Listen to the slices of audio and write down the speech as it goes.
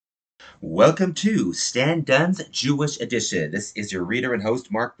Welcome to Stan Dunn's Jewish Edition. This is your reader and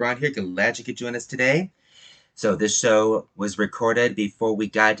host, Mark Braun here. Glad you could join us today. So this show was recorded before we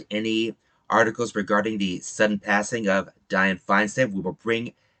got any articles regarding the sudden passing of Dianne Feinstein. We will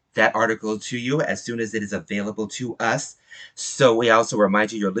bring that article to you as soon as it is available to us. So we also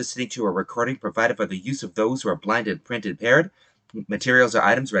remind you you're listening to a recording provided for the use of those who are blind and print impaired. Materials or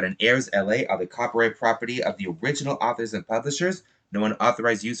items read on Airs LA are the copyright property of the original authors and publishers. No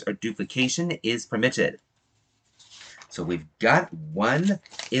unauthorized use or duplication is permitted. So we've got one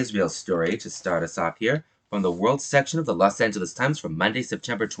Israel story to start us off here from the World section of the Los Angeles Times from Monday,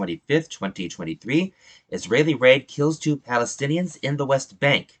 September 25th, 2023. Israeli raid kills two Palestinians in the West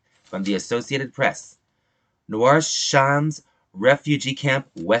Bank from the Associated Press. Noor Shams refugee camp,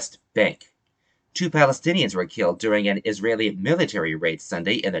 West Bank. Two Palestinians were killed during an Israeli military raid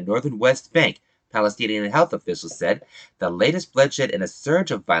Sunday in the northern West Bank, Palestinian health officials said, the latest bloodshed in a surge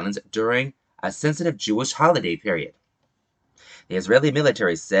of violence during a sensitive Jewish holiday period. The Israeli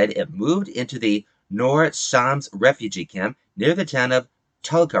military said it moved into the Noor Shams refugee camp near the town of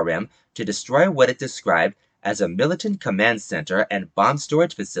Tulkarem to destroy what it described as a militant command center and bomb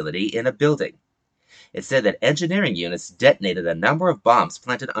storage facility in a building. It said that engineering units detonated a number of bombs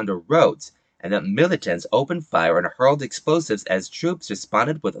planted under roads and that militants opened fire and hurled explosives as troops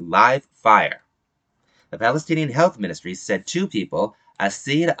responded with live fire. The Palestinian Health Ministry said two people,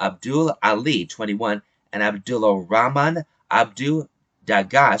 Asid Abdul Ali, 21, and Abdullah Rahman Abdu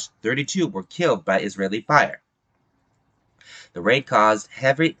Dagash, 32, were killed by Israeli fire. The raid caused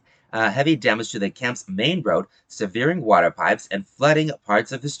heavy damage to the camp's main road, severing water pipes and flooding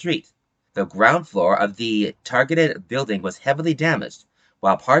parts of the street. The ground floor of the targeted building was heavily damaged,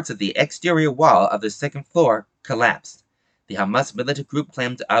 while parts of the exterior wall of the second floor collapsed. The Hamas militant group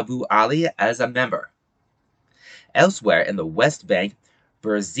claimed Abu Ali as a member. Elsewhere in the West Bank,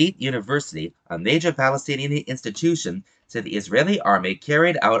 Birzeit University, a major Palestinian institution, said the Israeli army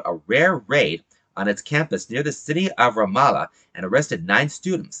carried out a rare raid on its campus near the city of Ramallah and arrested 9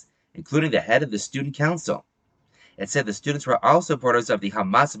 students, including the head of the student council. It said the students were all supporters of the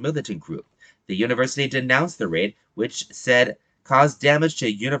Hamas militant group. The university denounced the raid, which said caused damage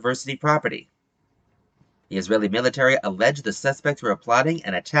to university property. The Israeli military alleged the suspects were plotting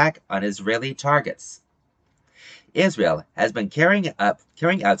an attack on Israeli targets. Israel has been carrying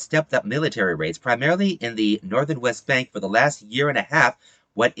out stepped-up military raids primarily in the northern West Bank for the last year and a half,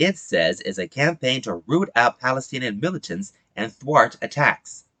 what it says is a campaign to root out Palestinian militants and thwart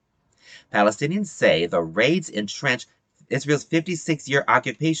attacks. Palestinians say the raids entrench Israel's 56-year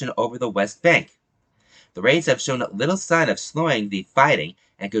occupation over the West Bank. The raids have shown little sign of slowing the fighting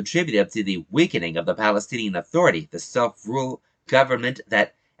and contributed to the weakening of the Palestinian Authority, the self-rule government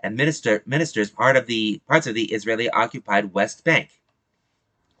that administers parts of the Israeli-occupied West Bank.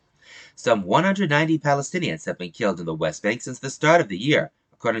 Some 190 Palestinians have been killed in the West Bank since the start of the year,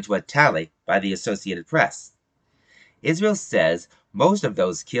 according to a tally by the Associated Press. Israel says most of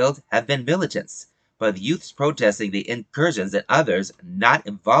those killed have been militants, but youths protesting the incursions and others not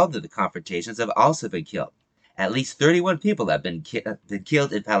involved in the confrontations have also been killed. At least 31 people have been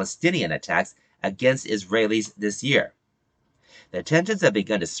killed in Palestinian attacks against Israelis this year. The tensions have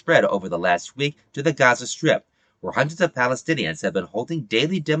begun to spread over the last week to the Gaza Strip, where hundreds of Palestinians have been holding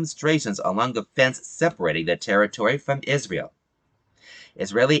daily demonstrations along the fence separating the territory from Israel.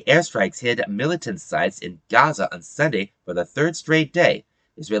 Israeli airstrikes hit militant sites in Gaza on Sunday for the third straight day,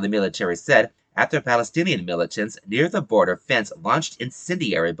 the Israeli military said, after Palestinian militants near the border fence launched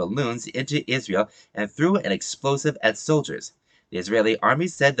incendiary balloons into Israel and threw an explosive at soldiers. The Israeli army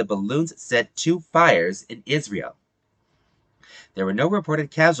said the balloons set 2 fires in Israel. There were no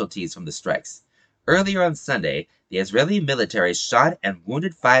reported casualties from the strikes. Earlier on Sunday, the Israeli military shot and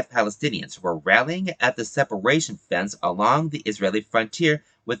wounded 5 Palestinians who were rallying at the separation fence along the Israeli frontier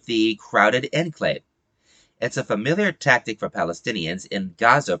with the crowded enclave. It's a familiar tactic for Palestinians in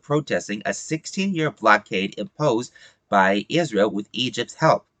Gaza protesting a 16-year blockade imposed by Israel with Egypt's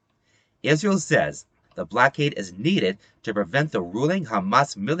help. Israel says the blockade is needed to prevent the ruling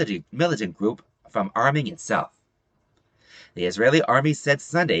Hamas militant group from arming itself. The Israeli army said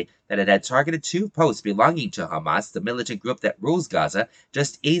Sunday that it had targeted 2 posts belonging to Hamas, the militant group that rules Gaza,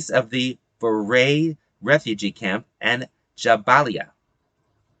 just east of the Bereid refugee camp and Jabalia.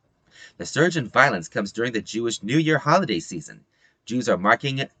 The surge in violence comes during the Jewish New Year holiday season. Jews are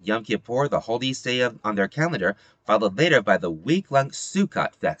marking Yom Kippur, the holiest day on their calendar, followed later by the week-long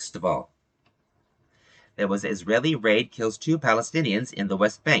Sukkot festival. There was an Israeli raid kills 2 Palestinians in the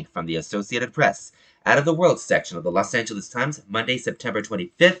West Bank from the Associated Press. Out of the World section of the Los Angeles Times, Monday, September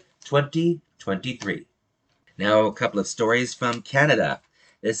 25th, 2023. Now, a couple of stories from Canada.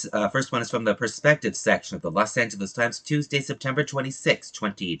 This first one is from the Perspective section of the Los Angeles Times, Tuesday, September 26,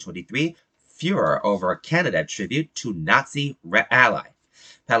 2023. Furor over Canada tribute to Nazi ally.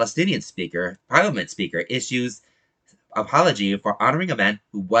 Palestinian Parliament Speaker issues apology for honoring a man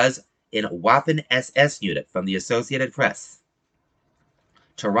who was in Waffen SS unit from the Associated Press.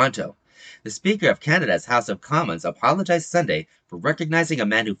 Toronto. The Speaker of Canada's House of Commons apologized Sunday for recognizing a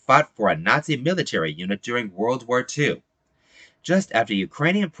man who fought for a Nazi military unit during World War II. Just after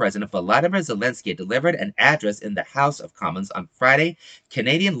Ukrainian President Volodymyr Zelensky delivered an address in the House of Commons on Friday,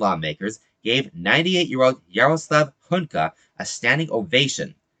 Canadian lawmakers gave 98-year-old Yaroslav Hunka a standing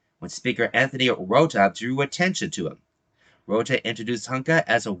ovation when Speaker Anthony Rota drew attention to him. Rota introduced Hunka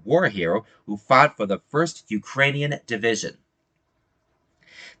as a war hero who fought for the 1st Ukrainian Division.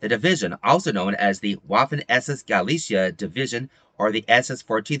 The division, also known as the Waffen-SS Galicia Division or the SS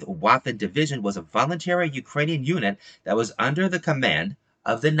 14th Waffen Division, was a voluntary Ukrainian unit that was under the command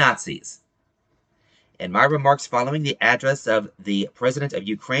of the Nazis. In my remarks following the address of the President of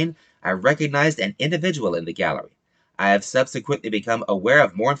Ukraine, I recognized an individual in the gallery. I have subsequently become aware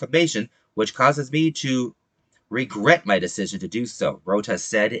of more information which causes me to regret my decision to do so, Rota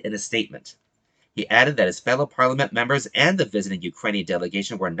said in a statement. He added that his fellow parliament members and the visiting Ukrainian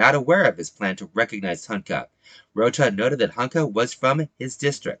delegation were not aware of his plan to recognize Hunka. Rota noted that Hunka was from his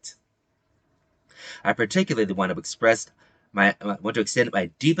district. I particularly want to extend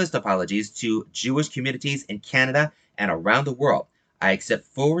my deepest apologies to Jewish communities in Canada and around the world. I accept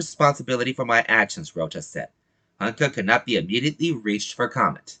full responsibility for my actions, Rota said. Hunka could not be immediately reached for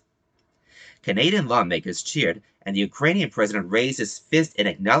comment. Canadian lawmakers cheered, and the Ukrainian president raised his fist in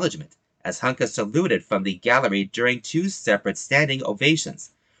acknowledgement as Hunka saluted from the gallery during 2 separate standing ovations.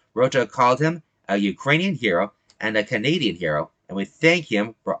 Rota called him a Ukrainian hero and a Canadian hero, and we thank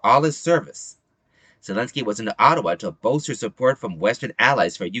him for all his service. Zelensky was in Ottawa to bolster support from Western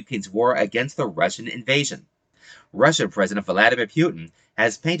allies for Ukraine's war against the Russian invasion. Russian President Vladimir Putin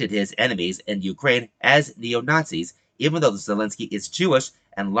has painted his enemies in Ukraine as neo-Nazis, even though Zelensky is Jewish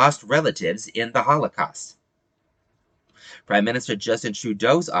and lost relatives in the Holocaust. Prime Minister Justin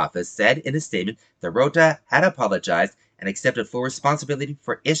Trudeau's office said in a statement that Rota had apologized and accepted full responsibility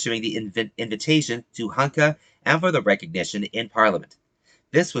for issuing the invitation to Hunka and for the recognition in Parliament.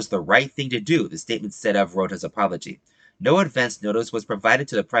 This was the right thing to do, the statement said of Rota's apology. No advance notice was provided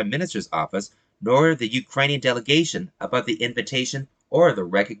to the Prime Minister's office nor the Ukrainian delegation about the invitation or the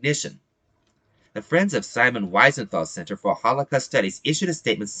recognition. The Friends of Simon Wiesenthal Center for Holocaust Studies issued a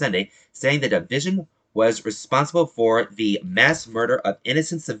statement Sunday saying the division was responsible for the mass murder of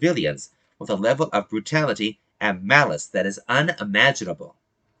innocent civilians with a level of brutality and malice that is unimaginable.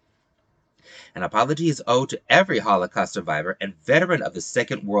 An apology is owed to every Holocaust survivor and veteran of the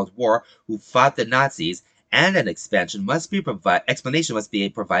Second World War who fought the Nazis, and an explanation must be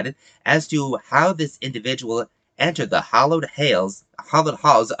provided as to how this individual entered the hallowed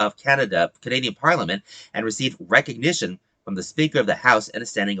halls of Canadian Parliament and received recognition from the Speaker of the House and a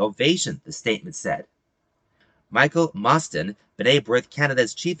standing ovation, the statement said. Michael Mostyn, B'nai B'rith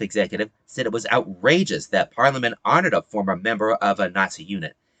Canada's chief executive, said it was outrageous that Parliament honored a former member of a Nazi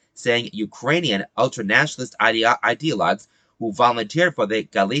unit, saying Ukrainian ultranationalist ideologues who volunteered for the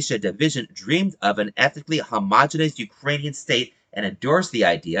Galicia Division dreamed of an ethnically homogenized Ukrainian state and endorsed the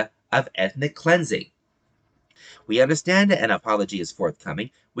idea of ethnic cleansing. We understand an apology is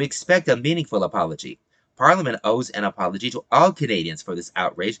forthcoming. We expect a meaningful apology. Parliament owes an apology to all Canadians for this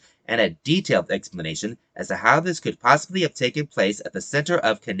outrage and a detailed explanation as to how this could possibly have taken place at the center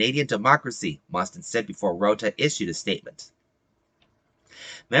of Canadian democracy, Mostyn said before Rota issued a statement.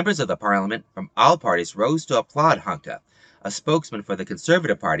 Members of the Parliament from all parties rose to applaud Hunka. A spokesman for the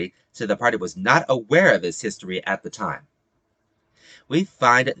Conservative Party said the party was not aware of his history at the time. We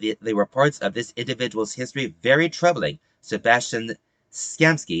find the reports of this individual's history very troubling, Sebastian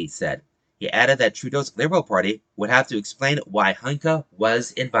Skamsky said. He added that Trudeau's Liberal Party would have to explain why Hunka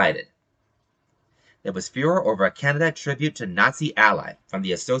was invited. There was furor over a Canada tribute to Nazi ally from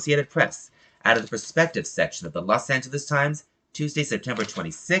the Associated Press out of the Perspective section of the Los Angeles Times, Tuesday, September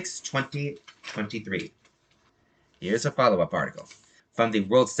 26, 2023. Here's a follow-up article from the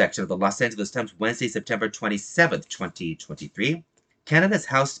World section of the Los Angeles Times, Wednesday, September 27, 2023. Canada's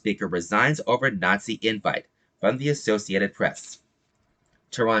House Speaker resigns over Nazi invite from the Associated Press.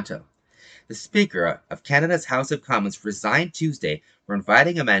 Toronto. The Speaker of Canada's House of Commons resigned Tuesday for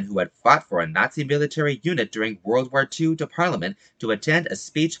inviting a man who had fought for a Nazi military unit during World War II to Parliament to attend a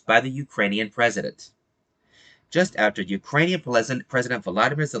speech by the Ukrainian president. Just after Ukrainian President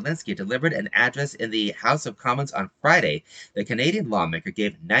Volodymyr Zelensky delivered an address in the House of Commons on Friday, the Canadian lawmaker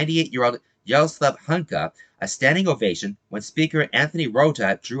gave 98-year-old Yaroslav Hunka a standing ovation when Speaker Anthony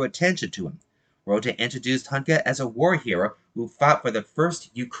Rota drew attention to him. Rota introduced Hunka as a war hero who fought for the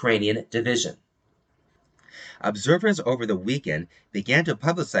 1st Ukrainian Division. Observers over the weekend began to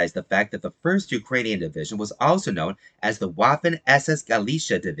publicize the fact that the 1st Ukrainian Division was also known as the Waffen-SS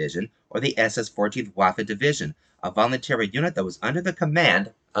Galicia Division or the SS 14th Waffen Division, a voluntary unit that was under the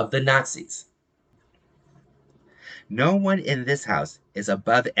command of the Nazis. No one in this house is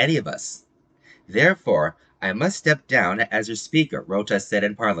above any of us. Therefore, I must step down as your speaker, Rota said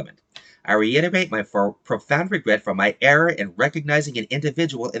in Parliament. I reiterate my profound regret for my error in recognizing an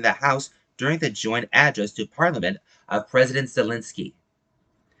individual in the House during the joint address to Parliament of President Zelensky.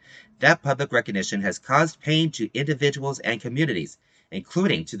 That public recognition has caused pain to individuals and communities,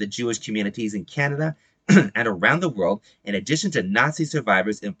 including to the Jewish communities in Canada and around the world, in addition to Nazi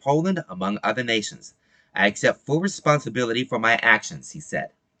survivors in Poland, among other nations. I accept full responsibility for my actions, he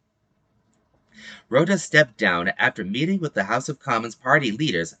said. Rota stepped down after meeting with the House of Commons party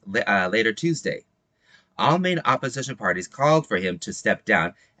leaders later Tuesday. All main opposition parties called for him to step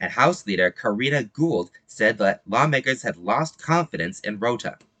down, and House Leader Karina Gould said that lawmakers had lost confidence in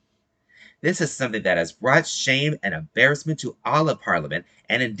Rota. This is something that has brought shame and embarrassment to all of Parliament,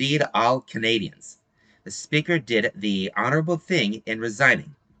 and indeed all Canadians. The Speaker did the honorable thing in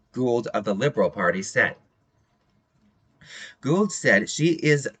resigning, Gould of the Liberal Party said. Gould said she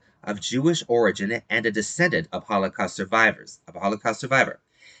is of Jewish origin and a descendant of Holocaust survivor.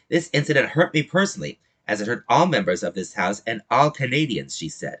 This incident hurt me personally, as it hurt all members of this House and all Canadians, she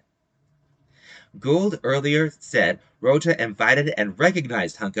said. Gould earlier said Rota invited and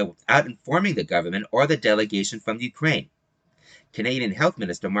recognized Hunka without informing the government or the delegation from Ukraine. Canadian Health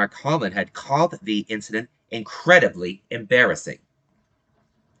Minister Mark Holland had called the incident incredibly embarrassing.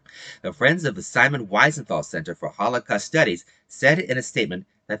 The Friends of the Simon Wiesenthal Center for Holocaust Studies said in a statement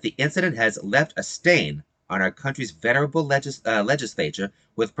that the incident has left a stain on our country's venerable legislature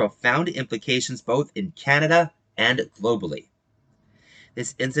with profound implications both in Canada and globally.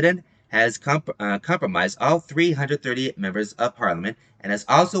 This incident has compromised all 330 members of Parliament and has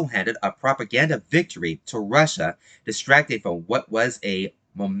also handed a propaganda victory to Russia, distracting from what was a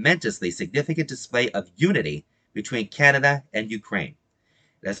momentously significant display of unity between Canada and Ukraine.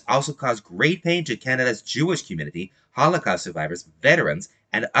 It has also caused great pain to Canada's Jewish community, Holocaust survivors, veterans,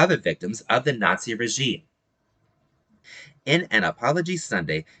 and other victims of the Nazi regime. In an apology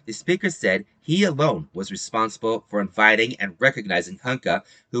Sunday, the Speaker said he alone was responsible for inviting and recognizing Hunka,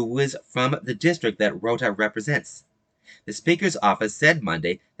 who was from the district that Rota represents. The Speaker's office said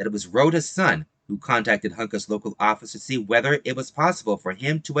Monday that it was Rota's son who contacted Hunka's local office to see whether it was possible for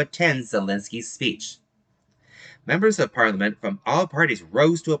him to attend Zelensky's speech. Members of Parliament from all parties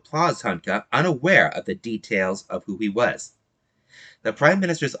rose to applaud Hunka, unaware of the details of who he was. The Prime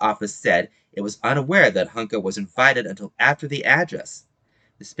Minister's office said it was unaware that Hunka was invited until after the address.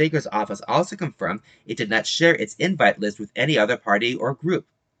 The Speaker's office also confirmed it did not share its invite list with any other party or group.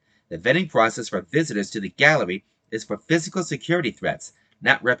 The vetting process for visitors to the gallery is for physical security threats,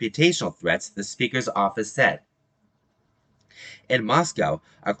 not reputational threats, the Speaker's office said. In Moscow,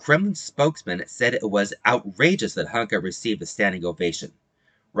 a Kremlin spokesman said it was outrageous that Hunka received a standing ovation.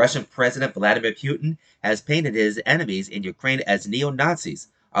 Russian President Vladimir Putin has painted his enemies in Ukraine as neo-Nazis,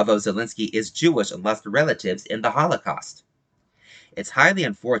 although Zelensky is Jewish and lost relatives in the Holocaust. It's highly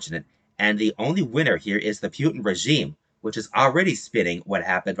unfortunate, and the only winner here is the Putin regime, which is already spinning what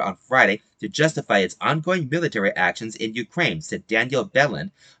happened on Friday to justify its ongoing military actions in Ukraine, said Daniel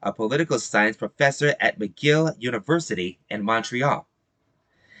Belland, a political science professor at McGill University in Montreal.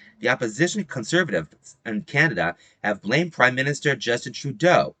 The opposition Conservatives in Canada have blamed Prime Minister Justin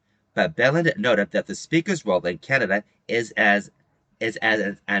Trudeau, but Belland noted that the Speaker's role in Canada is as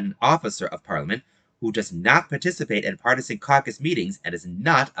an officer of Parliament who does not participate in partisan caucus meetings and is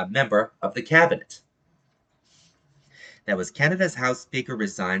not a member of the cabinet. That was Canada's House Speaker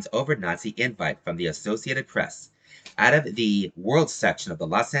resigns over Nazi invite from the Associated Press, out of the World section of the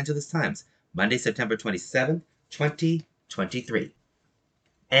Los Angeles Times, Monday, September 27, 2023.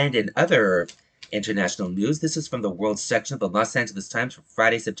 And in other international news, this is from the World section of the Los Angeles Times for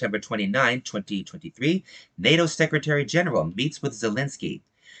Friday, September 29, 2023. NATO Secretary General meets with Zelensky.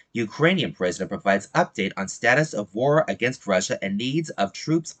 Ukrainian president provides update on status of war against Russia and needs of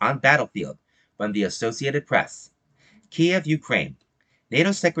troops on battlefield, from the Associated Press. Kiev, Ukraine.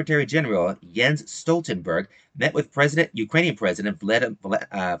 NATO Secretary General Jens Stoltenberg met with Ukrainian President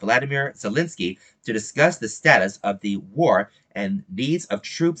Vladimir Zelensky to discuss the status of the war and needs of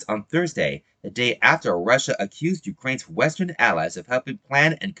troops on Thursday, the day after Russia accused Ukraine's Western allies of helping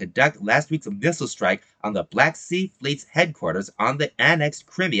plan and conduct last week's missile strike on the Black Sea Fleet's headquarters on the annexed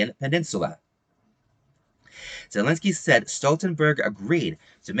Crimean Peninsula. Zelensky said Stoltenberg agreed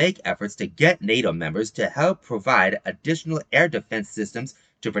to make efforts to get NATO members to help provide additional air defense systems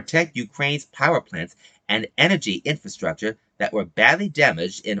to protect Ukraine's power plants and energy infrastructure that were badly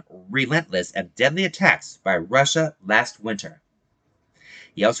damaged in relentless and deadly attacks by Russia last winter.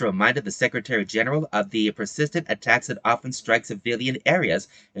 He also reminded the Secretary General of the persistent attacks that often strike civilian areas,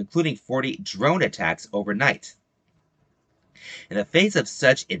 including 40 drone attacks overnight. In the face of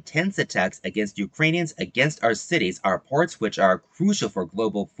such intense attacks against Ukrainians against our cities, our ports, which are crucial for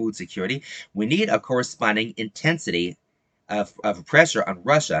global food security, we need a corresponding intensity of pressure on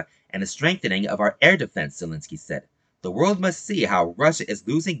Russia and a strengthening of our air defense, Zelensky said. The world must see how Russia is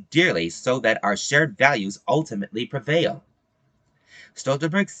losing dearly so that our shared values ultimately prevail.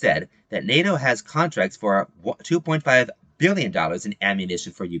 Stoltenberg said that NATO has contracts for $2.5 billion in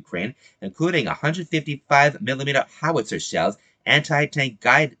ammunition for Ukraine, including 155mm howitzer shells, anti-tank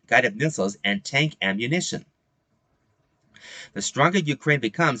guided missiles, and tank ammunition. The stronger Ukraine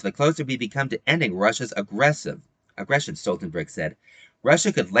becomes, the closer we become to ending Russia's aggression, Stoltenberg said.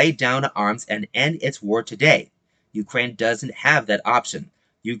 Russia could lay down arms and end its war today. Ukraine doesn't have that option.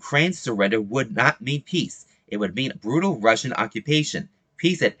 Ukraine's surrender would not mean peace. It would mean brutal Russian occupation.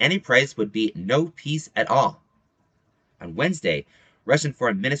 Peace at any price would be no peace at all. On Wednesday, Russian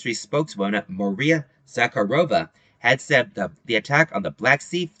Foreign Ministry spokeswoman Maria Zakharova had said the attack on the Black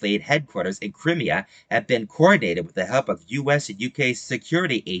Sea Fleet headquarters in Crimea had been coordinated with the help of US and UK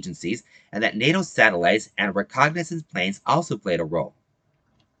security agencies, and that NATO satellites and reconnaissance planes also played a role.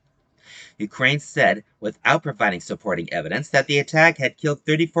 Ukraine said, without providing supporting evidence, that the attack had killed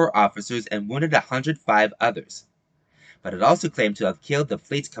 34 officers and wounded 105 others. But it also claimed to have killed the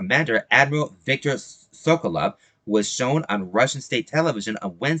fleet's commander, Admiral Viktor Sokolov, who was shown on Russian state television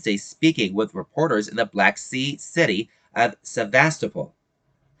on Wednesday speaking with reporters in the Black Sea city of Sevastopol.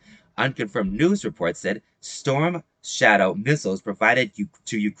 Unconfirmed news reports said Storm Shadow missiles provided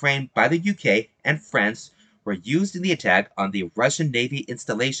to Ukraine by the UK and France were used in the attack on the Russian Navy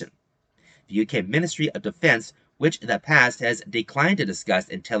installation. The UK Ministry of Defense, which in the past has declined to discuss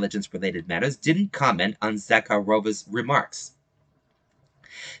intelligence-related matters, didn't comment on Zakharova's remarks.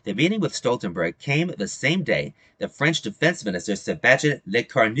 The meeting with Stoltenberg came the same day that French Defense Minister Sébastien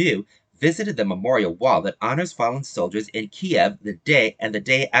Lecornu visited the memorial wall that honors fallen soldiers in Kiev the day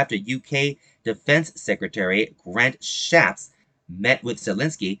after UK Defense Secretary Grant Shapps met with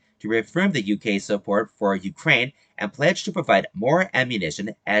Zelensky to reaffirm the UK's support for Ukraine and pledged to provide more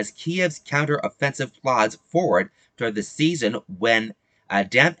ammunition as Kiev's counter-offensive plods forward toward the season when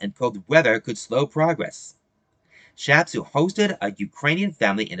damp and cold weather could slow progress. Shapps, who hosted a Ukrainian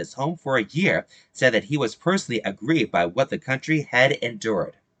family in his home for a year, said that he was personally aggrieved by what the country had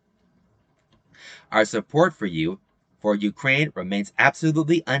endured. Our support for Ukraine remains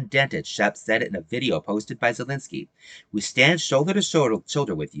absolutely undented, Shapps said in a video posted by Zelensky. We stand shoulder to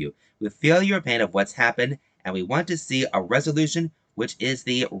shoulder with you. We feel your pain of what's happened, and we want to see a resolution which is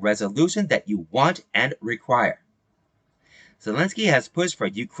the resolution that you want and require. Zelensky has pushed for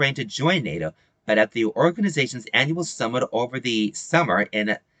Ukraine to join NATO, but at the organization's annual summit over the summer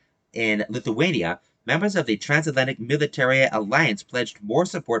in Lithuania, members of the Transatlantic Military Alliance pledged more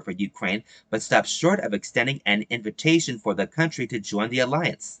support for Ukraine, but stopped short of extending an invitation for the country to join the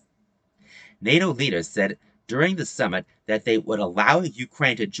alliance. NATO leaders said during the summit that they would allow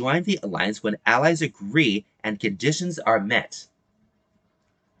Ukraine to join the alliance when allies agree and conditions are met.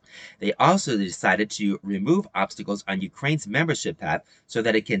 They also decided to remove obstacles on Ukraine's membership path so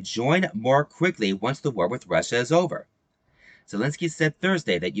that it can join more quickly once the war with Russia is over. Zelensky said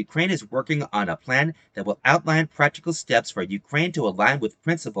Thursday that Ukraine is working on a plan that will outline practical steps for Ukraine to align with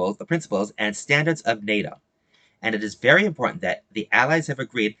the principles and standards of NATO. And it is very important that the allies have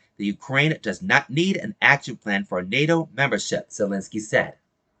agreed that Ukraine does not need an action plan for NATO membership, Zelensky said.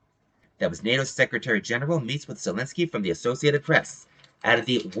 That was NATO Secretary General meets with Zelensky from the Associated Press. Added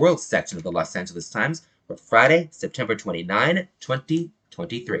the World section of the Los Angeles Times for Friday, September 29,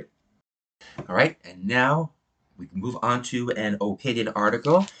 2023. All right, and now we can move on to an opinion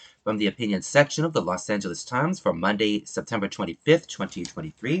article from the opinion section of the Los Angeles Times for Monday, September 25th,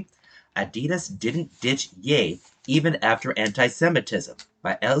 2023. Adidas didn't ditch Ye even after anti-Semitism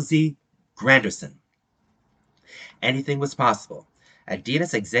by Elsie Granderson. Anything was possible.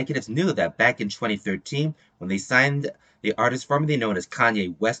 Adidas executives knew that back in 2013, when they signed the artist formerly known as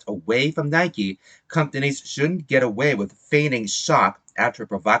Kanye West away from Nike, companies shouldn't get away with feigning shock after a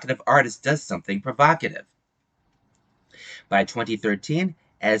provocative artist does something provocative. By 2013,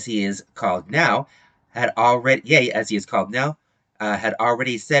 as he is called now, as he is called now, had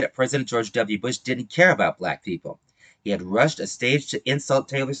already said President George W. Bush didn't care about black people. He had rushed a stage to insult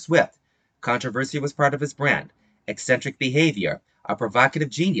Taylor Swift. Controversy was part of his brand. Eccentric behavior, a provocative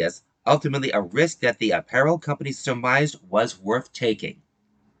genius, ultimately a risk that the apparel company surmised was worth taking.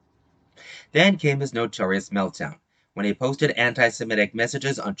 Then came his notorious meltdown. When he posted anti Semitic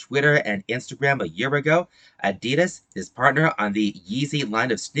messages on Twitter and Instagram a year ago, Adidas, his partner on the Yeezy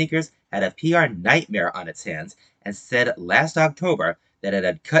line of sneakers, had a PR nightmare on its hands and said last October that it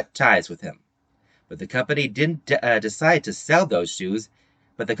had cut ties with him. But the company didn't decide to sell those shoes.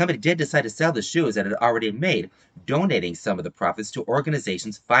 But the company did decide to sell the shoes that it had already made, donating some of the profits to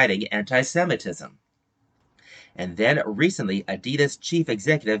organizations fighting anti Semitism. And then recently, Adidas chief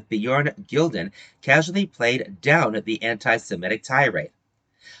executive Bjorn Gulden casually played down the anti Semitic tirade.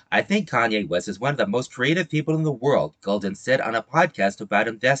 I think Kanye West is one of the most creative people in the world, Gulden said on a podcast about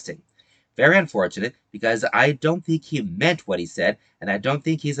investing. Very unfortunate because I don't think he meant what he said, and I don't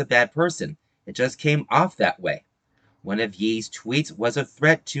think he's a bad person. It just came off that way. One of Ye's tweets was a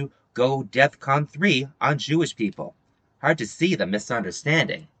threat to go DEFCON 3 on Jewish people. Hard to see the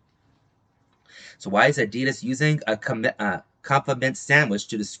misunderstanding. So why is Adidas using a compliment sandwich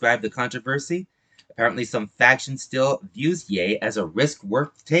to describe the controversy? Apparently some faction still views Ye as a risk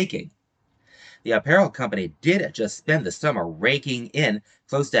worth taking. The apparel company did just spend the summer raking in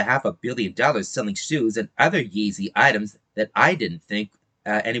close to $500 million selling shoes and other Yeezy items that I didn't think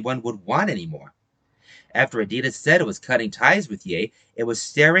anyone would want anymore. After Adidas said it was cutting ties with Ye, it was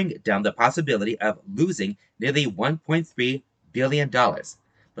staring down the possibility of losing nearly $1.3 billion.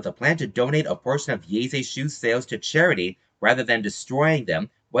 But the plan to donate a portion of Yeezy shoe sales to charity rather than destroying them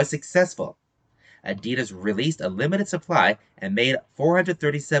was successful. Adidas released a limited supply and made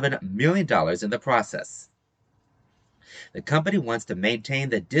 $437 million in the process. The company wants to maintain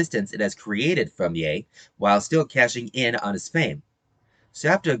the distance it has created from Ye while still cashing in on his fame. So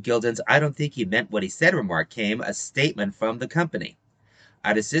after Gulden's "I don't think he meant what he said" remark came a statement from the company.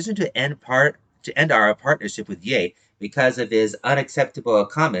 Our decision to end our partnership with Ye because of his unacceptable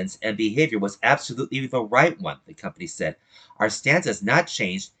comments and behavior was absolutely the right one, the company said. Our stance has not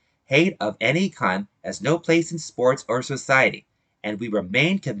changed. Hate of any kind has no place in sports or society, and we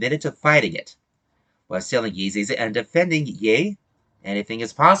remain committed to fighting it. While selling Yeezys and defending Ye, anything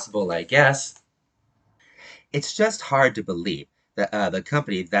is possible, I guess. It's just hard to believe that the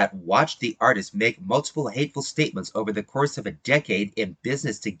company that watched the artist make multiple hateful statements over the course of a decade in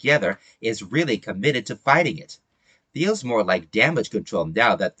business together is really committed to fighting it. Feels more like damage control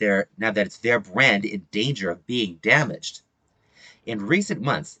now that it's their brand in danger of being damaged. In recent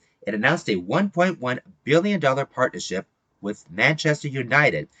months, it announced a $1.1 billion partnership with Manchester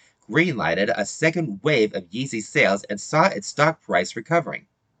United, greenlighted a second wave of Yeezy sales, and saw its stock price recovering.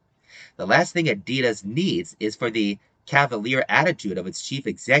 The last thing Adidas needs is for the cavalier attitude of its chief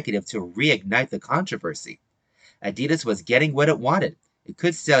executive to reignite the controversy. Adidas was getting what it wanted. It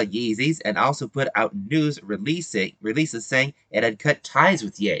could sell Yeezys and also put out news releases saying it had cut ties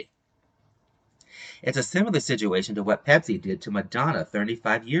with Ye. It's a similar situation to what Pepsi did to Madonna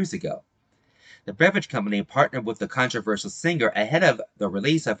 35 years ago. The beverage company partnered with the controversial singer ahead of the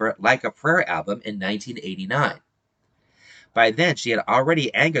release of her Like a Prayer album in 1989. By then, she had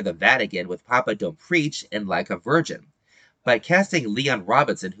already angered the Vatican with Papa Don't Preach and Like a Virgin. But casting Leon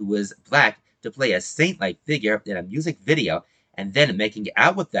Robinson, who was black, to play a saint-like figure in a music video, and then making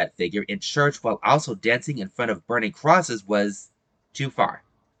out with that figure in church while also dancing in front of burning crosses was too far.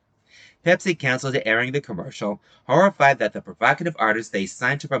 Pepsi canceled airing the commercial, horrified that the provocative artist they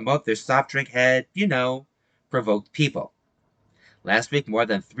signed to promote their soft drink had, provoked people. Last week, more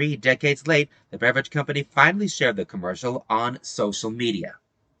than 3 decades late, the beverage company finally shared the commercial on social media.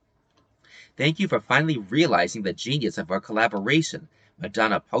 Thank you for finally realizing the genius of our collaboration,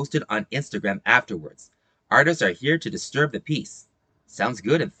 Madonna posted on Instagram afterwards. Artists are here to disturb the peace. Sounds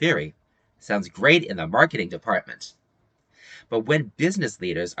good in theory. Sounds great in the marketing department. But when business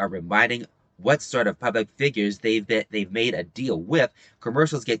leaders are reminding what sort of public figures they've made a deal with,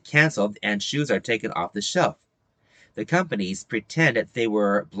 commercials get canceled and shoes are taken off the shelf. The companies pretend that they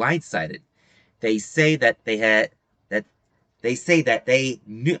were blindsided. They say that they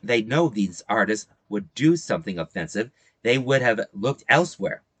know these artists would do something offensive. They would have looked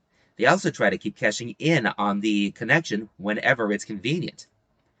elsewhere. They also try to keep cashing in on the connection whenever it's convenient.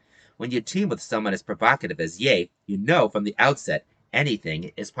 When you team with someone as provocative as Ye, you know from the outset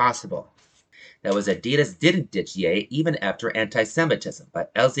anything is possible. That was Adidas Didn't Ditch Ye Even After Anti-Semitism by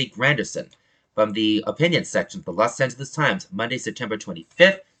Elsie Granderson from the opinion section of the Los Angeles Times, Monday, September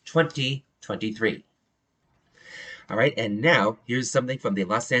 25th, 2023. All right, and now here's something from the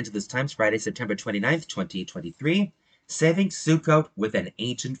Los Angeles Times, Friday, September 29th, 2023. Saving Sukkot with an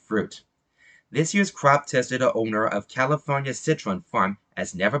Ancient Fruit. This year's crop tested a owner of California Citron Farm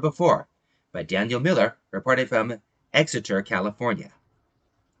as never before, by Daniel Miller, reported from Exeter, California.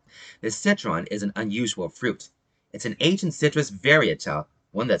 The citron is an unusual fruit. It's an ancient citrus varietal,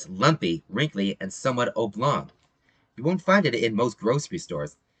 one that's lumpy, wrinkly, and somewhat oblong. You won't find it in most grocery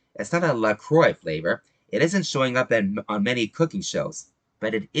stores. It's not a LaCroix flavor. It isn't showing up on many cooking shows,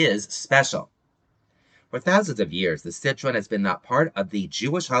 but it is special. For thousands of years, the citron has been a part of the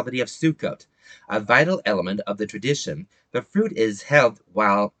Jewish holiday of Sukkot, a vital element of the tradition. The fruit is held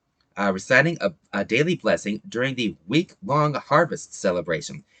while reciting a daily blessing during the week-long harvest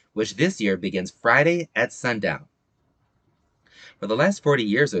celebration, which this year begins Friday at sundown. For the last 40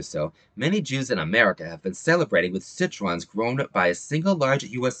 years or so, many Jews in America have been celebrating with citrons grown by a single large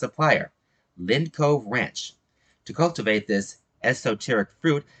U.S. supplier, Lind Cove Ranch. To cultivate this esoteric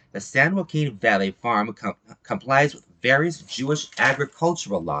fruit, the San Joaquin Valley Farm complies with various Jewish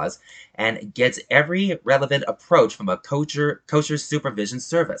agricultural laws and gets every relevant approach from a kosher supervision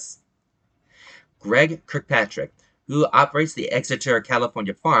service. Greg Kirkpatrick, who operates the Exeter,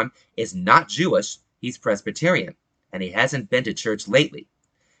 California farm, is not Jewish, he's Presbyterian, and he hasn't been to church lately.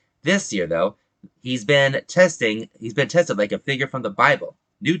 This year, though, he's been tested like a figure from the Bible.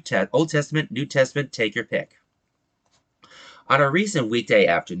 Old Testament, New Testament, take your pick. On a recent weekday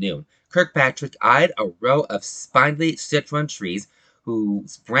afternoon, Kirkpatrick eyed a row of spindly citron trees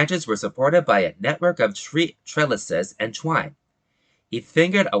whose branches were supported by a network of trellises and twine. He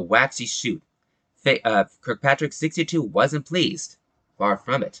fingered a waxy shoot. Kirkpatrick 62 wasn't pleased. Far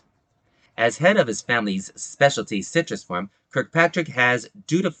from it. As head of his family's specialty citrus farm, Kirkpatrick has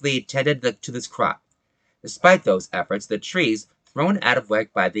dutifully tended to this crop. Despite those efforts, the trees, thrown out of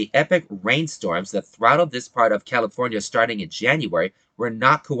whack by the epic rainstorms that throttled this part of California starting in January, were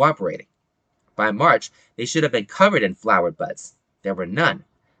not cooperating. By March, they should have been covered in flower buds. There were none.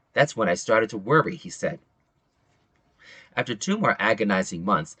 That's when I started to worry, he said. After 2 more agonizing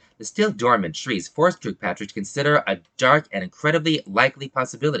months, the still dormant trees forced Kirkpatrick to consider a dark and incredibly likely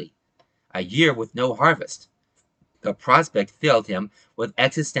possibility: a year with no harvest. The prospect filled him with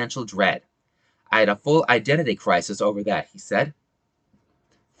existential dread. I had a full identity crisis over that, he said.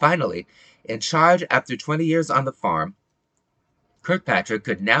 Finally, in charge after 20 years on the farm, Kirkpatrick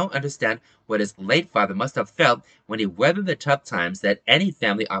could now understand what his late father must have felt when he weathered the tough times that any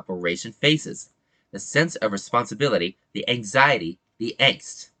family operation faces: the sense of responsibility, the anxiety, the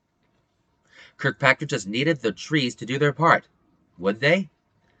angst. Kirkpatrick just needed the trees to do their part. Would they?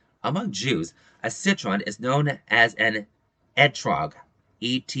 Among Jews, a citron is known as an etrog,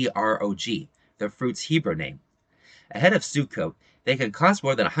 E-T-R-O-G, the fruit's Hebrew name. Ahead of Sukkot, they can cost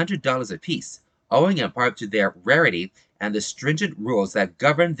more than $100 apiece, owing in part to their rarity and the stringent rules that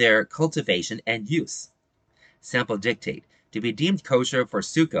govern their cultivation and use. Sample dictate: to be deemed kosher for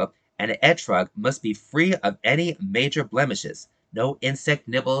Sukkot, an etrog must be free of any major blemishes. No insect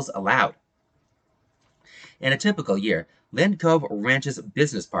nibbles allowed. In a typical year, Lind Cove Ranch's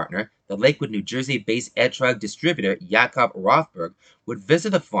business partner, the Lakewood, New Jersey-based etrog distributor Jakob Rothberg, would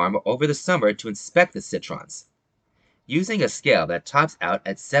visit the farm over the summer to inspect the citrons. Using a scale that tops out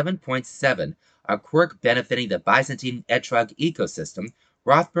at 7.7, a quirk benefiting the Byzantine etrog ecosystem,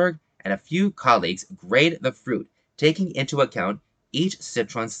 Rothberg and a few colleagues grade the fruit, taking into account each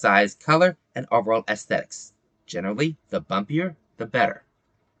citron's size, color, and overall aesthetics. Generally, the bumpier, the better.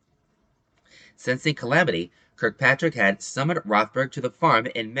 Sensing calamity, Kirkpatrick had summoned Rothberg to the farm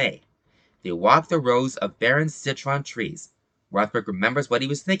in May. They walked the rows of barren citron trees. Rothberg remembers what he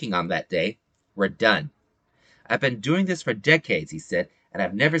was thinking on that day. We're done. I've been doing this for decades, he said, and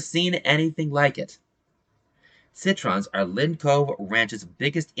I've never seen anything like it. Citrons are Lind Cove Ranch's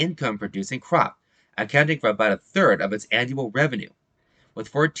biggest income-producing crop, accounting for about a third of its annual revenue. With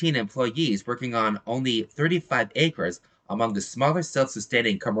 14 employees working on only 35 acres among the smaller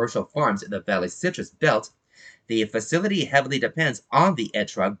self-sustaining commercial farms in the Valley Citrus Belt, the facility heavily depends on the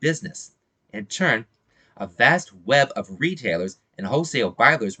etrog business. In turn, a vast web of retailers and wholesale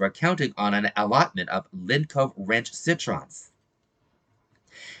buyers were counting on an allotment of Lind Cove Ranch citrons.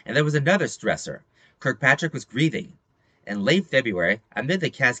 And there was another stressor. Kirkpatrick was grieving. In late February, amid the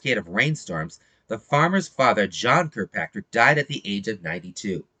cascade of rainstorms, the farmer's father, John Kirkpatrick, died at the age of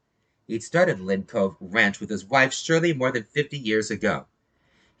 92. He'd started Lind Cove Ranch with his wife, Shirley, more than 50 years ago.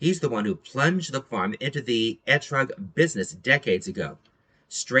 He's the one who plunged the farm into the Etrog business decades ago.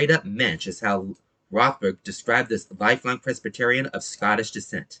 Straight up mensch is how Rothberg described this lifelong Presbyterian of Scottish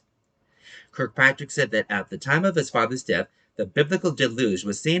descent. Kirkpatrick said that at the time of his father's death, the biblical deluge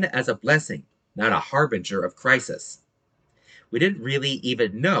was seen as a blessing, not a harbinger of crisis. We didn't really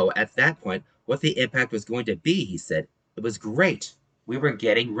even know at that point what the impact was going to be, he said. It was great. We were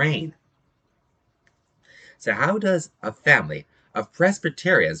getting rain. So, how does a family of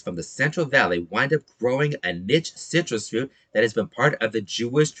Presbyterians from the Central Valley wind up growing a niche citrus fruit that has been part of the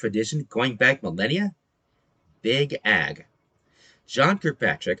Jewish tradition going back millennia? Big Ag. John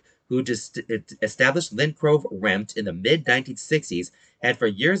Kirkpatrick, who established Lindgrove Rent in the mid 1960s, had for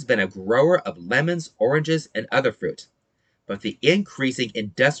years been a grower of lemons, oranges, and other fruit. But the increasing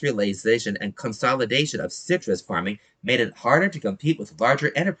industrialization and consolidation of citrus farming made it harder to compete with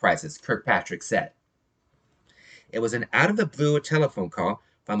larger enterprises, Kirkpatrick said. It was an out-of-the-blue telephone call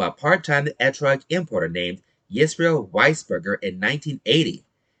from a part-time Etrog importer named Yisrael Weisberger in 1980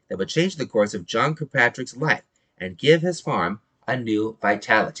 that would change the course of John Kirkpatrick's life and give his farm a new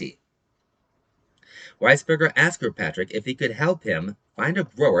vitality. Weisberger asked Kirkpatrick if he could help him find a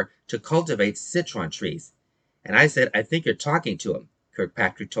grower to cultivate citron trees. And I said, I think you're talking to him,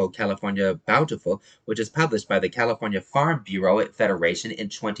 Kirkpatrick told California Bountiful, which is published by the California Farm Bureau Federation in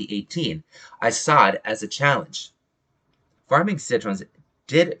 2018. I saw it as a challenge. Farming citrons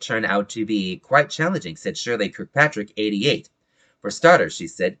did turn out to be quite challenging, said Shirley Kirkpatrick, 88. For starters, she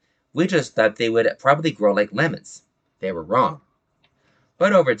said, we just thought they would probably grow like lemons. They were wrong.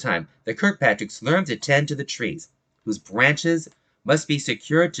 But over time, the Kirkpatricks learned to tend to the trees, whose branches must be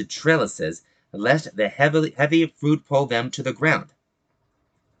secured to trellises lest the heavy fruit pull them to the ground.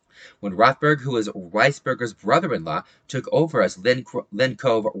 When Rothberg, who was Weisberger's brother-in-law, took over as Lynn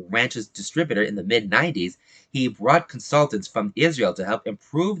Cove Ranch's distributor in the mid-90s, he brought consultants from Israel to help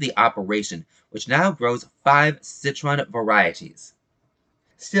improve the operation, which now grows 5 citron varieties.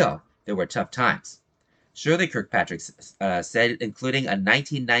 Still, there were tough times. Shirley Kirkpatrick said, including a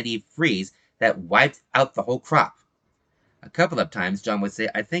 1990 freeze that wiped out the whole crop. A couple of times, John would say,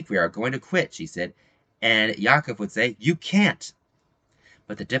 I think we are going to quit, she said, and Yaakov would say, you can't.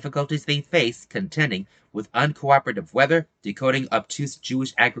 But the difficulties they faced contending with uncooperative weather, decoding obtuse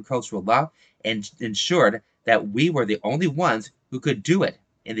Jewish agricultural law, and ensured that we were the only ones who could do it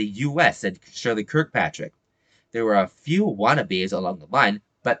in the U.S., said Shirley Kirkpatrick. There were a few wannabes along the line,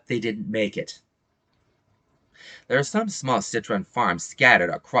 but they didn't make it. There are some small citron farms scattered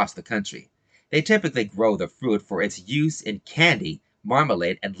across the country. They typically grow the fruit for its use in candy,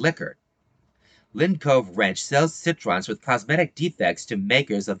 marmalade, and liquor. Lynn Cove Ranch sells citrons with cosmetic defects to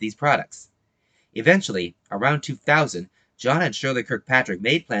makers of these products. Eventually, around 2000, John and Shirley Kirkpatrick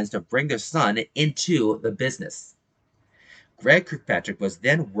made plans to bring their son into the business. Greg Kirkpatrick was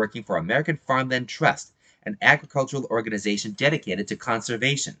then working for American Farmland Trust, an agricultural organization dedicated to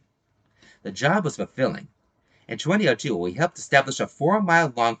conservation. The job was fulfilling. In 2002, he helped establish a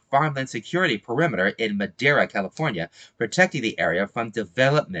 4-mile-long farmland security perimeter in Madera, California, protecting the area from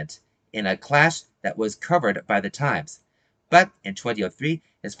development in a clash that was covered by the Times. But in 2003,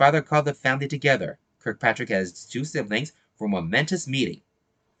 his father called the family together. Kirkpatrick has 2 siblings for a momentous meeting.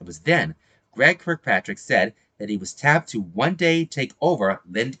 It was then Greg Kirkpatrick said that he was tapped to one day take over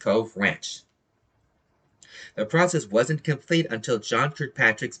Lynn Cove Ranch. The process wasn't complete until John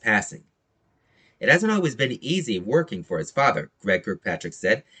Kirkpatrick's passing. It hasn't always been easy working for his father, Greg Kirkpatrick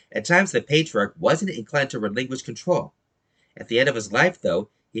said. At times, the patriarch wasn't inclined to relinquish control. At the end of his life, though,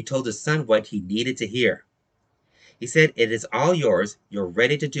 he told his son what he needed to hear. He said, it is all yours. You're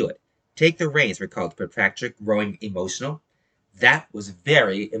ready to do it. Take the reins, recalled Kirkpatrick, growing emotional. That was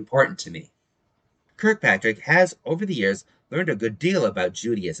very important to me. Kirkpatrick has, over the years, learned a good deal about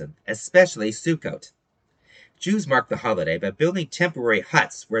Judaism, especially Sukkot. Jews mark the holiday by building temporary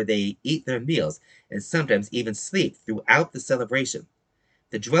huts where they eat their meals and sometimes even sleep throughout the celebration.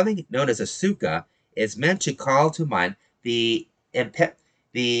 The dwelling known as a sukkah is meant to call to mind the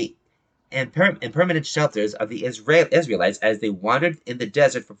impermanent shelters of the Israelites as they wandered in the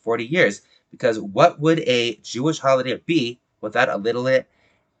desert for 40 years, because what would a Jewish holiday be without a little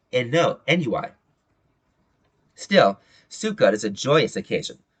ennui? Still, Sukkot is a joyous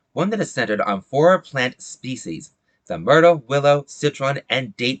occasion, one that is centered on 4 plant species, the myrtle, willow, citron,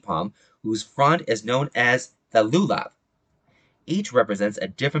 and date palm, whose frond is known as the lulav. Each represents a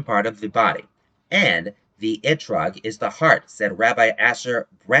different part of the body, and the etrog is the heart, said Rabbi Asher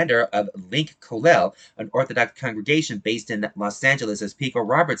Brander of Link Kollel, an Orthodox congregation based in Los Angeles' Pico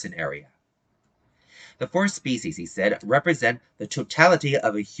Robertson area. The 4 species, he said, represent the totality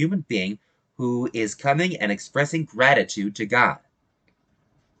of a human being who is coming and expressing gratitude to God.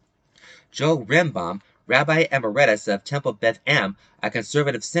 Joel Rimbaum, Rabbi Emeritus of Temple Beth Am, a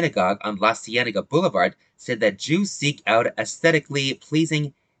conservative synagogue on La Cienega Boulevard, said that Jews seek out aesthetically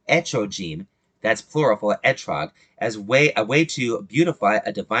pleasing etrogene, that's plural for etrog, as a way to beautify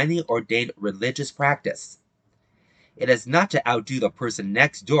a divinely ordained religious practice. It is not to outdo the person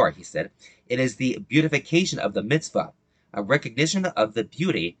next door, he said. It is the beautification of the mitzvah, a recognition of the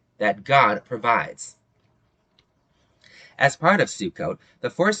beauty that God provides. As part of Sukkot, the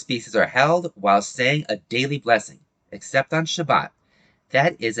four species are held while saying a daily blessing, except on Shabbat.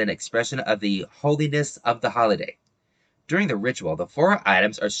 That is an expression of the holiness of the holiday. During the ritual, the four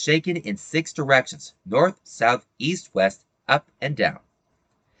items are shaken in 6 directions: north, south, east, west, up, and down.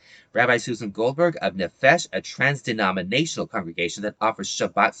 Rabbi Susan Goldberg of Nefesh, a trans-denominational congregation that offers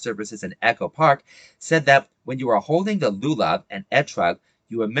Shabbat services in Echo Park, said that when you are holding the lulav and etrog,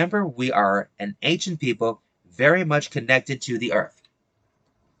 you remember we are an ancient people very much connected to the earth.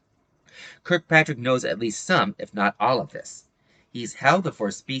 Kirkpatrick knows at least some, if not all of this. He's held the 4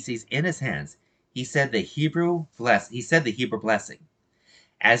 species in his hands. He said the Hebrew blessing.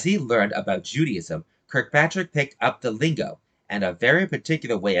 As he learned about Judaism, Kirkpatrick picked up the lingo and a very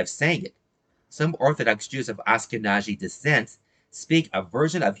particular way of saying it. Some Orthodox Jews of Ashkenazi descent speak a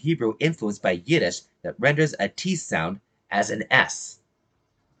version of Hebrew influenced by Yiddish that renders a T sound as an S.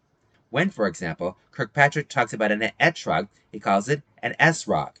 When, for example, Kirkpatrick talks about an etrog, he calls it an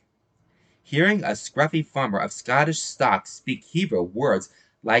esrog. Hearing a scruffy farmer of Scottish stock speak Hebrew words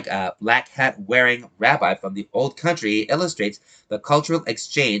like a black hat wearing rabbi from the old country illustrates the cultural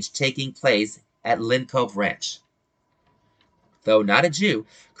exchange taking place at Lynn Cove Ranch. Though not a Jew,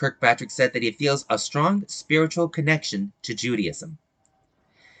 Kirkpatrick said that he feels a strong spiritual connection to Judaism.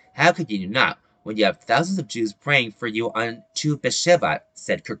 How could you not when you have thousands of Jews praying for you on Tu B'Shevat,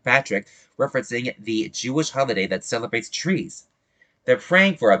 said Kirkpatrick, referencing the Jewish holiday that celebrates trees. They're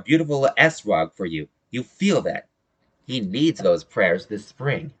praying for a beautiful esrog for you. You feel that. He needs those prayers this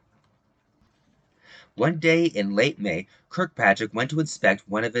spring. One day in late May, Kirkpatrick went to inspect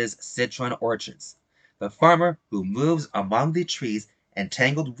one of his citron orchards. The farmer, who moves among the trees and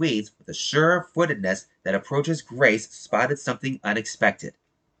tangled weeds with a sure-footedness that approaches grace, spotted something unexpected.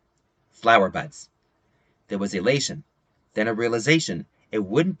 Flower buds. There was elation, then a realization. It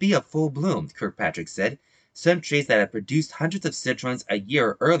wouldn't be a full bloom, Kirkpatrick said. Some trees that had produced hundreds of citrons a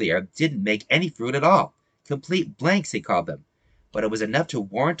year earlier didn't make any fruit at all. Complete blanks, he called them. But it was enough to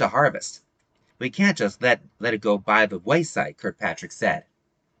warrant a harvest. We can't just let it go by the wayside, Kirkpatrick said.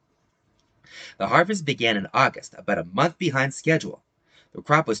 The harvest began in August, about a month behind schedule. The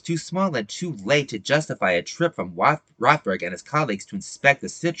crop was too small and too late to justify a trip from Rothberg and his colleagues to inspect the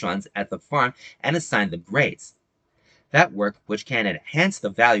citrons at the farm and assign them grades. That work, which can enhance the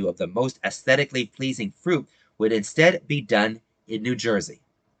value of the most aesthetically pleasing fruit, would instead be done in New Jersey.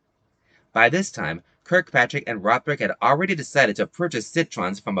 By this time, Kirkpatrick and Rothberg had already decided to purchase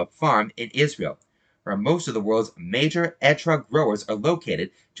citrons from a farm in Israel, where most of the world's major etrog growers are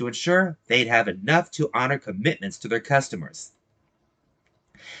located, to ensure they'd have enough to honor commitments to their customers.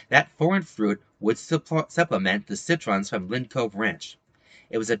 That foreign fruit would supplement the citrons from Lynn Cove Ranch.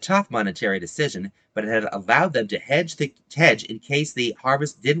 It was a tough monetary decision, but it had allowed them to hedge in case the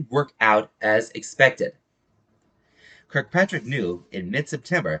harvest didn't work out as expected. Kirkpatrick knew in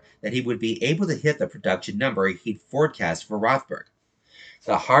mid-September that he would be able to hit the production number he'd forecast for Rothberg.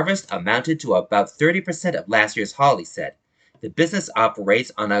 The harvest amounted to about 30% of last year's haul, he said. The business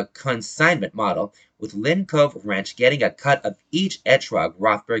operates on a consignment model, with Lynn Cove Ranch getting a cut of each etrog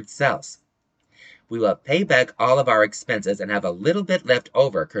Rothberg sells. We will pay back all of our expenses and have a little bit left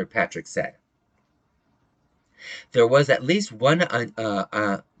over, Kirkpatrick said. There was at least one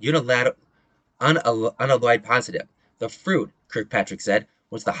unalloyed positive. The fruit, Kirkpatrick said,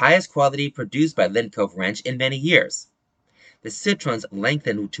 was the highest quality produced by Lynn Cove Ranch in many years. The citrons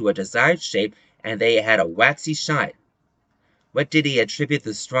lengthened to a desired shape, and they had a waxy shine. What did he attribute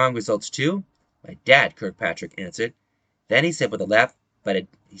the strong results to? My dad, Kirkpatrick answered. Then he said with a laugh,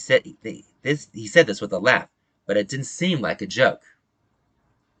 he said this with a laugh, but it didn't seem like a joke.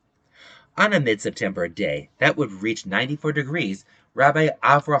 On a mid-September day that would reach 94 degrees, Rabbi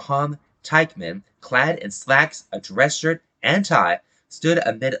Avraham Teichman, clad in slacks, a dress shirt, and tie, stood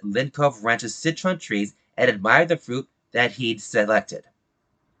amid Lynn Cove Ranch's citron trees and admired the fruit that he'd selected.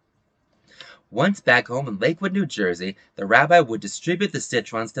 Once back home in Lakewood, New Jersey, the rabbi would distribute the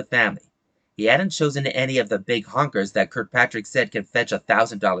citrons to family. He hadn't chosen any of the big honkers that Kirkpatrick said can fetch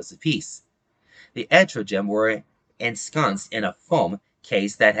 $1,000 apiece. The etrogem were ensconced in a foam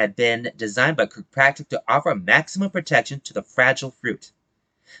case that had been designed by Kirkpatrick to offer maximum protection to the fragile fruit.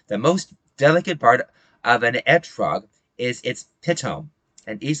 The most delicate part of an etrog is its pitome.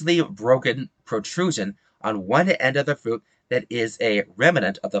 an easily broken protrusion on one end of the fruit that is a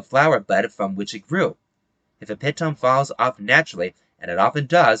remnant of the flower bud from which it grew. If a piton falls off naturally, and it often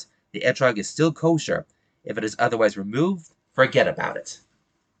does, the etrog is still kosher. If it is otherwise removed, forget about it.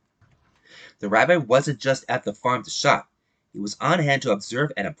 The rabbi wasn't just at the farm to shop. He was on hand to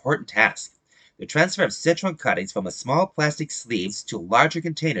observe an important task: the transfer of citron cuttings from small plastic sleeves to larger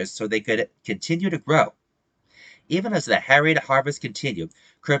containers so they could continue to grow. Even as the harried harvest continued,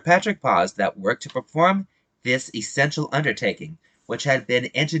 Kirkpatrick paused that work to perform this essential undertaking, which had been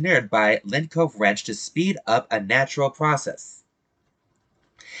engineered by Lindcove Ranch to speed up a natural process.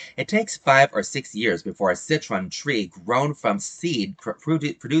 It takes 5 or 6 years before a citron tree grown from seed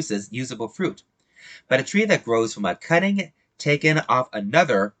produces usable fruit, but a tree that grows from a cutting taken off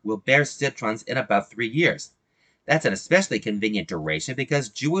another will bear citrons in about 3 years. That's an especially convenient duration because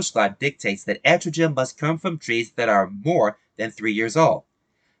Jewish law dictates that etrogim must come from trees that are more than 3 years old.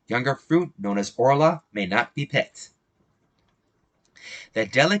 Younger fruit, known as orla, may not be picked. The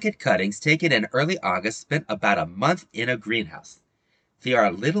delicate cuttings taken in early August spent about a month in a greenhouse. They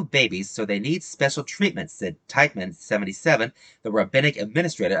are little babies, so they need special treatment, said Teichman, 77, the rabbinic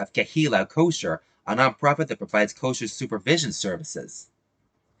administrator of Kehila Kosher, a nonprofit that provides kosher supervision services.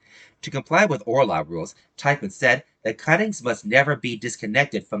 To comply with Orlaw rules, Teichman said the cuttings must never be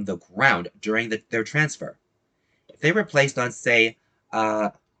disconnected from the ground during their transfer. If they were placed on, say,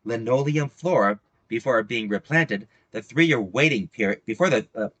 a linoleum floor before being replanted, the 3-year waiting period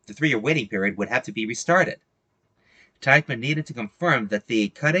would have to be restarted. Teichman needed to confirm that the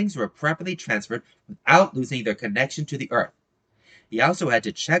cuttings were properly transferred without losing their connection to the earth. He also had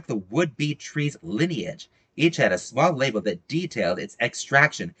to check the would-be tree's lineage. Each had a small label that detailed its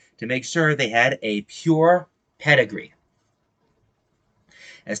extraction to make sure they had a pure pedigree.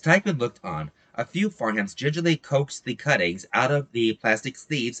 As Teichman looked on, a few farmhands gingerly coaxed the cuttings out of the plastic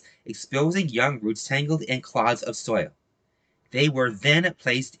sleeves, exposing young roots tangled in clods of soil. They were then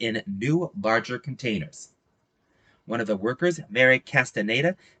placed in new, larger containers. One of the workers, Mary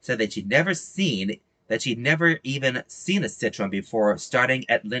Castaneda, said that she'd never even seen a citron before starting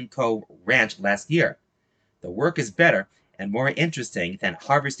at Lindco Ranch last year. The work is better and more interesting than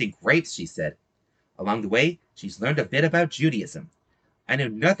harvesting grapes, she said. Along the way, she's learned a bit about Judaism. I knew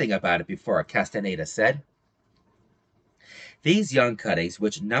nothing about it before, Castaneda said. These young cuttings,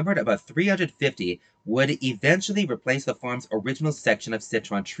 which numbered about 350, would eventually replace the farm's original section of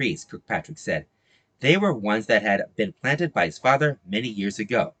citron trees, Kirkpatrick said. They were ones that had been planted by his father many years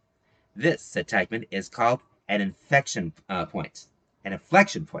ago. This, said Teichman, is called an inflection point. An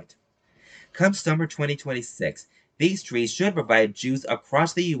inflection point. Come summer 2026, these trees should provide Jews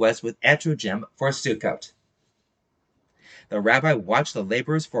across the U.S. with etrogim for Sukkot. The rabbi watched the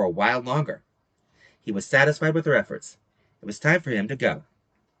laborers for a while longer. He was satisfied with their efforts. It was time for him to go.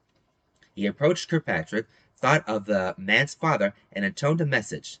 He approached Kirkpatrick, thought of the man's father, and intoned a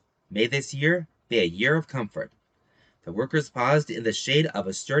message. May this year be a year of comfort. The workers paused in the shade of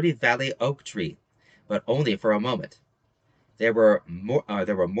a sturdy valley oak tree, but only for a moment. There were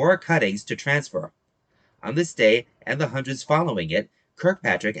more cuttings to transfer. On this day and the hundreds following it,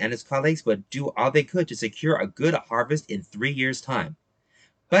 Kirkpatrick and his colleagues would do all they could to secure a good harvest in 3 years' time.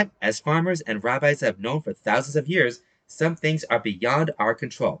 But as farmers and rabbis have known for thousands of years, some things are beyond our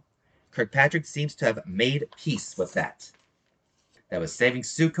control. Kirkpatrick seems to have made peace with that. That was Saving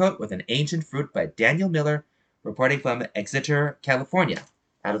Sukkot with an Ancient Fruit by Daniel Miller, reporting from Exeter, California,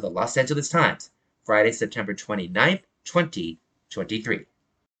 out of the Los Angeles Times, Friday, September 29th, 2023.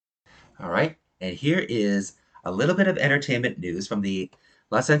 All right, and here is a little bit of entertainment news from the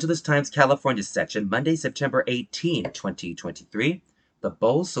Los Angeles Times California section, Monday, September 18, 2023. The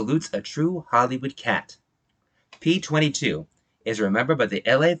Bowl salutes a true Hollywood cat. P22 is remembered by the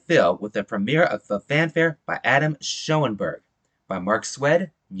LA Phil with the premiere of the fanfare by Adam Schoenberg, by Mark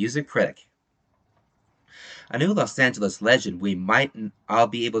Swed, music critic. A new Los Angeles legend we might all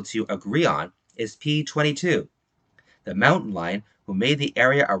be able to agree on is P22, the mountain lion who made the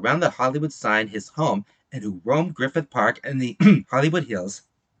area around the Hollywood sign his home and who roamed Griffith Park and the Hollywood Hills,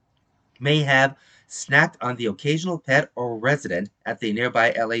 may have snacked on the occasional pet or resident at the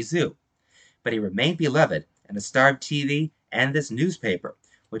nearby LA Zoo, but he remained beloved and a star of TV and this newspaper,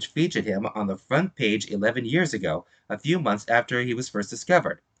 which featured him on the front page 11 years ago, a few months after he was first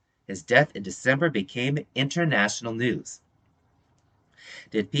discovered. His death in December became international news.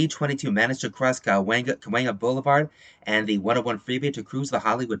 Did P22 manage to cross Cahuenga Boulevard and the 101 freeway to cruise the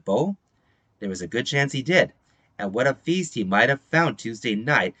Hollywood Bowl? There was a good chance he did. And what a feast he might have found Tuesday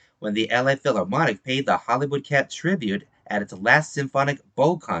night when the LA Philharmonic paid the Hollywood Cat tribute at its last symphonic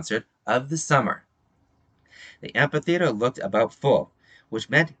bowl concert of the summer. The amphitheater looked about full, which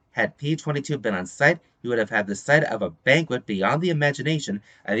meant had P-22 been on site, he would have had the sight of a banquet beyond the imagination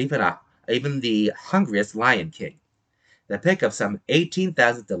of even the hungriest Lion King. The pick of some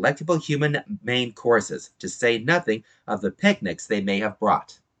 18,000 delectable human main courses, to say nothing of the picnics they may have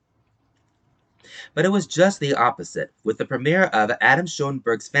brought. But it was just the opposite, with the premiere of Adam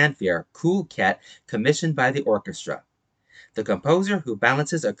Schoenberg's fanfare, Cool Cat, commissioned by the orchestra. The composer, who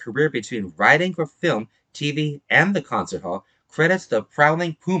balances a career between writing for film, TV, and the concert hall, credits the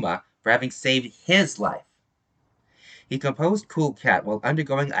prowling puma for having saved his life. He composed Cool Cat while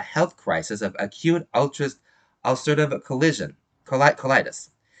undergoing a health crisis of acute ulcerative colitis.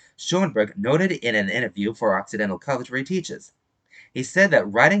 Schoenberg noted in an interview for Occidental College where he teaches. He said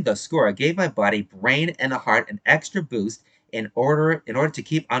that writing the score gave my body, brain, and heart an extra boost in order to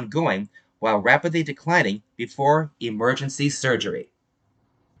keep on going while rapidly declining before emergency surgery.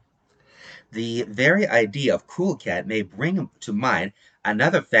 The very idea of Cool Cat may bring to mind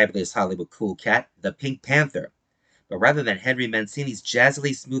another fabulous Hollywood Cool Cat, the Pink Panther. But rather than Henry Mancini's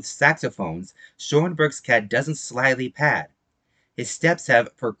jazzily smooth saxophones, Schoenberg's cat doesn't slyly pad. His steps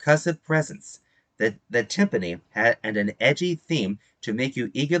have percussive presence, the timpani and an edgy theme to make you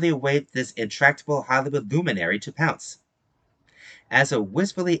eagerly await this intractable Hollywood luminary to pounce. As a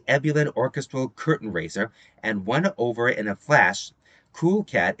wistfully ebullient orchestral curtain raiser and won over in a flash, Cool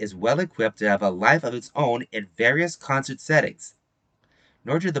Cat is well equipped to have a life of its own in various concert settings.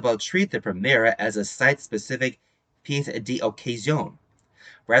 Nor did the ball treat the premiere as a site-specific piece d'occasion.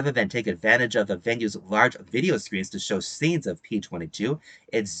 Rather than take advantage of the venue's large video screens to show scenes of P-22,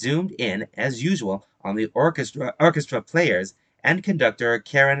 it zoomed in, as usual, on the orchestra players and conductor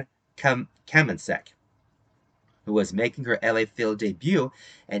Karen Kamencek, who was making her LA Phil debut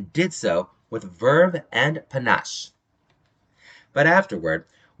and did so with verve and panache. But afterward,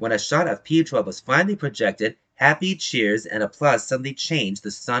 when a shot of P-12 was finally projected, happy cheers and applause suddenly changed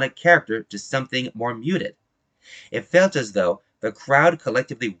the sonic character to something more muted. It felt as though the crowd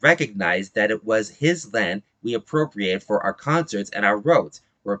collectively recognized that it was his land we appropriated for our concerts and our roads,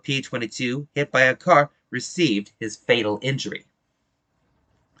 where P-22, hit by a car, received his fatal injury.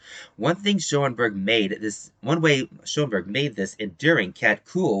 One way Schoenberg made this enduring cat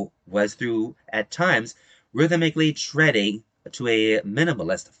cool was through, at times, rhythmically treading to a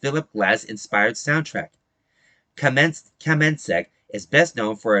minimalist Philip Glass-inspired soundtrack. Kamencek is best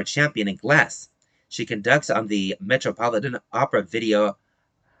known for her championing Glass. She conducts on the Metropolitan Opera video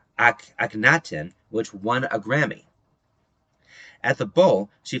Akhenaten, which won a Grammy. At the Bowl,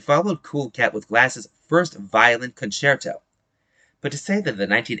 she followed Cool Cat with Glass's first violin concerto. But to say that the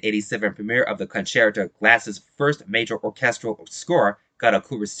 1987 premiere of the concerto, Glass's first major orchestral score, got a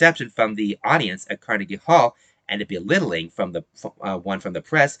cool reception from the audience at Carnegie Hall and a belittling from the one from the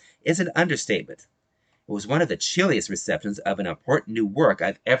press is an understatement. It was one of the chilliest receptions of an important new work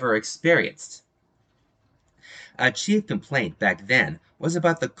I've ever experienced. A chief complaint back then was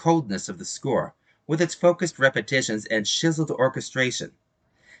about the coldness of the score, with its focused repetitions and chiseled orchestration.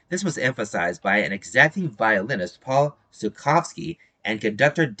 This was emphasized by an exacting violinist, Paul Zukovsky, and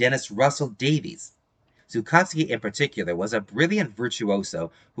conductor Dennis Russell Davies. Zukovsky, in particular, was a brilliant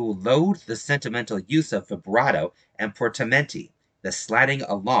virtuoso who loathed the sentimental use of vibrato and portamenti, the sliding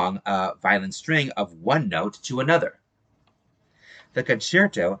along a violin string of one note to another. The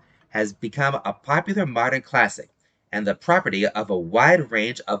concerto has become a popular modern classic and the property of a wide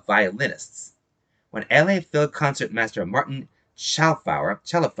range of violinists. When LA Phil concertmaster Martin Chelafauer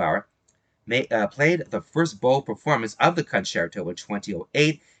played the first bowl performance of the concerto in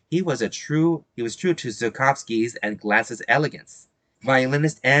 2008, he was true to Zukovsky's and Glass's elegance.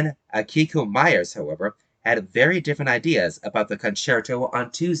 Violinist Anne Akiko Myers, however, had very different ideas about the concerto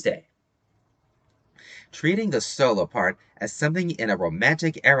on Tuesday. Treating the solo part as something in a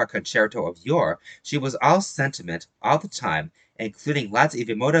romantic era concerto of yore, she was all sentiment all the time, including lots of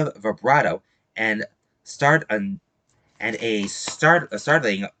emotive vibrato and startling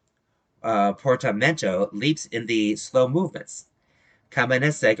portamento leaps in the slow movements.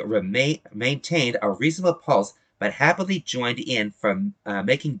 Kamencek maintained a reasonable pulse, but happily joined in from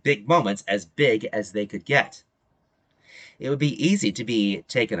making big moments as big as they could get. It would be easy to be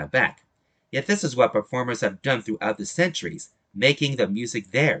taken aback. Yet this is what performers have done throughout the centuries, making the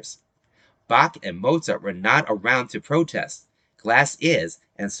music theirs. Bach and Mozart were not around to protest. Glass is,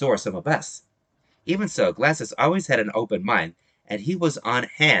 and so are some of us. Even so, Glass has always had an open mind, and he was on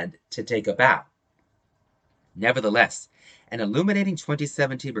hand to take a bow. Nevertheless, an illuminating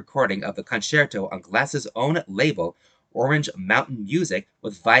 2017 recording of the concerto on Glass's own label, Orange Mountain Music,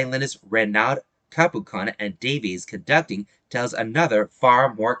 with violinist Renaud Capucon and Davies conducting, tells another,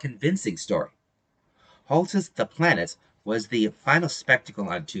 far more convincing story. Holtz's The Planet, was the final spectacle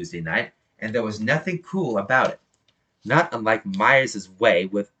on Tuesday night, and there was nothing cool about it. Not unlike Myers' way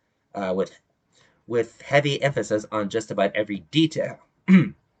uh, with with heavy emphasis on just about every detail.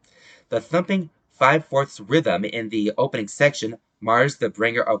 The thumping 5/4 rhythm in the opening section, Mars the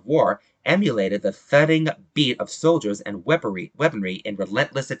Bringer of War, emulated the thudding beat of soldiers and weaponry in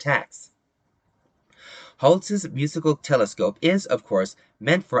relentless attacks. Holtz's musical telescope is, of course,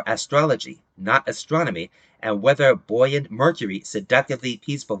 meant for astrology, not astronomy, and whether buoyant Mercury, seductively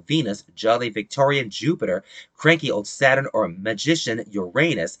peaceful Venus, jolly Victorian Jupiter, cranky old Saturn, or magician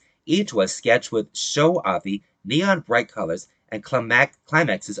Uranus, each was sketched with show-offy, neon-bright colors and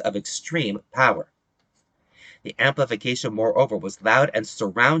climaxes of extreme power. The amplification, moreover, was loud and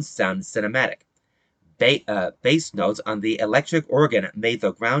surround sound cinematic. Bass notes on the electric organ made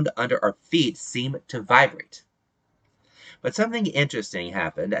the ground under our feet seem to vibrate. But something interesting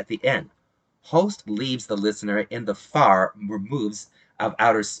happened at the end. Holst leaves the listener in the far removes of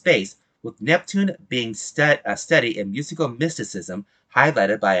outer space, with Neptune being studied in musical mysticism,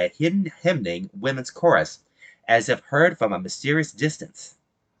 highlighted by a hidden hymning women's chorus, as if heard from a mysterious distance.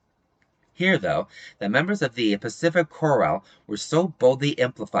 Here, though, the members of the Pacific Chorale were so boldly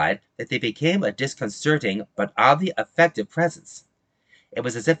amplified that they became a disconcerting but oddly effective presence. It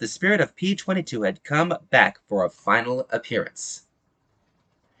was as if the spirit of P-22 had come back for a final appearance.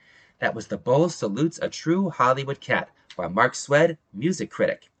 That was The Bull Salutes a True Hollywood Cat by Mark Swed, music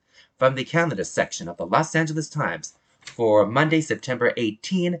critic, from the calendar section of the Los Angeles Times for Monday, September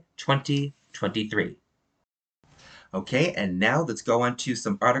 18, 2023. Okay, and now let's go on to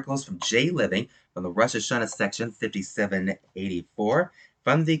some articles from Jay Living from the Rosh Hashanah section 5784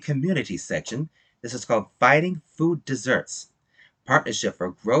 from the community section. This is called Fighting Food Deserts. Partnership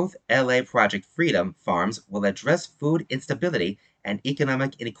for Growth LA Project Freedom Farms will address food instability and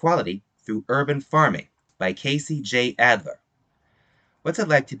economic inequality through urban farming by Casey J. Adler. What's it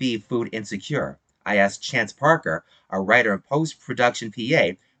like to be food insecure? I asked Chance Parker, a writer and post-production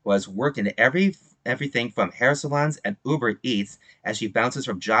PA, who has worked in everything from hair salons and Uber Eats as she bounces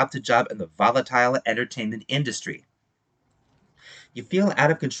from job to job in the volatile entertainment industry. You feel out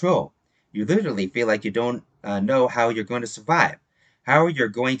of control. You literally feel like you don't know how you're going to survive, how you're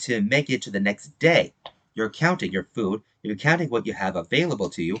going to make it to the next day. You're counting your food, you're counting what you have available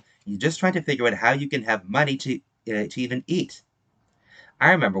to you, and you're just trying to figure out how you can have money to even eat.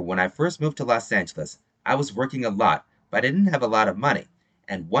 I remember when I first moved to Los Angeles, I was working a lot, but I didn't have a lot of money.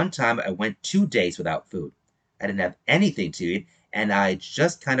 And one time I went 2 days without food. I didn't have anything to eat, and I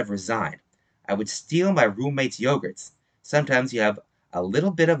just kind of resigned. I would steal my roommate's yogurts. Sometimes you have a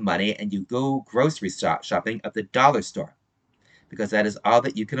little bit of money and you go grocery shopping at the dollar store because that is all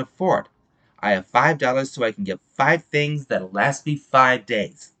that you can afford. I have $5 so I can get 5 things that'll last me 5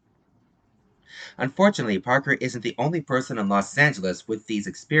 days. Unfortunately, Parker isn't the only person in Los Angeles with these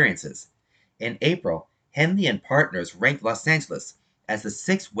experiences. In April, Henley and Partners ranked Los Angeles as the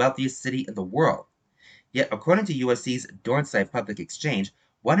sixth wealthiest city in the world. Yet, according to USC's Dornsife Public Exchange,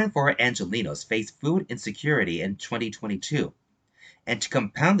 1 in 4 Angelenos face food insecurity in 2022. And to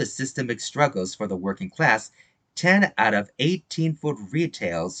compound the systemic struggles for the working class, 10 out of 18 food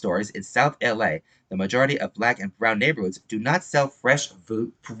retail stores in South LA, the majority of black and brown neighborhoods, do not sell fresh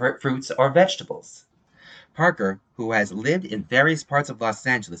fruits or vegetables. Parker, who has lived in various parts of Los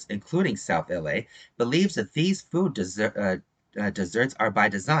Angeles, including South LA, believes that these food deserts are by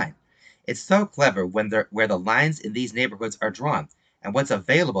design. It's so clever where the lines in these neighborhoods are drawn, and what's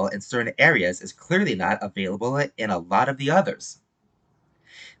available in certain areas is clearly not available in a lot of the others.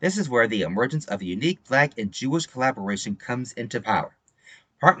 This is where the emergence of a unique Black and Jewish collaboration comes into power.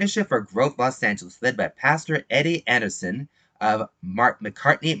 Partnership for Growth Los Angeles, led by Pastor Eddie Anderson of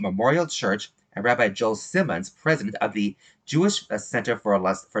McCartney Memorial Church and Rabbi Joel Simmons, president of the Jewish Center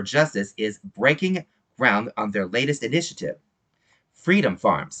for Justice, is breaking ground on their latest initiative, Freedom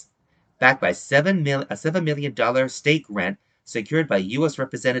Farms. Backed by a $7 million state grant secured by U.S.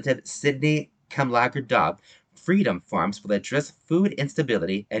 Representative Sidney Kamlager-Dobb, Freedom Farms will address food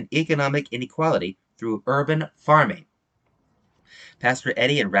instability and economic inequality through urban farming. Pastor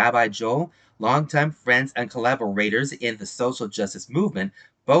Eddie and Rabbi Joel, longtime friends and collaborators in the social justice movement,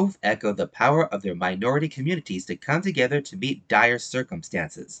 both echo the power of their minority communities to come together to meet dire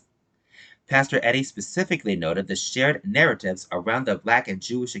circumstances. Pastor Eddie specifically noted the shared narratives around the Black and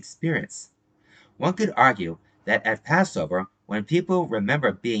Jewish experience. One could argue that at Passover, when people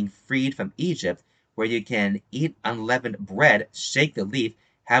remember being freed from Egypt, where you can eat unleavened bread, shake the leaf,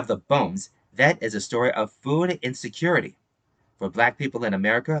 have the bones, that is a story of food insecurity. For Black people in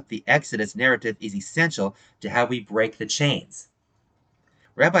America, the Exodus narrative is essential to how we break the chains.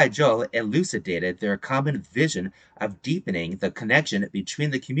 Rabbi Joel elucidated their common vision of deepening the connection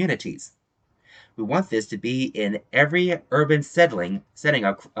between the communities. We want this to be in every urban setting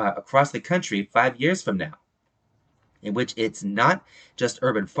across the country 5 years from now, in which it's not just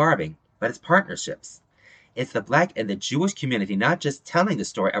urban farming, but it's partnerships. It's the Black and the Jewish community not just telling the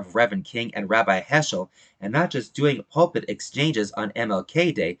story of Reverend King and Rabbi Heschel, and not just doing pulpit exchanges on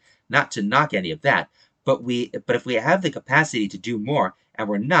MLK Day, not to knock any of that, but if we have the capacity to do more, and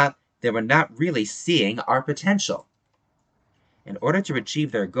we're not, then we're not really seeing our potential. In order to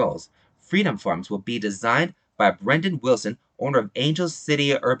achieve their goals, Freedom Farms will be designed by Brendan Wilson, owner of Angel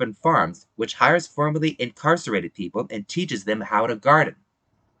City Urban Farms, which hires formerly incarcerated people and teaches them how to garden.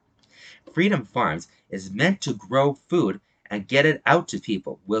 Freedom Farms is meant to grow food and get it out to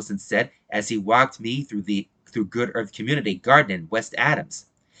people, Wilson said as he walked me through Good Earth Community Garden in West Adams.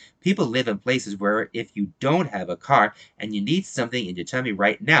 People live in places where if you don't have a car and you need something in your tummy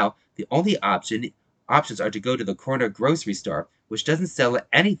right now, the only options are to go to the corner grocery store, which doesn't sell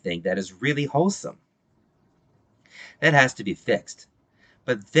anything that is really wholesome. That has to be fixed.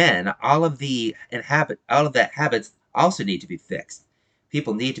 But then all of that habits also need to be fixed.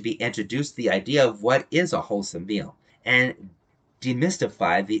 People need to be introduced to the idea of what is a wholesome meal and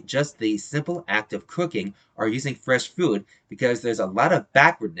demystify just the simple act of cooking or using fresh food, because there's a lot of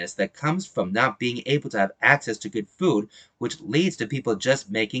backwardness that comes from not being able to have access to good food, which leads to people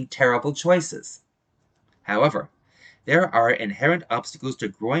just making terrible choices. However, there are inherent obstacles to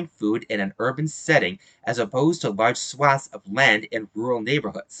growing food in an urban setting as opposed to large swaths of land in rural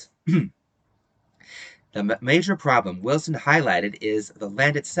neighborhoods. The major problem Wilson highlighted is the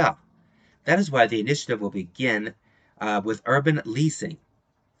land itself. That is why the initiative will begin with urban leasing.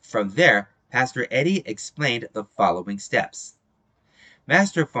 From there, Pastor Eddie explained the following steps.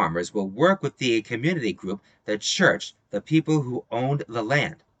 Master farmers will work with the community group, the church, the people who owned the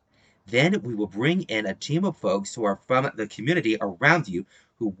land. Then we will bring in a team of folks who are from the community around you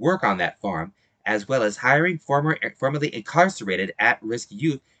who work on that farm, as well as hiring formerly incarcerated at-risk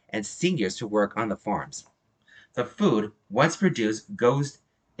youth and seniors to work on the farms. The food, once produced, goes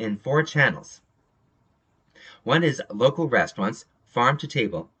in 4 channels. One is local restaurants, farm to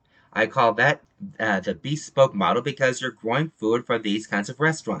table. I call that the bespoke model because you're growing food for these kinds of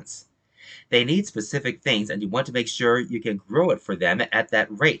restaurants. They need specific things, and you want to make sure you can grow it for them at that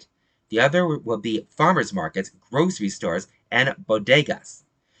rate. The other will be farmers markets, grocery stores, and bodegas.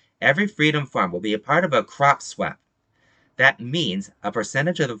 Every Freedom Farm will be a part of a crop swap. That means a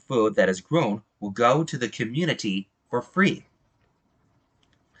percentage of the food that is grown will go to the community for free.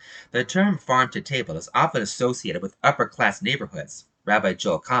 The term farm to table is often associated with upper class neighborhoods, Rabbi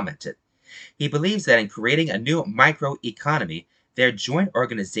Joel commented. He believes that in creating a new microeconomy, their joint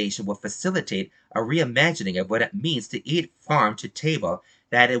organization will facilitate a reimagining of what it means to eat farm to table,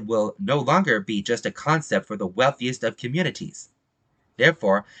 that it will no longer be just a concept for the wealthiest of communities.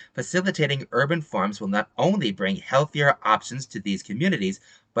 Therefore, facilitating urban farms will not only bring healthier options to these communities,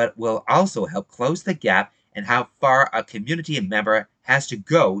 but will also help close the gap in how far a community member has to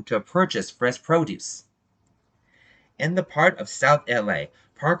go to purchase fresh produce. In the part of South LA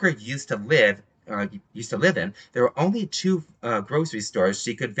Parker used to live in, there were only 2 grocery stores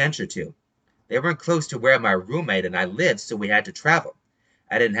she could venture to. They weren't close to where my roommate and I lived, so we had to travel.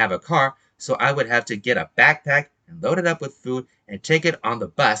 I didn't have a car, so I would have to get a backpack and load it up with food and take it on the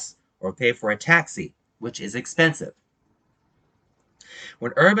bus or pay for a taxi, which is expensive.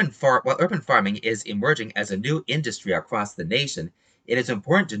 While urban farming is emerging as a new industry across the nation, it is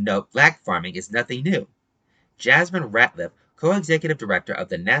important to note Black farming is nothing new. Jasmine Ratliff, co-executive director of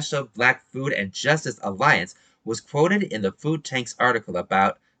the National Black Food and Justice Alliance, was quoted in the Food Tank's article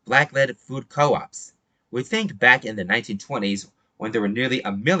about Black-led food co-ops. We think back in the 1920s when there were nearly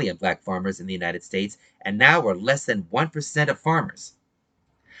 1 million Black farmers in the United States, and now we're less than 1% of farmers.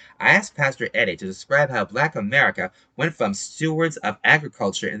 I asked Pastor Eddie to describe how Black America went from stewards of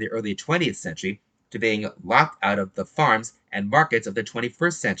agriculture in the early 20th century to being locked out of the farms and markets of the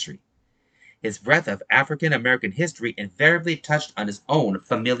 21st century. His breadth of African American history invariably touched on his own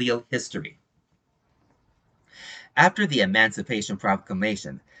familial history. After the Emancipation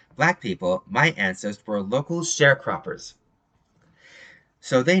Proclamation, Black people, my ancestors, were local sharecroppers.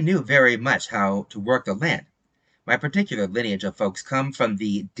 So they knew very much how to work the land. My particular lineage of folks come from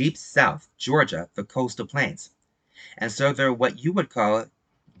the deep south, Georgia, the coastal plains. And so they're what you would call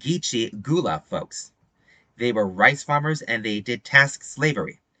Geechee Gula folks. They were rice farmers and they did task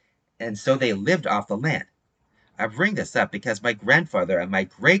slavery. And so they lived off the land. I bring this up because my grandfather and my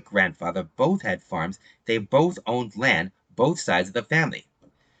great-grandfather both had farms. They both owned land, both sides of the family.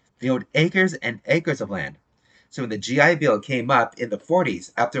 They owned acres and acres of land. So when the GI Bill came up in the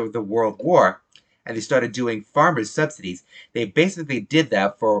 40s after the World War, and they started doing farmers' subsidies, they basically did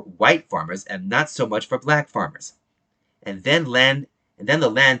that for white farmers and not so much for black farmers. And then the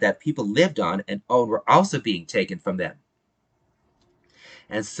land that people lived on and owned were also being taken from them.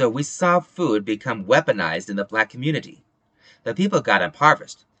 And so we saw food become weaponized in the black community. The people got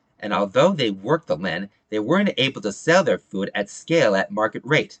impoverished, and although they worked the land, they weren't able to sell their food at scale at market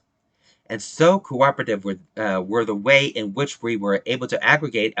rate. And so cooperative were the way in which we were able to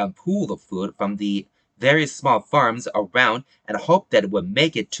aggregate and pool the food from the various small farms around and hope that it would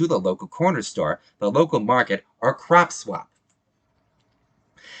make it to the local corner store, the local market, or crop swap.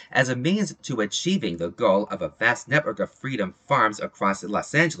 As a means to achieving the goal of a vast network of freedom farms across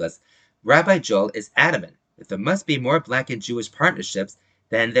Los Angeles, Rabbi Joel is adamant that there must be more black and Jewish partnerships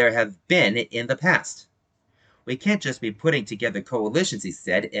than there have been in the past. We can't just be putting together coalitions, he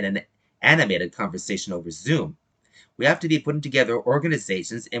said in an animated conversation over Zoom. We have to be putting together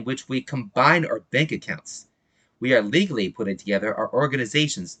organizations in which we combine our bank accounts. We are legally putting together our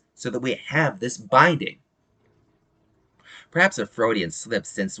organizations so that we have this binding. Perhaps a Freudian slip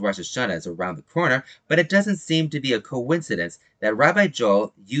since Rosh Hashanah is around the corner, but it doesn't seem to be a coincidence that Rabbi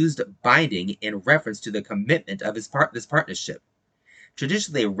Joel used binding in reference to the commitment of this partnership.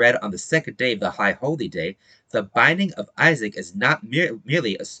 Traditionally read on the second day of the High Holy Day, the binding of Isaac is not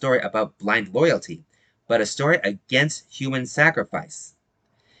merely a story about blind loyalty, but a story against human sacrifice.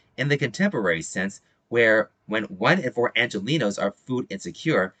 In the contemporary sense, when 1 in 4 Angelenos are food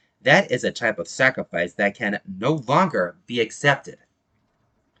insecure, that is a type of sacrifice that can no longer be accepted.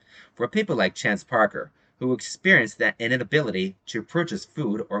 For people like Chance Parker, who experienced that inability to purchase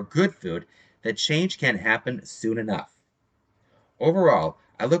food or good food, the change can happen soon enough. Overall,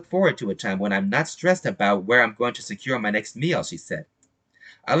 I look forward to a time when I'm not stressed about where I'm going to secure my next meal, she said.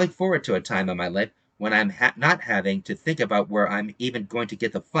 I look forward to a time in my life when I'm not having to think about where I'm even going to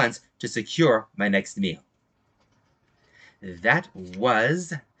get the funds to secure my next meal. That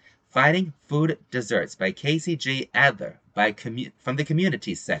was Fighting Food Deserts by Casey J. Adler from the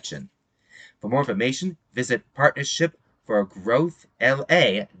Community section. For more information, visit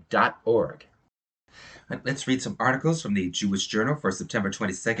partnershipforgrowthla.org. Let's read some articles from the Jewish Journal for September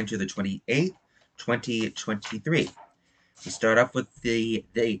 22nd to the 28th, 2023. We start off with the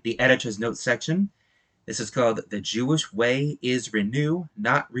editor's notes section. This is called The Jewish Way is Renew,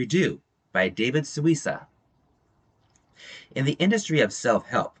 Not Redo by David Suissa. In the industry of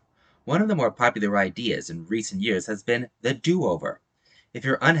self-help, one of the more popular ideas in recent years has been the do-over. If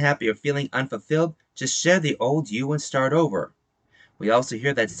you're unhappy or feeling unfulfilled, just share the old you and start over. We also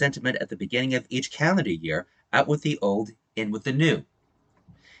hear that sentiment at the beginning of each calendar year, out with the old, in with the new.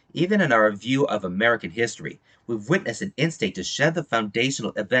 Even in our view of American history, we've witnessed an instinct to shed the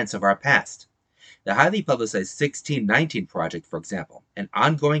foundational events of our past. The highly publicized 1619 Project, for example, an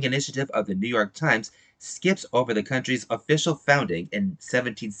ongoing initiative of the New York Times, skips over the country's official founding in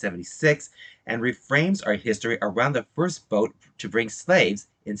 1776 and reframes our history around the first boat to bring slaves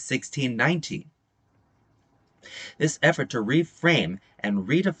in 1619. This effort to reframe and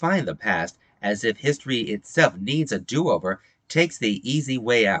redefine the past as if history itself needs a do-over takes the easy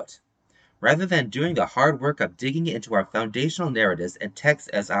way out. Rather than doing the hard work of digging into our foundational narratives and texts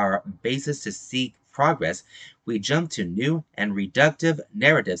as our basis to seek progress, we jump to new and reductive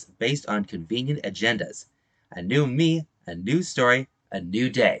narratives based on convenient agendas. A new me, a new story, a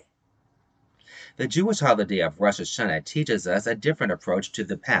new day. The Jewish holiday of Rosh Hashanah teaches us a different approach to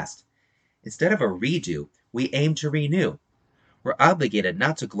the past. Instead of a redo, we aim to renew. We're obligated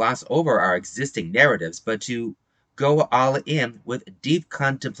not to gloss over our existing narratives, but to go all in with deep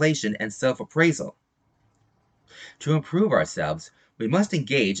contemplation and self-appraisal. To improve ourselves, we must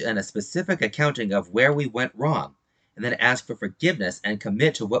engage in a specific accounting of where we went wrong, and then ask for forgiveness and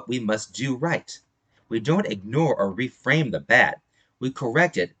commit to what we must do right. We don't ignore or reframe the bad. We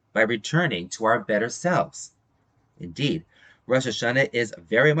correct it by returning to our better selves. Indeed, Rosh Hashanah is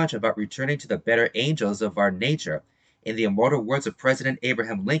very much about returning to the better angels of our nature. In the immortal words of President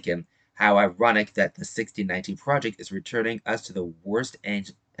Abraham Lincoln, how ironic that the 1619 Project is returning us to the worst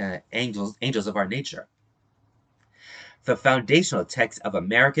angels of our nature. The foundational texts of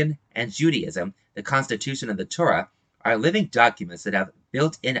American and Judaism, the Constitution and the Torah, are living documents that have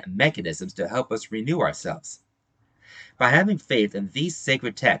built-in mechanisms to help us renew ourselves. By having faith in these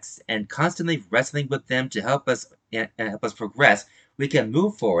sacred texts and constantly wrestling with them to help us progress, we can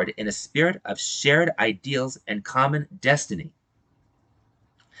move forward in a spirit of shared ideals and common destiny.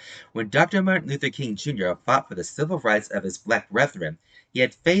 When Dr. Martin Luther King Jr. fought for the civil rights of his black brethren, he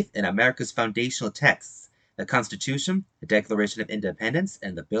had faith in America's foundational texts, the Constitution, the Declaration of Independence,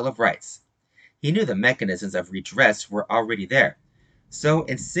 and the Bill of Rights. He knew the mechanisms of redress were already there. So,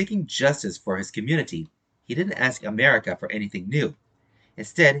 in seeking justice for his community, he didn't ask America for anything new.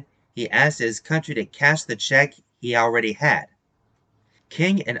 Instead, he asked his country to cash the check he already had.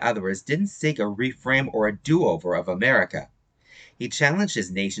 King, in other words, didn't seek a reframe or a do over of America. He challenged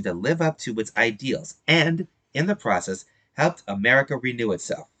his nation to live up to its ideals and, in the process, helped America renew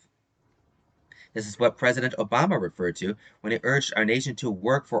itself. This is what President Obama referred to when he urged our nation to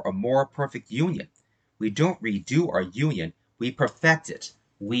work for a more perfect union. We don't redo our union, we perfect it,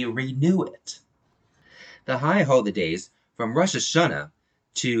 we renew it. The high holidays, from Rosh Hashanah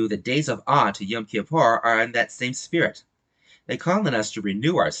to the days of Awe to Yom Kippur, are in that same spirit. They call on us to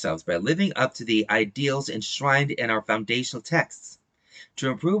renew ourselves by living up to the ideals enshrined in our foundational texts. To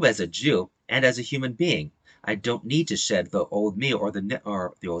improve as a Jew and as a human being, I don't need to shed the old me or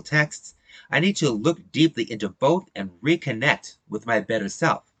the old texts. I need to look deeply into both and reconnect with my better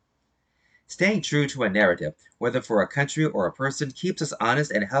self. Staying true to a narrative, whether for a country or a person, keeps us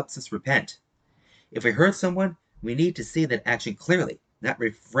honest and helps us repent. If we hurt someone, we need to see that action clearly, not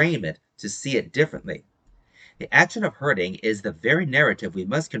reframe it to see it differently. The action of hurting is the very narrative we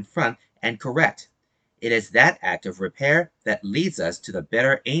must confront and correct. It is that act of repair that leads us to the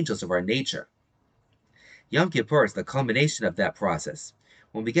better angels of our nature. Yom Kippur is the culmination of that process.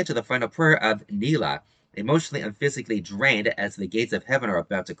 When we get to the final prayer of Nila, emotionally and physically drained as the gates of heaven are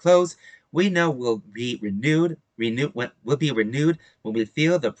about to close, we know we'll be renewed when we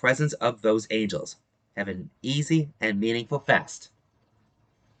feel the presence of those angels. Have an easy and meaningful fast.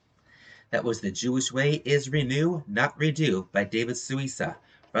 That was The Jewish Way is Renew, Not Redo by David Suissa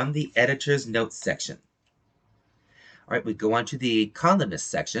from the editor's notes section. All right, we go on to the columnist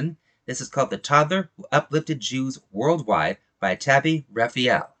section. This is called The Toddler Who Uplifted Jews Worldwide by Tabby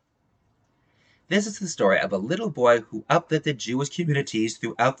Raphael. This is the story of a little boy who uplifted Jewish communities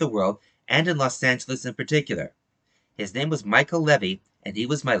throughout the world and in Los Angeles in particular. His name was Michael Levy, and he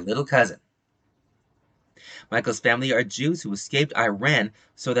was my little cousin. Michael's family are Jews who escaped Iran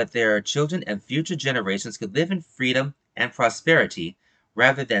so that their children and future generations could live in freedom and prosperity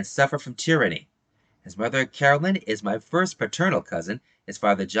rather than suffer from tyranny. His mother, Carolyn, is my first paternal cousin. His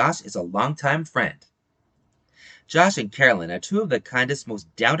father, Josh, is a longtime friend. Josh and Carolyn are two of the kindest,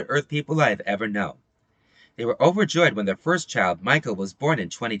 most down-to-earth people I have ever known. They were overjoyed when their first child, Michael, was born in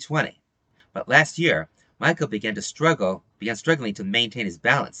 2020. But last year, Michael began struggling to maintain his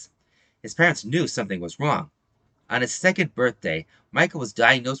balance. His parents knew something was wrong. On his second birthday, Michael was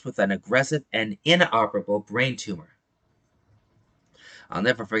diagnosed with an aggressive and inoperable brain tumor. I'll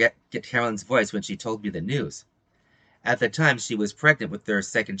never forget Carolyn's voice when she told me the news. At the time, she was pregnant with their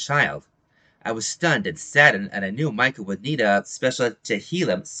second child. I was stunned and saddened, and I knew Michael would need a special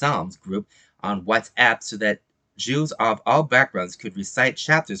Tehillim Psalms group on WhatsApp so that Jews of all backgrounds could recite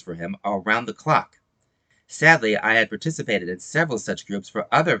chapters for him around the clock. Sadly, I had participated in several such groups for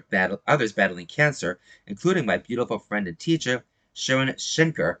others battling cancer, including my beautiful friend and teacher, Sharon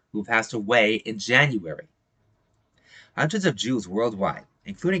Schenker, who passed away in January. Hundreds of Jews worldwide,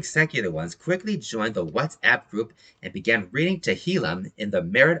 including secular ones, quickly joined the WhatsApp group and began reading Tehillim in the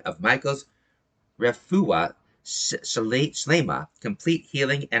merit of Michael's Refuah Shlema, complete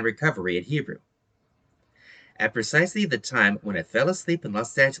healing and recovery in Hebrew. At precisely the time when I fell asleep in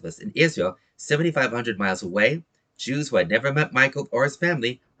Los Angeles, in Israel, 7,500 miles away, Jews who had never met Michael or his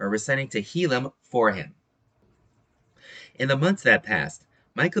family were reciting Tehillim for him. In the months that passed,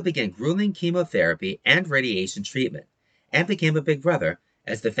 Michael began grueling chemotherapy and radiation treatment, and became a big brother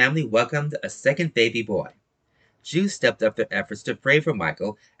as the family welcomed a second baby boy. Jews stepped up their efforts to pray for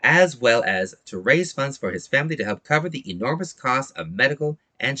Michael, as well as to raise funds for his family to help cover the enormous costs of medical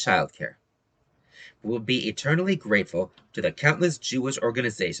and childcare. We will be eternally grateful to the countless Jewish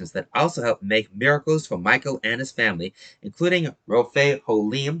organizations that also helped make miracles for Michael and his family, including Rofei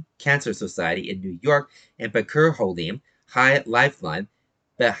Holim Cancer Society in New York and Bakur Holim, High Lifeline,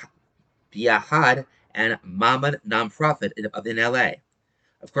 B'Yahad, and Mamad Nonprofit in LA.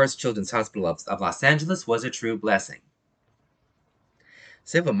 Of course, Children's Hospital of Los Angeles was a true blessing.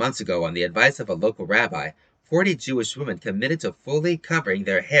 Several months ago, on the advice of a local rabbi, 40 Jewish women committed to fully covering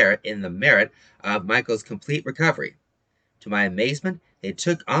their hair in the merit of Michael's complete recovery. To my amazement, they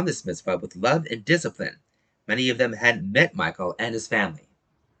took on this mitzvah with love and discipline. Many of them hadn't met Michael and his family.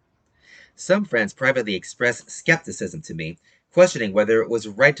 Some friends privately expressed skepticism to me, questioning whether it was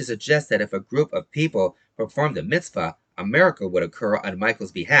right to suggest that if a group of people performed the mitzvah, a miracle would occur on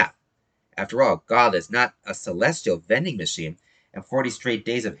Michael's behalf. After all, God is not a celestial vending machine, and 40 straight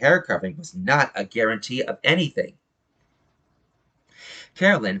days of hair covering was not a guarantee of anything.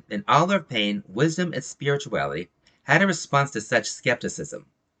 Carolyn, in all her pain, wisdom, and spirituality, had a response to such skepticism.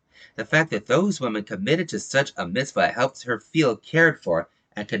 The fact that those women committed to such a mitzvah helped her feel cared for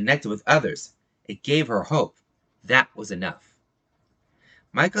and connected with others. It gave her hope. That was enough.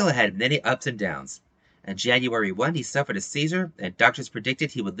 Michael had many ups and downs. On January 1, he suffered a seizure, and doctors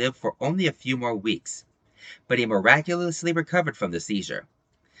predicted he would live for only a few more weeks. But he miraculously recovered from the seizure.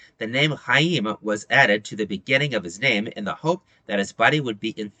 The name Chaim was added to the beginning of his name in the hope that his body would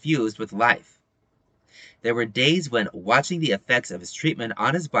be infused with life. There were days when watching the effects of his treatment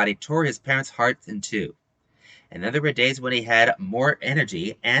on his body tore his parents' hearts in two. And then there were days when he had more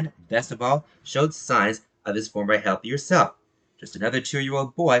energy and, best of all, showed signs of his former healthier self. Just another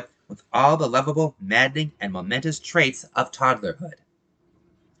 2-year-old boy with all the lovable, maddening, and momentous traits of toddlerhood.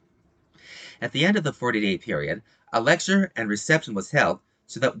 At the end of the 40-day period, a lecture and reception was held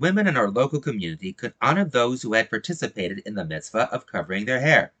so that women in our local community could honor those who had participated in the mitzvah of covering their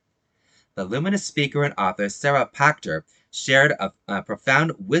hair. The luminous speaker and author Sarah Pachter shared a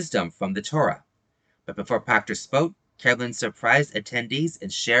profound wisdom from the Torah. But before Pachter spoke, Carolyn surprised attendees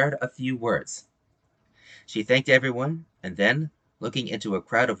and shared a few words. She thanked everyone, and then, looking into a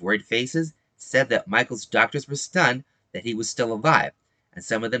crowd of worried faces, said that Michael's doctors were stunned that he was still alive, and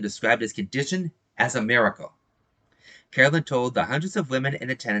some of them described his condition as a miracle. Carolyn told the hundreds of women in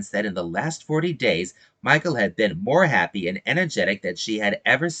attendance that in the last 40 days, Michael had been more happy and energetic than she had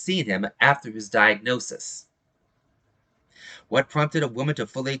ever seen him after his diagnosis. What prompted a woman to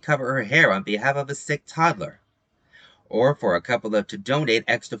fully cover her hair on behalf of a sick toddler? Or for a couple to donate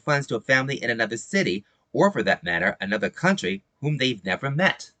extra funds to a family in another city, or for that matter, another country whom they've never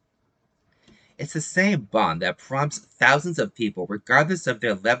met? It's the same bond that prompts thousands of people, regardless of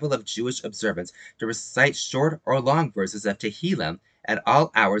their level of Jewish observance, to recite short or long verses of Tehillim at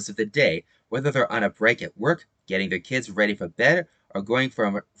all hours of the day, whether they're on a break at work, getting their kids ready for bed, or going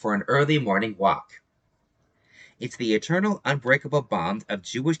for an early morning walk. It's the eternal, unbreakable bond of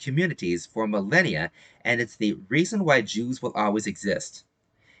Jewish communities for millennia, and it's the reason why Jews will always exist.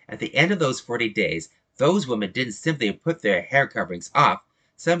 At the end of those 40 days, those women didn't simply put their hair coverings off.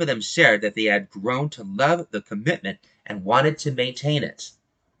 Some of them shared that they had grown to love the commitment and wanted to maintain it.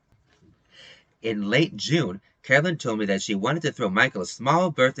 In late June, Carolyn told me that she wanted to throw Michael a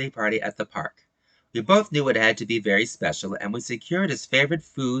small birthday party at the park. We both knew it had to be very special, and we secured his favorite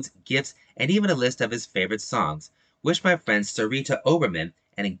foods, gifts, and even a list of his favorite songs, which my friend Sarita Oberman,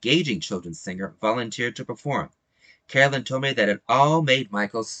 an engaging children's singer, volunteered to perform. Carolyn told me that it all made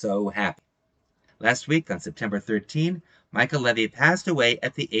Michael so happy. Last week, on September 13, Michael Levy passed away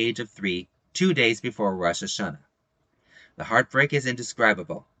at the age of 3, 2 days before Rosh Hashanah. The heartbreak is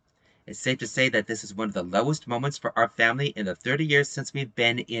indescribable. It's safe to say that this is one of the lowest moments for our family in the 30 years since we've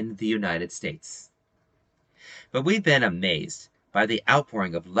been in the United States. But we've been amazed by the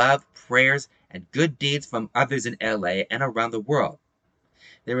outpouring of love, prayers, and good deeds from others in LA and around the world.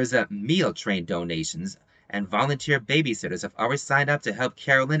 There is a meal train donations, and volunteer babysitters have already signed up to help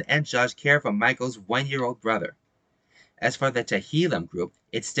Carolyn and Josh care for Michael's 1-year-old brother. As for the Tehillim group,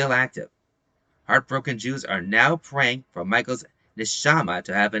 it's still active. Heartbroken Jews are now praying for Michael's neshama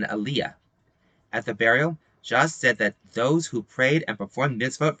to have an aliyah. At the burial, Josh said that those who prayed and performed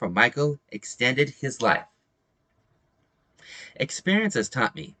mitzvot for Michael extended his life. Experience has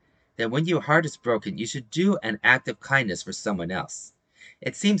taught me that when your heart is broken, you should do an act of kindness for someone else.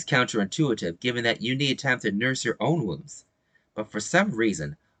 It seems counterintuitive given that you need time to nurse your own wounds. But for some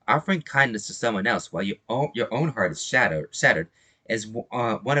reason, offering kindness to someone else while your own heart is shattered is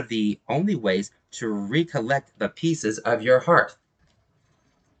one of the only ways to recollect the pieces of your heart.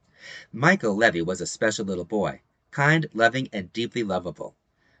 Michael Levy was a special little boy, kind, loving, and deeply lovable.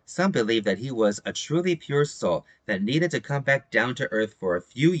 Some believe that he was a truly pure soul that needed to come back down to earth for a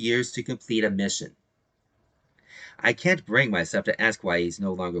few years to complete a mission. I can't bring myself to ask why he's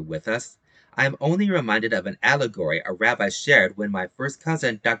no longer with us. I am only reminded of an allegory a rabbi shared when my first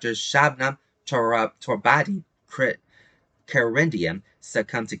cousin, Dr. Shabnam Torbadi Karendian,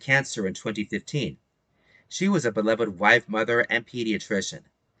 succumbed to cancer in 2015. She was a beloved wife, mother, and pediatrician.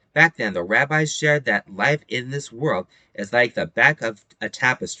 Back then, the rabbis shared that life in this world is like the back of a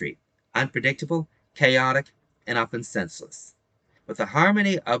tapestry, unpredictable, chaotic, and often senseless. With the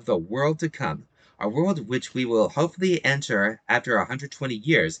harmony of the world to come, a world which we will hopefully enter after 120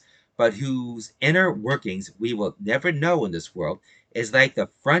 years, but whose inner workings we will never know in this world, is like the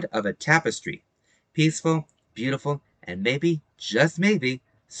front of a tapestry, peaceful, beautiful, and maybe, just maybe,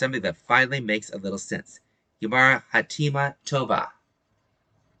 something that finally makes a little sense. Gemara Hatima Tova.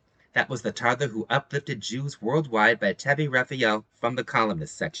 That was The Toddler Who Uplifted Jews Worldwide by Tabby Raphael from the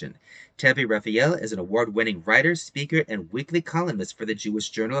columnist section. Tabby Raphael is an award-winning writer, speaker, and weekly columnist for the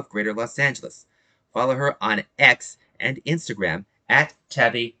Jewish Journal of Greater Los Angeles. Follow her on X and Instagram at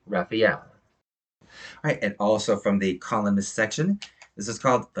Tabby Raphael. All right, and also from the columnist section, this is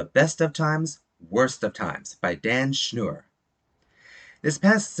called The Best of Times, Worst of Times by Dan Schnur. This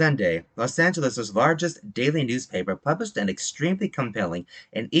past Sunday, Los Angeles' largest daily newspaper published an extremely compelling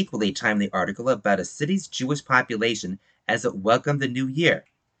and equally timely article about a city's Jewish population as it welcomed the new year.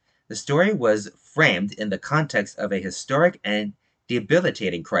 The story was framed in the context of a historic and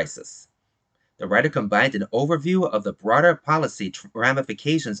debilitating crisis. The writer combined an overview of the broader policy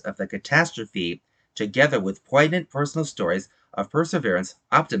ramifications of the catastrophe together with poignant personal stories of perseverance,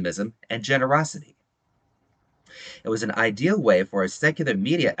 optimism, and generosity. It was an ideal way for a secular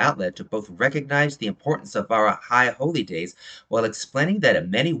media outlet to both recognize the importance of our high holy days while explaining that in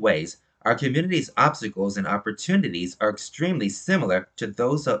many ways our community's obstacles and opportunities are extremely similar to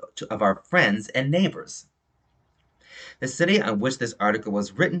those of our friends and neighbors. The city on which this article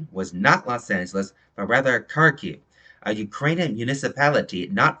was written was not Los Angeles, but rather Kharkiv, a Ukrainian municipality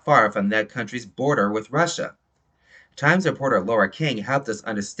not far from that country's border with Russia. Times reporter Laura King helped us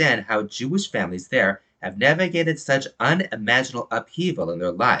understand how Jewish families there have navigated such unimaginable upheaval in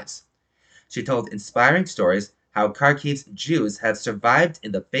their lives. She told inspiring stories how Kharkiv's Jews have survived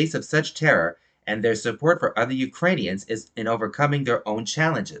in the face of such terror and their support for other Ukrainians is in overcoming their own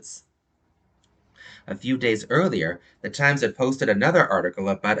challenges. A few days earlier, the Times had posted another article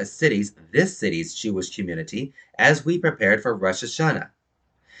about this city's Jewish community as we prepared for Rosh Hashanah.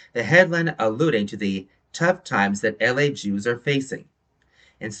 The headline alluding to the tough times that LA Jews are facing.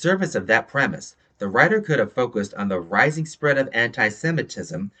 In service of that premise, the writer could have focused on the rising spread of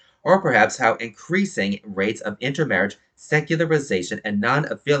anti-Semitism, or perhaps how increasing rates of intermarriage, secularization, and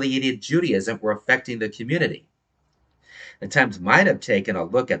non-affiliated Judaism were affecting the community. The Times might have taken a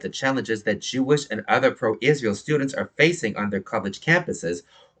look at the challenges that Jewish and other pro-Israel students are facing on their college campuses,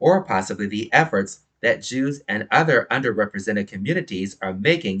 or possibly the efforts that Jews and other underrepresented communities are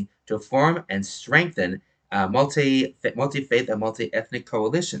making to form and strengthen multi-faith and multi-ethnic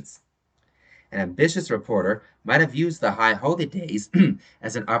coalitions. An ambitious reporter might have used the high holy days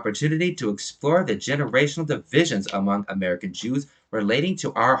as an opportunity to explore the generational divisions among American Jews relating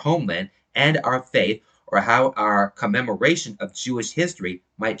to our homeland and our faith, or how our commemoration of Jewish history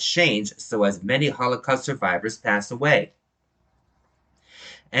might change so as many Holocaust survivors pass away.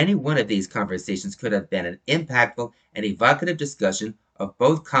 Any one of these conversations could have been an impactful and evocative discussion of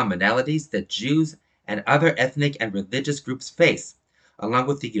both commonalities that Jews and other ethnic and religious groups face, along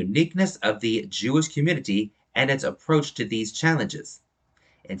with the uniqueness of the Jewish community and its approach to these challenges.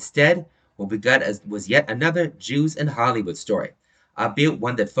 Instead, what we got was yet another Jews in Hollywood story, albeit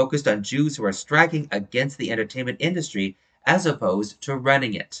one that focused on Jews who are striking against the entertainment industry as opposed to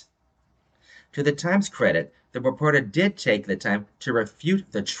running it. To the Times' credit, the reporter did take the time to refute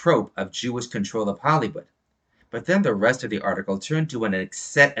the trope of Jewish control of Hollywood. But then the rest of the article turned to an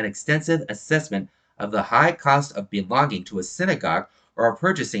extensive assessment of the high cost of belonging to a synagogue or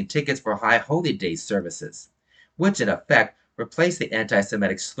purchasing tickets for high holy day services, which in effect replaced the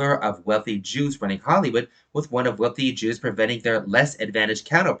anti-Semitic slur of wealthy Jews running Hollywood with one of wealthy Jews preventing their less advantaged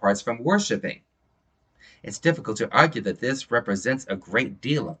counterparts from worshiping. It's difficult to argue that this represents a great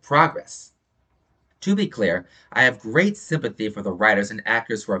deal of progress. To be clear, I have great sympathy for the writers and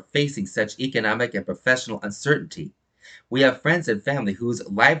actors who are facing such economic and professional uncertainty. We have friends and family whose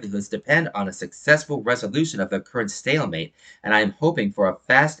livelihoods depend on a successful resolution of the current stalemate, and I am hoping for a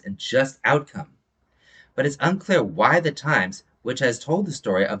fast and just outcome. But it's unclear why the Times, which has told the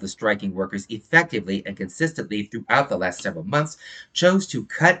story of the striking workers effectively and consistently throughout the last several months, chose to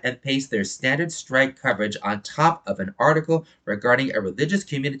cut and paste their standard strike coverage on top of an article regarding a religious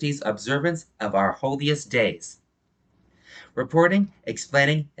community's observance of our holiest days. Reporting,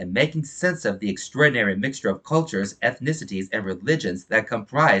 explaining, and making sense of the extraordinary mixture of cultures, ethnicities, and religions that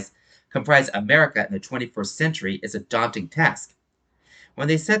comprise America in the 21st century is a daunting task. When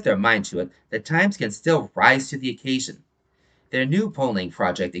they set their mind to it, the Times can still rise to the occasion. Their new polling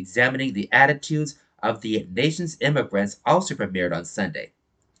project examining the attitudes of the nation's immigrants also premiered on Sunday.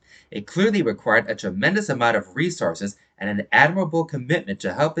 It clearly required a tremendous amount of resources and an admirable commitment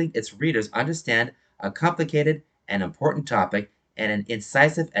to helping its readers understand a complicated and important topic in an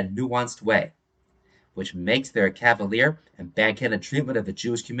incisive and nuanced way, which makes their cavalier and backhanded treatment of the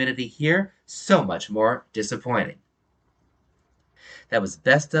Jewish community here so much more disappointing. That was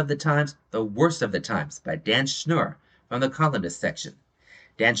Best of the Times, The Worst of the Times by Dan Schnur from the columnist section.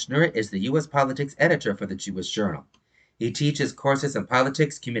 Dan Schnur is the U.S. politics editor for the Jewish Journal. He teaches courses in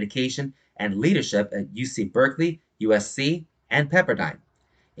politics, communication, and leadership at UC Berkeley, USC, and Pepperdine.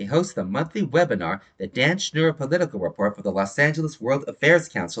 He hosts the monthly webinar, the Dan Schnur Political Report for the Los Angeles World Affairs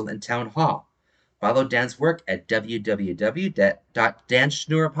Council and Town Hall. Follow Dan's work at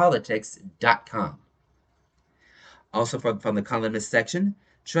www.danschnurpolitics.com. Also from the columnist section,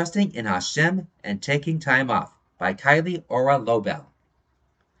 Trusting in Hashem and Taking Time Off by Kylie Ora Lobel.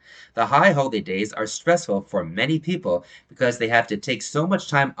 The high holy days are stressful for many people because they have to take so much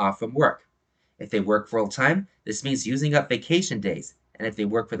time off from work. If they work full time, this means using up vacation days, and if they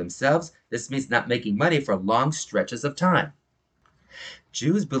work for themselves, this means not making money for long stretches of time.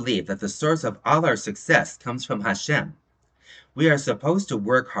 Jews believe that the source of all our success comes from Hashem. We are supposed to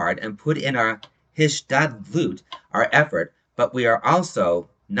work hard and put in our hishtadlut, our effort, but we are also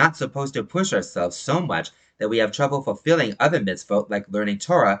not supposed to push ourselves so much that we have trouble fulfilling other mitzvot like learning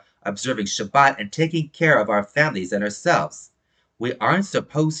Torah, observing Shabbat, and taking care of our families and ourselves. We aren't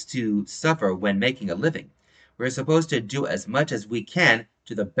supposed to suffer when making a living. We're supposed to do as much as we can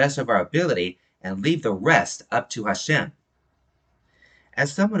to the best of our ability and leave the rest up to Hashem.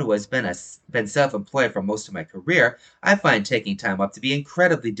 As someone who has been self-employed for most of my career, I find taking time off to be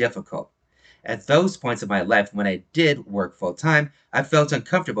incredibly difficult. At those points of my life when I did work full-time, I felt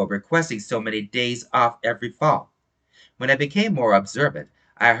uncomfortable requesting so many days off every fall. When I became more observant,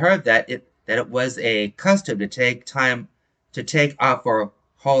 I heard that it was a custom to take off for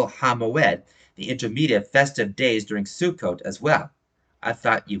Hol HaMoed, the intermediate festive days during Sukkot as well. I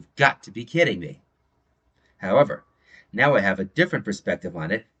thought, you've got to be kidding me. However, now I have a different perspective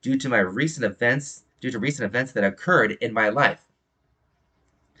on it due to recent events that occurred in my life.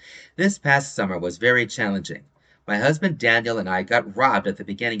 This past summer was very challenging. My husband Daniel and I got robbed at the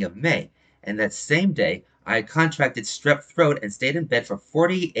beginning of May, and that same day I contracted strep throat and stayed in bed for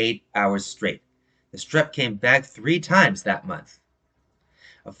 48 hours straight. The strep came back 3 times that month.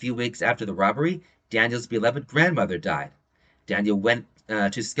 A few weeks after the robbery, Daniel's beloved grandmother died. Daniel went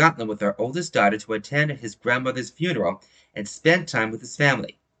to Scotland with our oldest daughter to attend his grandmother's funeral and spend time with his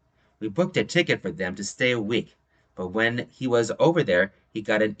family. We booked a ticket for them to stay a week, but when he was over there, he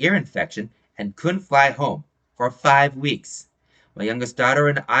got an ear infection and couldn't fly home for 5 weeks. My youngest daughter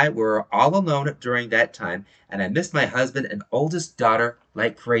and I were all alone during that time, and I missed my husband and oldest daughter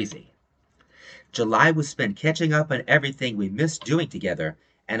like crazy. July was spent catching up on everything we missed doing together,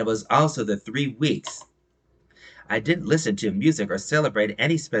 and it was also the 3 weeks I didn't listen to music or celebrate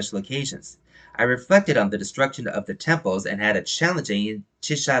any special occasions. I reflected on the destruction of the temples and had a challenging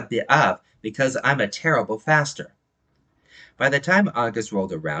Tisha B'Av because I'm a terrible faster. By the time August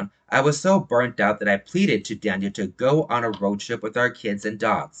rolled around, I was so burnt out that I pleaded to Daniel to go on a road trip with our kids and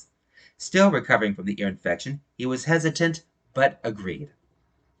dogs. Still recovering from the ear infection, he was hesitant, but agreed.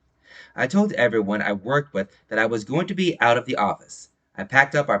 I told everyone I worked with that I was going to be out of the office. I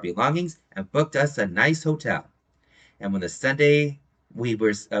packed up our belongings and booked us a nice hotel. And when the Sunday we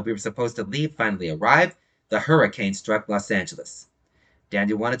were supposed to leave finally arrived, the hurricane struck Los Angeles.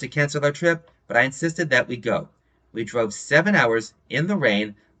 Daniel wanted to cancel our trip, but I insisted that we go. We drove 7 hours in the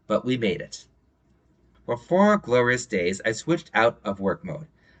rain, but we made it. For 4 glorious days, I switched out of work mode.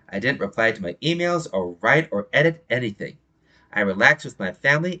 I didn't reply to my emails or write or edit anything. I relaxed with my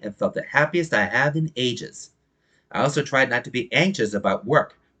family and felt the happiest I have in ages. I also tried not to be anxious about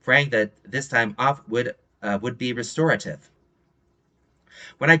work, praying that this time off would be restorative.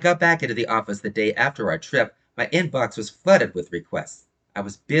 When I got back into the office the day after our trip, my inbox was flooded with requests. I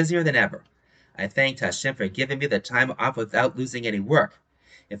was busier than ever. I thanked Hashem for giving me the time off without losing any work.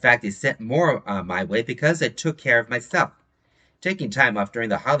 In fact, He sent more my way because I took care of myself. Taking time off during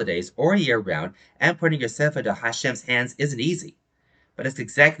the holidays or year-round and putting yourself into Hashem's hands isn't easy, but it's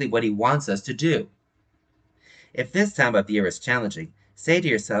exactly what He wants us to do. If this time of year is challenging, say to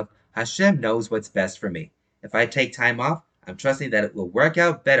yourself, Hashem knows what's best for me. If I take time off, I'm trusting that it will work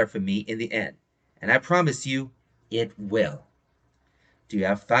out better for me in the end. And I promise you, it will. Do you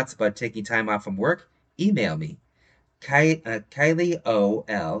have thoughts about taking time off from work? Email me,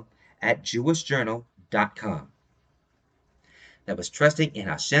 KylieOL@jewishjournal.com. That was Trusting in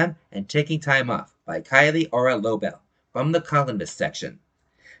Hashem and Taking Time Off by Kylie Ora Lobel from the columnist section.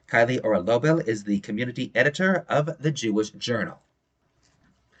 Kylie Ora Lobel is the community editor of the Jewish Journal.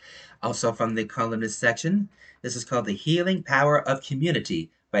 Also from the columnist section, this is called The Healing Power of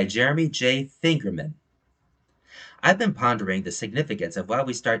Community by Jeremy J. Fingerman. I've been pondering the significance of why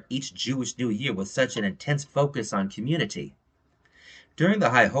we start each Jewish New Year with such an intense focus on community. During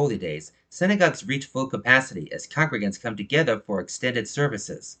the High Holy Days, synagogues reach full capacity as congregants come together for extended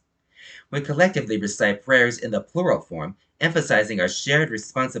services. We collectively recite prayers in the plural form, emphasizing our shared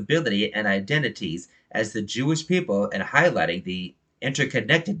responsibility and identities as the Jewish people and highlighting the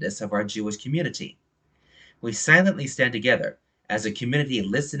interconnectedness of our Jewish community. We silently stand together as a community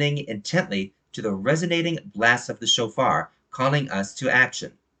listening intently to the resonating blast of the shofar calling us to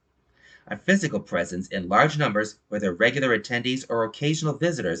action. A physical presence in large numbers, whether regular attendees or occasional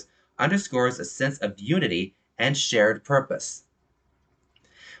visitors, underscores a sense of unity and shared purpose.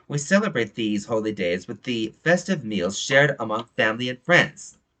 We celebrate these holy days with the festive meals shared among family and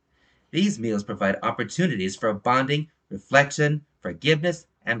friends. These meals provide opportunities for bonding, reflection, forgiveness,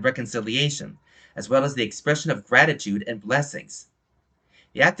 and reconciliation, as well as the expression of gratitude and blessings.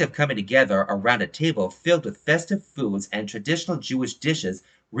 The act of coming together around a table filled with festive foods and traditional Jewish dishes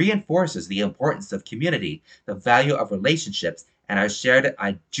reinforces the importance of community, the value of relationships, and our shared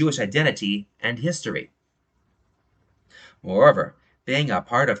Jewish identity and history. Moreover, being a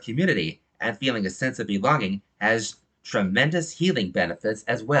part of community and feeling a sense of belonging has tremendous healing benefits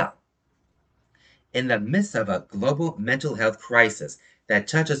as well. In the midst of a global mental health crisis that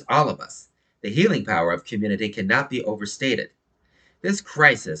touches all of us, the healing power of community cannot be overstated. This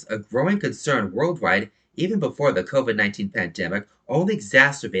crisis, a growing concern worldwide even before the COVID-19 pandemic, only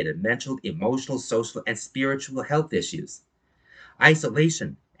exacerbated mental, emotional, social, and spiritual health issues.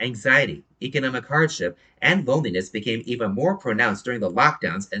 Isolation, anxiety, economic hardship, and loneliness became even more pronounced during the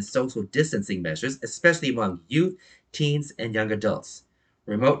lockdowns and social distancing measures, especially among youth, teens, and young adults.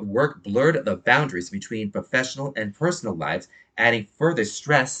 Remote work blurred the boundaries between professional and personal lives, adding further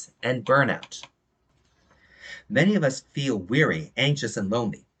stress and burnout. Many of us feel weary, anxious, and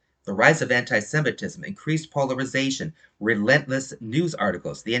lonely. The rise of anti Semitism, increased polarization, relentless news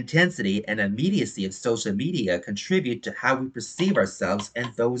articles, the intensity and immediacy of social media contribute to how we perceive ourselves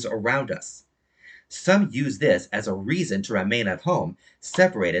and those around us. Some use this as a reason to remain at home,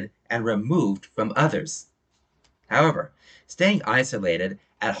 separated and removed from others. However, staying isolated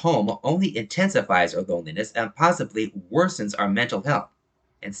at home only intensifies our loneliness and possibly worsens our mental health.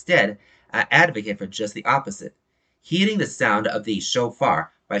 Instead, I advocate for just the opposite, heeding the sound of the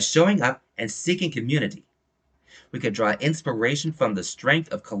shofar by showing up and seeking community. We can draw inspiration from the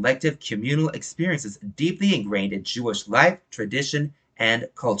strength of collective communal experiences deeply ingrained in Jewish life, tradition, and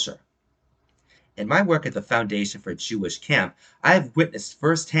culture. In my work at the Foundation for Jewish Camp, I have witnessed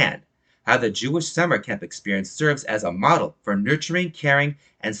firsthand how the Jewish summer camp experience serves as a model for nurturing, caring,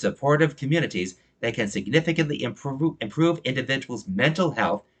 and supportive communities that can significantly improve individuals' mental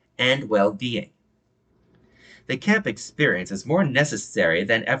health and well being. The camp experience is more necessary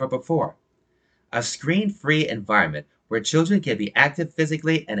than ever before. A screen free environment where children can be active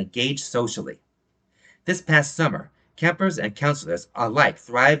physically and engaged socially. This past summer, campers and counselors alike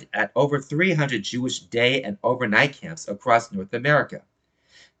thrived at over 300 Jewish day and overnight camps across North America.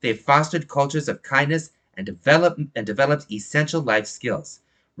 They fostered cultures of kindness and developed essential life skills,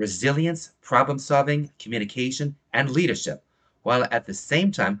 resilience, problem solving, communication, and leadership, while at the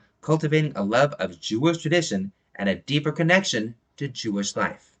same time cultivating a love of Jewish tradition and a deeper connection to Jewish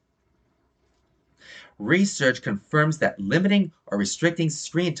life. Research confirms that limiting or restricting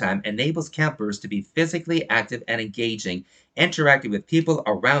screen time enables campers to be physically active and engaging, interacting with people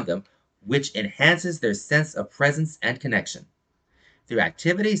around them, which enhances their sense of presence and connection. Through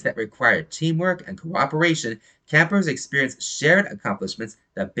activities that require teamwork and cooperation, campers experience shared accomplishments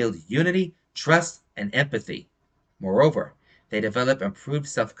that build unity, trust, and empathy. Moreover, they develop improved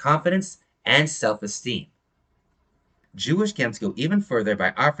self confidence and self esteem. Jewish camps go even further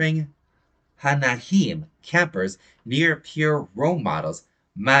by offering Hanahim, campers, near peer role models,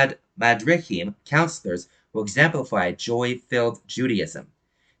 Madrichim, counselors, who exemplify joy filled Judaism.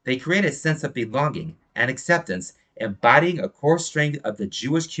 They create a sense of belonging and acceptance, embodying a core strength of the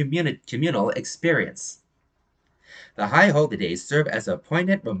Jewish communal experience. The high holy days serve as a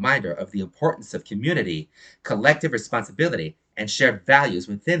poignant reminder of the importance of community, collective responsibility, and shared values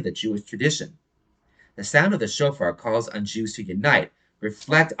within the Jewish tradition. The sound of the shofar calls on Jews to unite,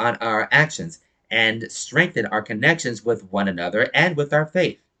 reflect on our actions, and strengthen our connections with one another and with our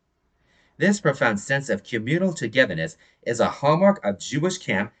faith. This profound sense of communal togetherness is a hallmark of Jewish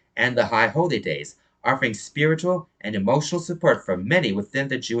camp and the High Holy Days, offering spiritual and emotional support for many within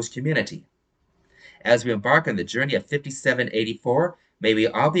the Jewish community. As we embark on the journey of 5784, may we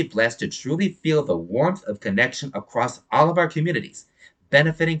all be blessed to truly feel the warmth of connection across all of our communities,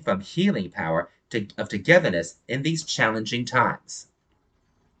 benefiting from healing power of togetherness in these challenging times.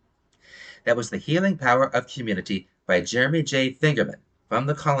 That was The Healing Power of Community by Jeremy J. Fingerman from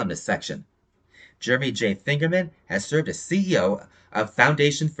the columnist section. Jeremy J. Fingerman has served as CEO of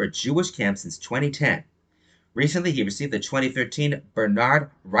Foundation for Jewish Camp since 2010. Recently, he received the 2013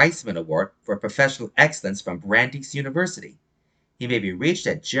 Bernard Reisman Award for Professional Excellence from Brandeis University. He may be reached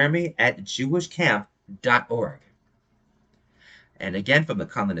at jeremy@jewishcamp.org. And again from the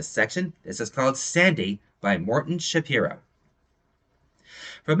columnist section, this is called Sandy by Morton Shapiro.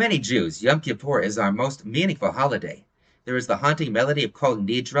 For many Jews, Yom Kippur is our most meaningful holiday. There is the haunting melody of Kol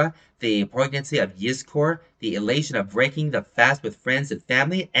Nidra, the poignancy of Yizkor, the elation of breaking the fast with friends and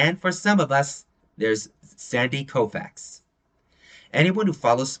family, and for some of us, there's Sandy Koufax. Anyone who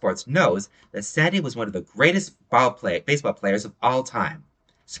follows sports knows that Sandy was one of the greatest baseball players of all time.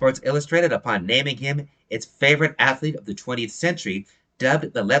 Sports Illustrated, upon naming him its favorite athlete of the 20th century,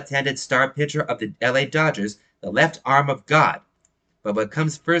 dubbed the left-handed star pitcher of the LA Dodgers the left arm of God. But what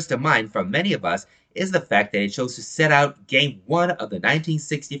comes first to mind from many of us is the fact that he chose to set out Game 1 of the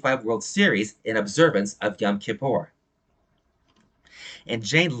 1965 World Series in observance of Yom Kippur. In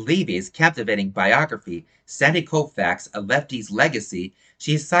Jane Levy's captivating biography, Sandy Koufax, A Lefty's Legacy,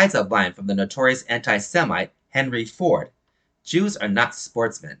 she cites a line from the notorious anti-Semite Henry Ford: "Jews are not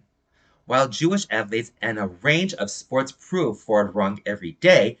sportsmen." While Jewish athletes and a range of sports prove Ford wrong every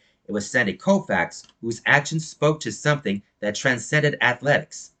day, it was Sandy Koufax whose actions spoke to something that transcended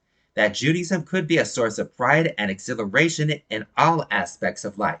athletics, that Judaism could be a source of pride and exhilaration in all aspects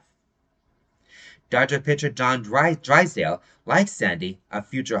of life. Dodger pitcher John Drysdale, like Sandy, a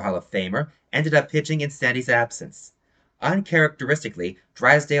future Hall of Famer, ended up pitching in Sandy's absence. Uncharacteristically,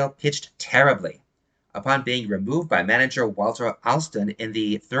 Drysdale pitched terribly. Upon being removed by manager Walter Alston in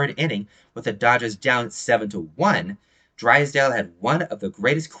the third inning with the Dodgers down 7-1, Drysdale had one of the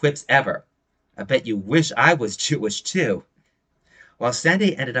greatest quips ever: "I bet you wish I was Jewish too." While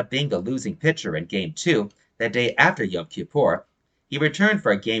Sandy ended up being the losing pitcher in Game 2, the day after Yom Kippur, he returned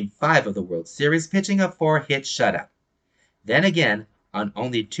for Game 5 of the World Series, pitching a 4-hit shutout. Then again, on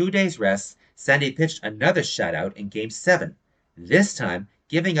only 2 days' rest, Sandy pitched another shutout in Game 7, this time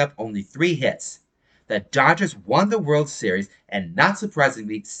giving up only 3 hits. The Dodgers won the World Series, and not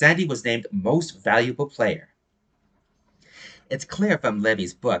surprisingly, Sandy was named Most Valuable Player. It's clear from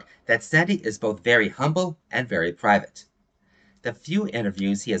Levy's book that Sandy is both very humble and very private. The few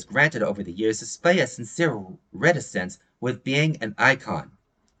interviews he has granted over the years display a sincere reticence with being an icon.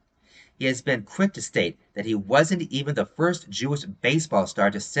 He has been quick to state that he wasn't even the first Jewish baseball star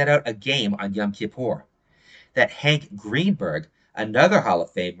to set out a game on Yom Kippur, that Hank Greenberg, another Hall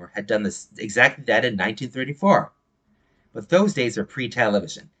of Famer, had done exactly that in 1934. But those days were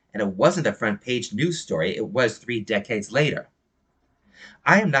pre-television, and it wasn't a front-page news story, it was 3 decades later.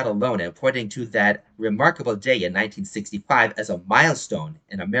 I am not alone in pointing to that remarkable day in 1965 as a milestone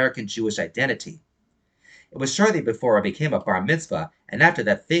in American Jewish identity. It was shortly before I became a bar mitzvah, and after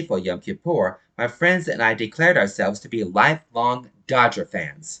that fateful Yom Kippur, my friends and I declared ourselves to be lifelong Dodger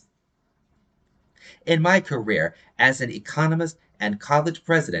fans. In my career as an economist and college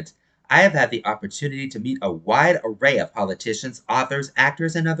president, I have had the opportunity to meet a wide array of politicians, authors,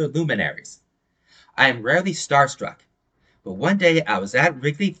 actors, and other luminaries. I am rarely starstruck, but one day I was at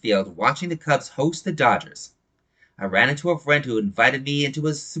Wrigley Field watching the Cubs host the Dodgers. I ran into a friend who invited me into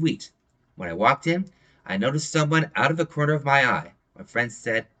his suite. When I walked in, I noticed someone out of the corner of my eye. My friend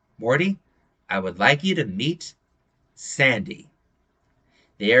said, "Morty, I would like you to meet Sandy."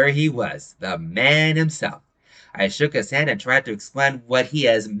 There he was, the man himself. I shook his hand and tried to explain what he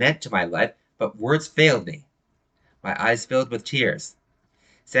has meant to my life, but words failed me. My eyes filled with tears.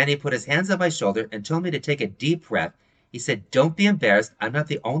 Sandy put his hands on my shoulder and told me to take a deep breath. He said, "Don't be embarrassed. I'm not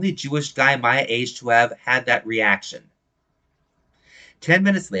the only Jewish guy my age to have had that reaction." 10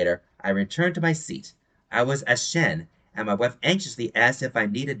 minutes later, I returned to my seat. I was ashen, and my wife anxiously asked if I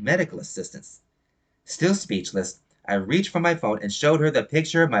needed medical assistance. Still speechless, I reached for my phone and showed her the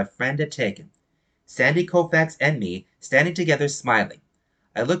picture my friend had taken. Sandy Koufax and me standing together smiling.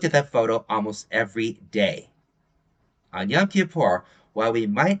 I looked at that photo almost every day. On Yom Kippur, while we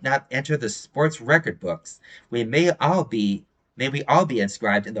might not enter the sports record books, may we all be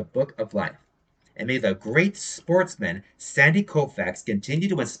inscribed in the book of life. And may the great sportsman Sandy Koufax continue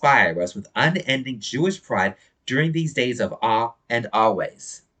to inspire us with unending Jewish pride during these days of awe and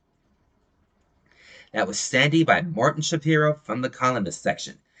always. That was Sandy by Morton Shapiro from the columnist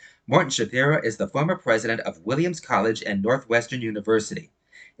section. Morton Shapiro is the former president of Williams College and Northwestern University.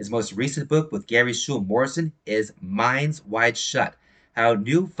 His most recent book with Gary Shule Morrison is Minds Wide Shut: How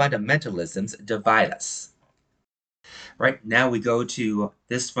New Fundamentalisms Divide Us. Right now we go to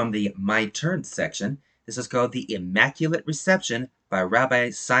this from the My Turn section. This is called The Immaculate Reception by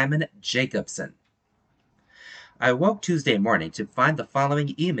Rabbi Simon Jacobson. I woke Tuesday morning to find the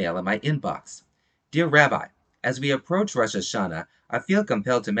following email in my inbox. Dear Rabbi, as we approach Rosh Hashanah, I feel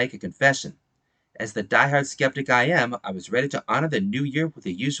compelled to make a confession. As the diehard skeptic I am, I was ready to honor the new year with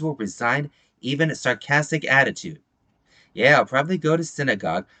the usual resigned, even sarcastic attitude. Yeah, I'll probably go to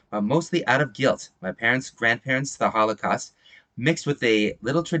synagogue, but mostly out of guilt. My parents, grandparents, the Holocaust, mixed with a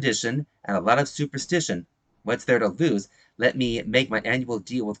little tradition and a lot of superstition. What's there to lose? Let me make my annual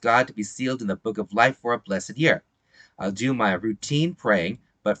deal with God to be sealed in the book of life for a blessed year. I'll do my routine praying,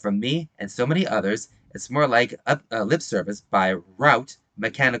 but for me and so many others, it's more like lip service by rote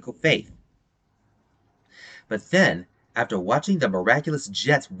mechanical faith. But then, after watching the miraculous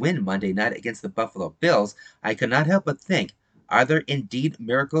Jets win Monday night against the Buffalo Bills, I could not help but think, are there indeed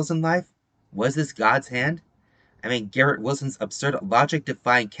miracles in life? Was this God's hand? I mean, Garrett Wilson's absurd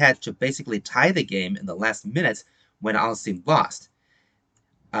logic-defying catch to basically tie the game in the last minutes when all seemed lost.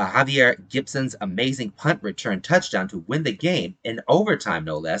 Javier Gibson's amazing punt return touchdown to win the game in overtime,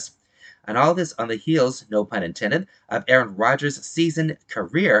 no less. And all this on the heels, no pun intended, of Aaron Rodgers' season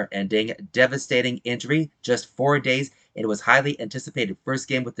career-ending devastating injury just 4 days into his highly anticipated first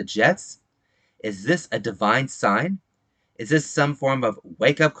game with the Jets. Is this a divine sign? Is this some form of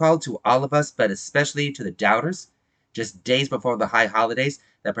wake-up call to all of us, but especially to the doubters, just days before the high holidays,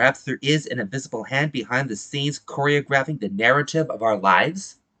 that perhaps there is an invisible hand behind the scenes choreographing the narrative of our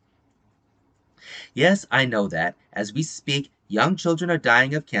lives? Yes, I know that. As we speak, young children are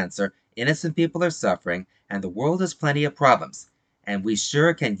dying of cancer, innocent people are suffering, and the world has plenty of problems. And we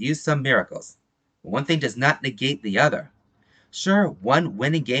sure can use some miracles. One thing does not negate the other. Sure, one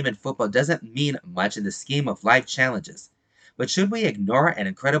winning game in football doesn't mean much in the scheme of life challenges. But should we ignore an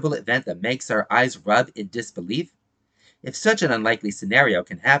incredible event that makes our eyes rub in disbelief? If such an unlikely scenario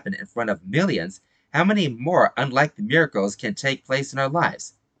can happen in front of millions, how many more unlikely miracles can take place in our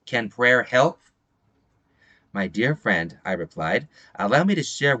lives? Can prayer help? My dear friend, I replied, allow me to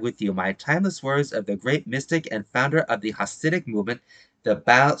share with you my timeless words of the great mystic and founder of the Hasidic movement, the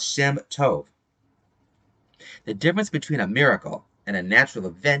Baal Shem Tov. The difference between a miracle and a natural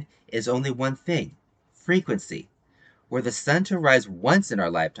event is only one thing: frequency. Were the sun to rise once in our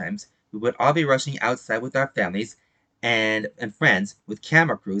lifetimes, we would all be rushing outside with our families and friends with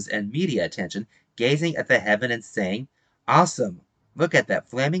camera crews and media attention, gazing at the heaven and saying, awesome, look at that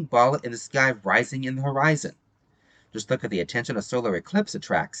flaming ball in the sky rising in the horizon. Just look at the attention a solar eclipse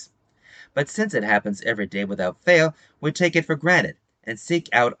attracts. But since it happens every day without fail, we take it for granted and seek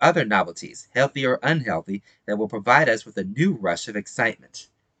out other novelties, healthy or unhealthy, that will provide us with a new rush of excitement.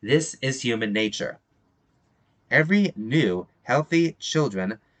 This is human nature. Every new, healthy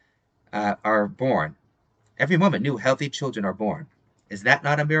children are born. Every moment, new, healthy children are born. Is that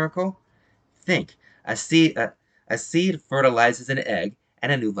not a miracle? Think, a seed fertilizes an egg,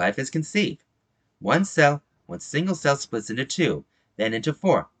 and a new life is conceived. One single cell splits into two, then into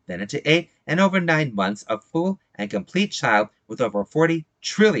four, then into eight, and over 9 months, a full and complete child with over 40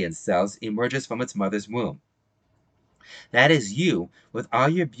 trillion cells emerges from its mother's womb. That is you, with all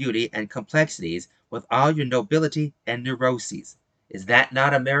your beauty and complexities, with all your nobility and neuroses. Is that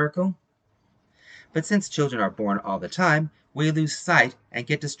not a miracle? But since children are born all the time, we lose sight and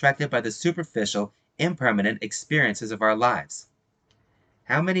get distracted by the superficial, impermanent experiences of our lives.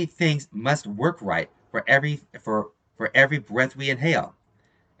 How many things must work right for every breath we inhale?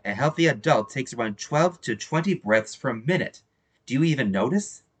 A healthy adult takes around 12 to 20 breaths per minute. Do you even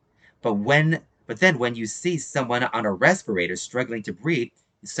notice? But then when you see someone on a respirator struggling to breathe,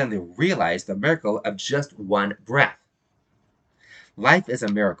 you suddenly realize the miracle of just one breath. Life is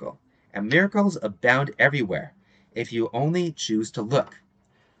a miracle, and miracles abound everywhere, if you only choose to look.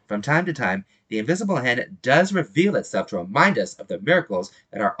 From time to time, the invisible hand does reveal itself to remind us of the miracles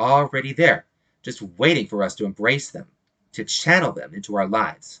that are already there, just waiting for us to embrace them, to channel them into our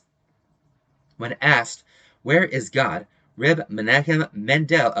lives. When asked, where is God? Reb Menachem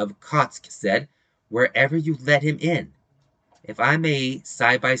Mendel of Kotsk said, wherever you let him in. If I may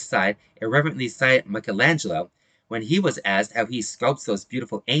side by side irreverently cite Michelangelo, when he was asked how he sculpts those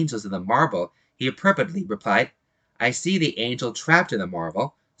beautiful angels in the marble, he appropriately replied, I see the angel trapped in the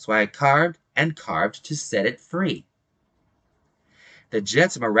marble, so I carved and carved to set it free. The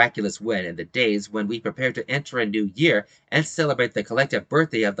Jets' miraculous win in the days when we prepare to enter a new year and celebrate the collective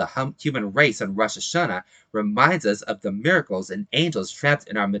birthday of the human race on Rosh Hashanah reminds us of the miracles and angels trapped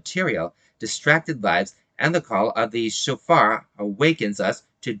in our material, distracted lives, and the call of the shofar awakens us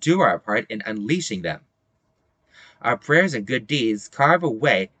to do our part in unleashing them. Our prayers and good deeds carve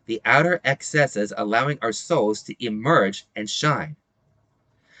away the outer excesses, allowing our souls to emerge and shine.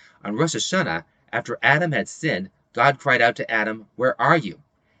 On Rosh Hashanah, after Adam had sinned, God cried out to Adam, where are you?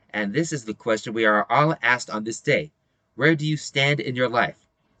 And this is the question we are all asked on this day. Where do you stand in your life?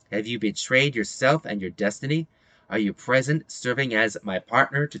 Have you betrayed yourself and your destiny? Are you present, serving as my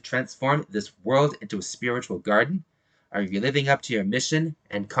partner to transform this world into a spiritual garden? Are you living up to your mission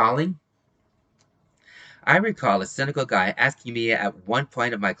and calling? I recall a cynical guy asking me at one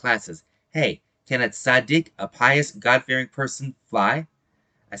point of my classes, hey, can a tzaddik, a pious, God-fearing person, fly?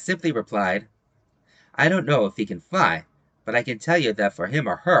 I simply replied, I don't know if he can fly, but I can tell you that for him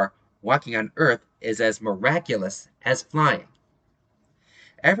or her, walking on earth is as miraculous as flying.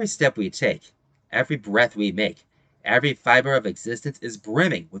 Every step we take, every breath we make, every fiber of existence is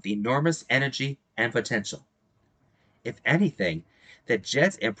brimming with enormous energy and potential. If anything, the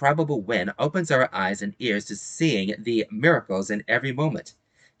jet's improbable win opens our eyes and ears to seeing the miracles in every moment.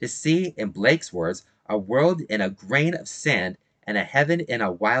 To see, in Blake's words, a world in a grain of sand and a heaven in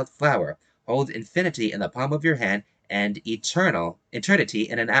a wild flower, hold infinity in the palm of your hand and eternity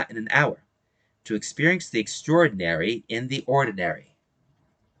in an hour. To experience the extraordinary in the ordinary.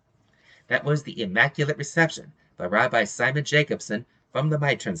 That was the Immaculate Reception by Rabbi Simon Jacobson from the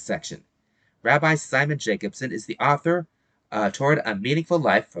My Turn section. Rabbi Simon Jacobson is the author Toward a Meaningful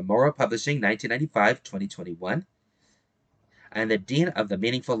Life from Morrow Publishing, 1995-2021, and the Dean of the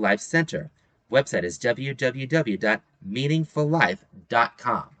Meaningful Life Center. Website is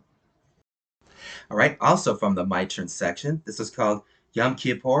www.meaningfullife.com. All right, also from the My Turn section, this is called Yom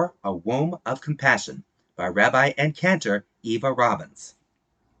Kippur, A Womb of Compassion by Rabbi and Cantor Eva Robbins.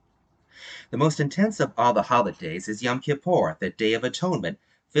 The most intense of all the holidays is Yom Kippur, the Day of Atonement,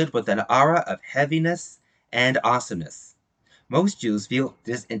 filled with an aura of heaviness and awesomeness. Most Jews feel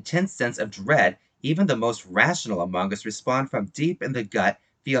this intense sense of dread. Even the most rational among us respond from deep in the gut,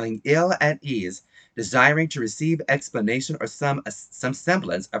 feeling ill at ease, desiring to receive explanation or some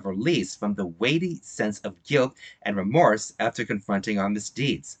semblance of release from the weighty sense of guilt and remorse after confronting our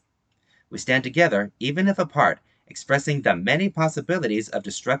misdeeds. We stand together, even if apart, expressing the many possibilities of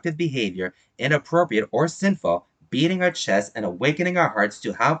destructive behavior, inappropriate or sinful, beating our chests and awakening our hearts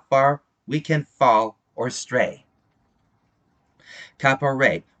to how far we can fall or stray.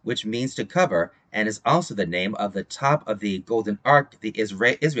 Kaparet, which means to cover, and is also the name of the top of the golden ark the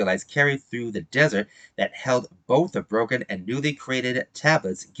Israelites carried through the desert that held both the broken and newly created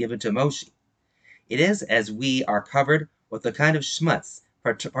tablets given to Moshe. It is as we are covered with the kind of schmutz,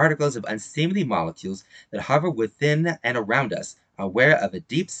 particles of unseemly molecules that hover within and around us, aware of a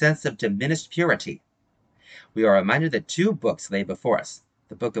deep sense of diminished purity. We are reminded that two books lay before us,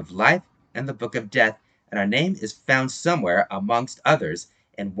 the book of life and the book of death, and our name is found somewhere amongst others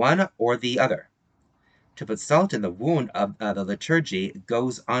in one or the other. To put salt in the wound of the liturgy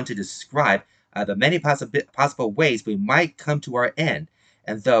goes on to describe the many possible ways we might come to our end,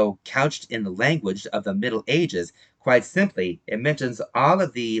 and though couched in the language of the Middle Ages, quite simply, it mentions all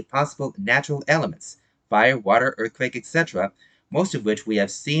of the possible natural elements, fire, water, earthquake, etc., most of which we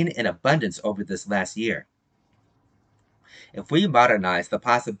have seen in abundance over this last year. If we modernize the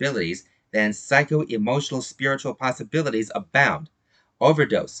possibilities, then psycho-emotional spiritual possibilities abound.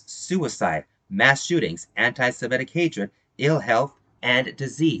 Overdose, suicide, mass shootings, anti-Semitic hatred, ill health, and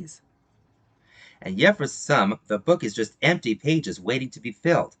disease. And yet for some, the book is just empty pages waiting to be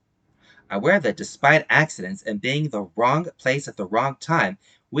filled. Aware that despite accidents and being the wrong place at the wrong time,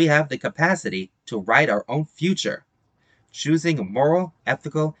 we have the capacity to write our own future. Choosing moral,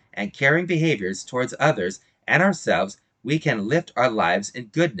 ethical, and caring behaviors towards others and ourselves, we can lift our lives in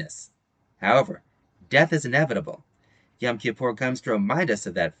goodness. However, death is inevitable. Yom Kippur comes to remind us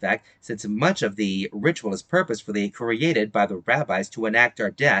of that fact, since much of the ritual is purposefully created by the rabbis to enact our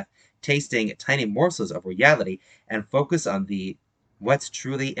death, tasting tiny morsels of reality, and focus on what's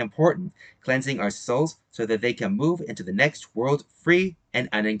truly important, cleansing our souls so that they can move into the next world free and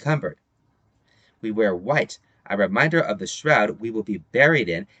unencumbered. We wear white, a reminder of the shroud we will be buried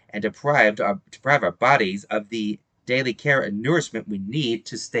in, and deprive our bodies of the daily care and nourishment we need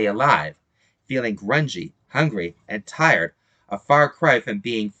to stay alive, feeling grungy, hungry, and tired, a far cry from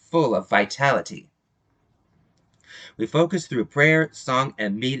being full of vitality. We focus through prayer, song,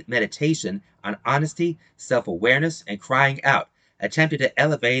 and meditation on honesty, self-awareness, and crying out, attempting to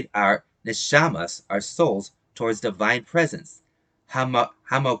elevate our neshamas, our souls, towards divine presence.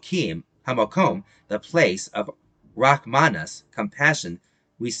 Hamokom, the place of Rachmanas, compassion,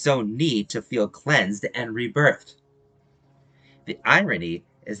 we so need to feel cleansed and rebirthed. The irony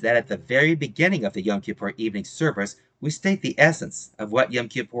is that at the very beginning of the Yom Kippur evening service, we state the essence of what Yom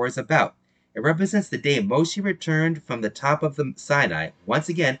Kippur is about. It represents the day Moshe returned from the top of the Sinai, once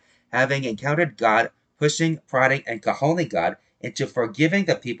again having encountered God, pushing, prodding, and cajoling God into forgiving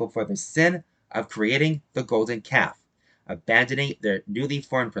the people for the sin of creating the golden calf, abandoning their newly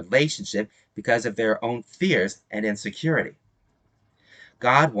formed relationship because of their own fears and insecurity.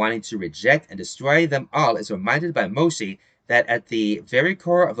 God, wanting to reject and destroy them all, is reminded by Moshe that at the very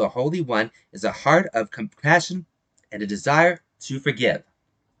core of the Holy One is a heart of compassion and a desire to forgive.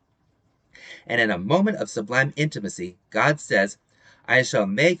 And in a moment of sublime intimacy, God says, I shall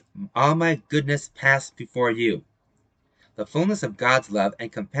make all my goodness pass before you. The fullness of God's love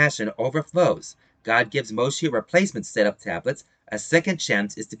and compassion overflows. God gives Moshe a replacement set of tablets. A second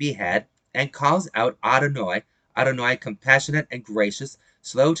chance is to be had, and calls out Adonai, Adonai compassionate and gracious,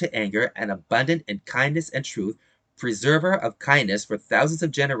 slow to anger, and abundant in kindness and truth, preserver of kindness for thousands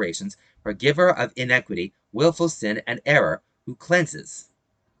of generations, forgiver of iniquity, willful sin, and error, who cleanses.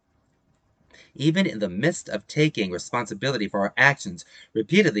 Even in the midst of taking responsibility for our actions,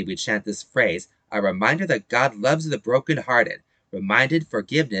 repeatedly we chant this phrase, a reminder that God loves the brokenhearted, reminded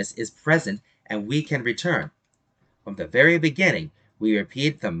forgiveness is present and we can return. From the very beginning, we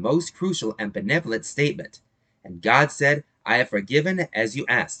repeat the most crucial and benevolent statement. And God said, I have forgiven as you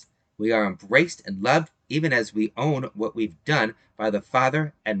asked. We are embraced and loved even as we own what we've done by the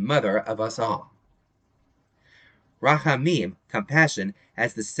Father and Mother of us all. Rahamim, compassion,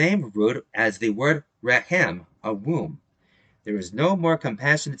 has the same root as the word rahem, a womb. There is no more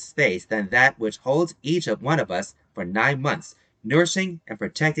compassionate space than that which holds each of one of us for 9 months, nourishing and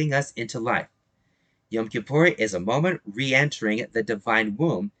protecting us into life. Yom Kippur is a moment re-entering the divine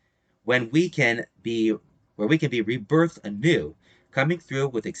womb when we can be rebirthed anew, coming through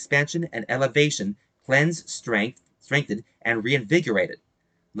with expansion and elevation, cleansed, strengthened, and reinvigorated.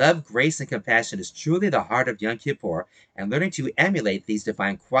 Love, grace, and compassion is truly the heart of Yom Kippur, and learning to emulate these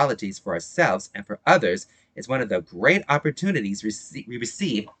divine qualities for ourselves and for others is one of the great opportunities we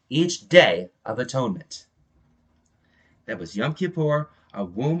receive each day of atonement. That was Yom Kippur, A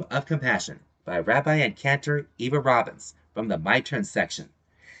Womb of Compassion by Rabbi and Cantor Eva Robbins from the My Turn section.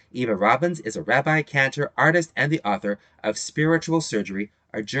 Eva Robbins is a rabbi, cantor, artist, and the author of Spiritual Surgery,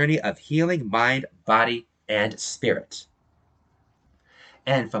 a journey of healing mind, body, and spirit.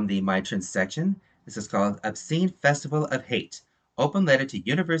 And from the My Turn section, this is called Obscene Festival of Hate, Open Letter to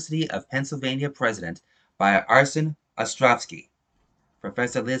University of Pennsylvania President by Arsen Ostrovsky.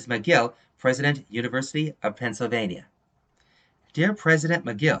 Professor Liz McGill, President, University of Pennsylvania. Dear President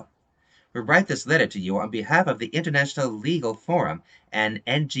McGill, we write this letter to you on behalf of the International Legal Forum, an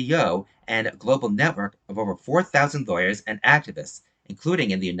NGO and global network of over 4,000 lawyers and activists,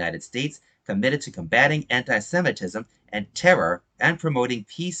 including in the United States, committed to combating anti-Semitism and terror and promoting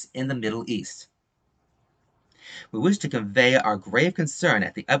peace in the Middle East. We wish to convey our grave concern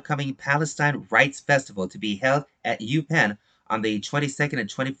at the upcoming Palestine Rights Festival to be held at UPenn on the 22nd and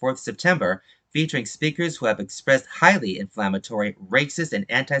 24th September, featuring speakers who have expressed highly inflammatory, racist, and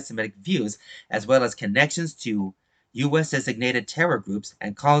anti-Semitic views, as well as connections to U.S.-designated terror groups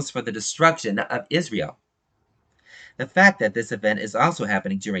and calls for the destruction of Israel. The fact that this event is also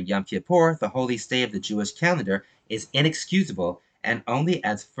happening during Yom Kippur, the holy day of the Jewish calendar, is inexcusable and only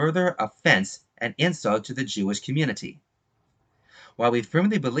adds further offense and insult to the Jewish community. While we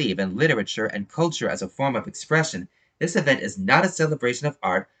firmly believe in literature and culture as a form of expression, this event is not a celebration of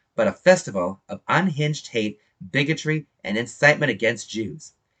art, but a festival of unhinged hate, bigotry, and incitement against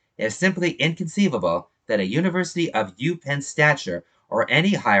Jews. It is simply inconceivable that a university of UPenn stature, or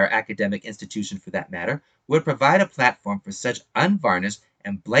any higher academic institution for that matter, would provide a platform for such unvarnished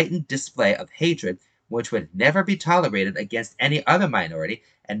and blatant display of hatred, which would never be tolerated against any other minority,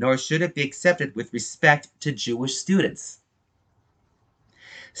 and nor should it be accepted with respect to Jewish students.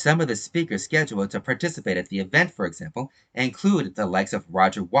 Some of the speakers scheduled to participate at the event, for example, include the likes of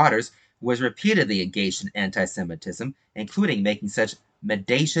Roger Waters, who was repeatedly engaged in anti-Semitism, including making such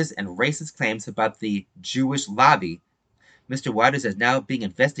mendacious and racist claims about the Jewish lobby. Mr. Waters is now being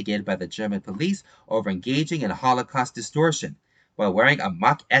investigated by the German police over engaging in Holocaust distortion while wearing a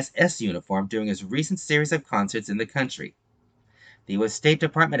mock SS uniform during his recent series of concerts in the country. The U.S. State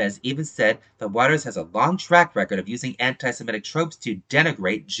Department has even said that Waters has a long track record of using anti-Semitic tropes to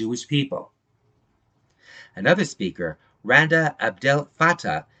denigrate Jewish people. Another speaker, Randa Abdel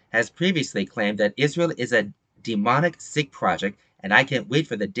Fattah, has previously claimed that Israel is a demonic sick project, and I can't wait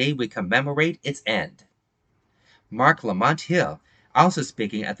for the day we commemorate its end. Mark Lamont Hill, also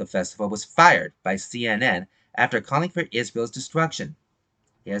speaking at the festival, was fired by CNN after calling for Israel's destruction.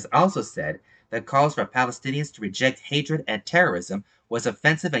 He has also said that calls for Palestinians to reject hatred and terrorism was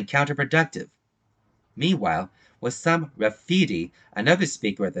offensive and counterproductive. Meanwhile, Wissam Rafidi, another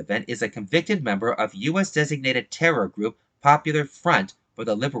speaker at the event, is a convicted member of U.S.-designated terror group Popular Front for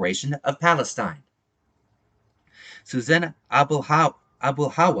the Liberation of Palestine. Suzanne Abulhawa,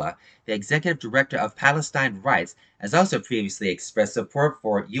 the executive director of Palestine Rights, has also previously expressed support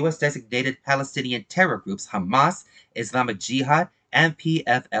for U.S.-designated Palestinian terror groups Hamas, Islamic Jihad, and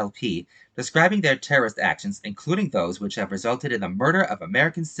PFLP, describing their terrorist actions, including those which have resulted in the murder of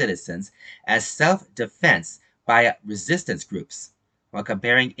American citizens, as self-defense by resistance groups, while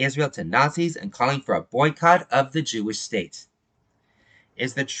comparing Israel to Nazis and calling for a boycott of the Jewish state.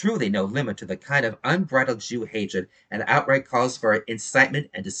 Is there truly no limit to the kind of unbridled Jew hatred and outright calls for incitement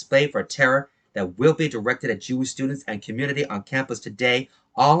and display for terror that will be directed at Jewish students and community on campus today,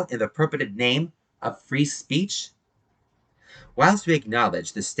 all in the purported name of free speech? Whilst we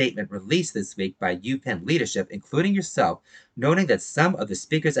acknowledge the statement released this week by UPenn leadership, including yourself, noting that some of the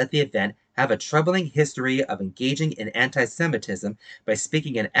speakers at the event have a troubling history of engaging in anti-Semitism by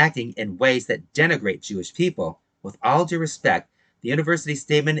speaking and acting in ways that denigrate Jewish people, with all due respect, the university's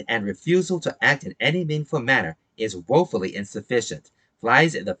statement and refusal to act in any meaningful manner is woefully insufficient,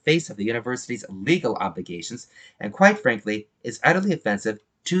 flies in the face of the university's legal obligations, and quite frankly, is utterly offensive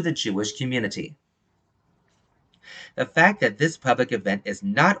to the Jewish community. The fact that this public event is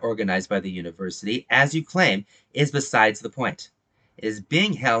not organized by the university, as you claim, is besides the point. It is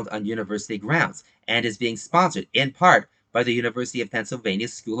being held on university grounds and is being sponsored in part by the University of Pennsylvania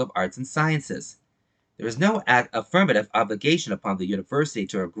School of Arts and Sciences. There is no affirmative obligation upon the university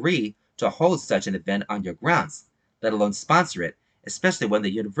to agree to hold such an event on your grounds, let alone sponsor it, especially when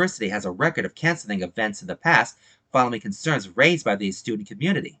the university has a record of canceling events in the past following concerns raised by the student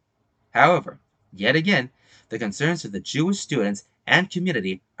community. However, yet again, the concerns of the Jewish students and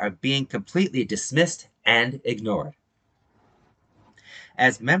community are being completely dismissed and ignored.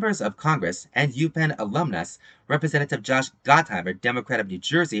 As members of Congress and UPenn alumnus, Representative Josh Gottheimer, Democrat of New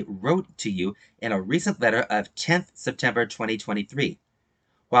Jersey, wrote to you in a recent letter of 10th September 2023.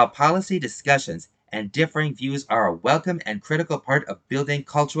 While policy discussions and differing views are a welcome and critical part of building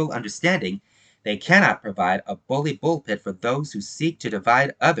cultural understanding, they cannot provide a bully pulpit for those who seek to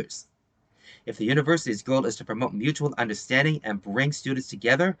divide others. If the university's goal is to promote mutual understanding and bring students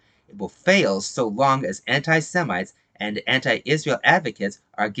together, it will fail so long as anti-Semites and anti-Israel advocates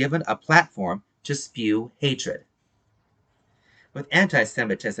are given a platform to spew hatred. With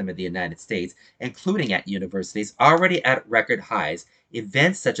anti-Semitism in the United States, including at universities, already at record highs,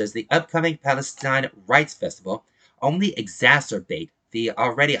 events such as the upcoming Palestine Rights Festival only exacerbate the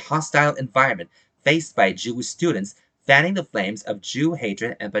already hostile environment faced by Jewish students, fanning the flames of Jew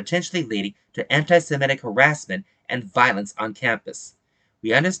hatred and potentially leading to anti-Semitic harassment and violence on campus.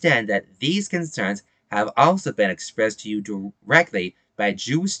 We understand that these concerns have also been expressed to you directly by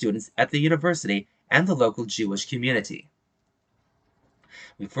Jewish students at the university and the local Jewish community.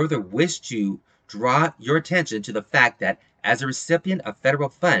 We further wish to draw your attention to the fact that, as a recipient of federal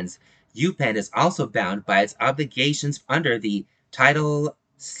funds, UPenn is also bound by its obligations under the Title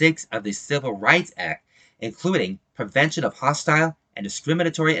VI of the Civil Rights Act, including prevention of hostile and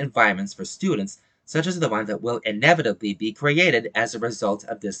discriminatory environments for students, such as the one that will inevitably be created as a result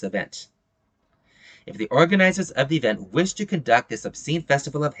of this event. If the organizers of the event wish to conduct this obscene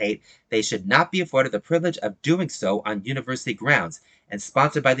festival of hate, they should not be afforded the privilege of doing so on university grounds and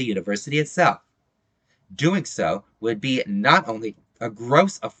sponsored by the university itself. Doing so would be not only a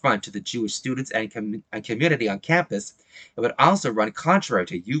gross affront to the Jewish students and community on campus, it would also run contrary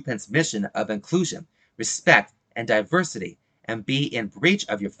to UPenn's mission of inclusion, respect, and diversity, and be in breach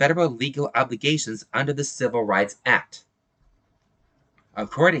of your federal legal obligations under the Civil Rights Act.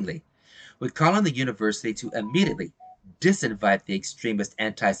 Accordingly, we call on the university to immediately disinvite the extremist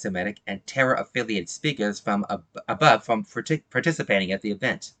anti-Semitic and terror-affiliated speakers from above from participating at the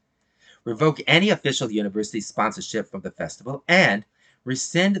event, revoke any official university sponsorship from the festival, and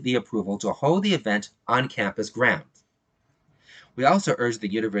rescind the approval to hold the event on campus grounds. We also urge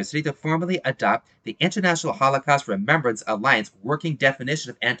the university to formally adopt the International Holocaust Remembrance Alliance working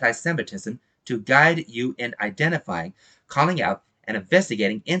definition of anti-Semitism to guide you in identifying, calling out, and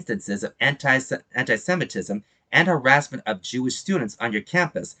investigating instances of anti-Semitism and harassment of Jewish students on your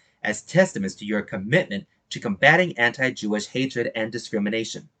campus as testaments to your commitment to combating anti-Jewish hatred and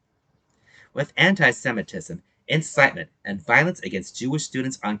discrimination. With anti-Semitism, incitement, and violence against Jewish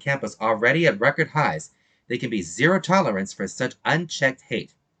students on campus already at record highs, there can be zero tolerance for such unchecked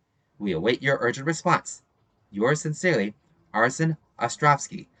hate. We await your urgent response. Yours sincerely, Arsen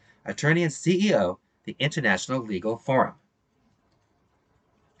Ostrovsky, attorney and CEO, the International Legal Forum.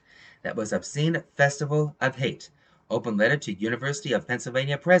 That was Obscene Festival of Hate, open letter to University of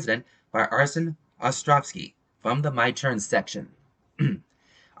Pennsylvania president by Arsen Ostrovsky from the My Turn section.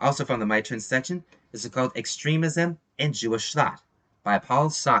 Also from the My Turn section, this is called Extremism in Jewish Thought by Paul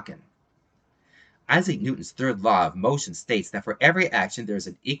Sokin. Isaac Newton's third law of motion states that for every action there is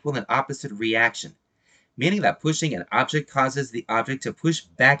an equal and opposite reaction, meaning that pushing an object causes the object to push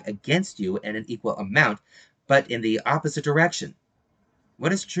back against you in an equal amount, but in the opposite direction.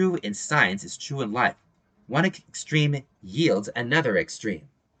 What is true in science is true in life. One extreme yields another extreme.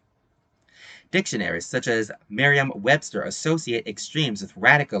 Dictionaries such as Merriam-Webster associate extremes with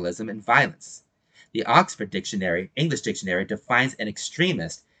radicalism and violence. The Oxford English Dictionary, defines an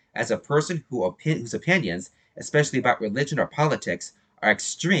extremist as a person whose opinions, especially about religion or politics, are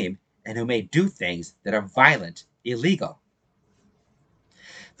extreme and who may do things that are violent, illegal.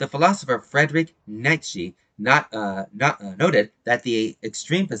 The philosopher Friedrich Nietzsche noted that the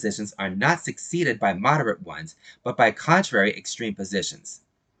extreme positions are not succeeded by moderate ones, but by contrary extreme positions.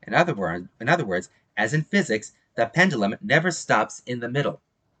 In other words, as in physics, the pendulum never stops in the middle.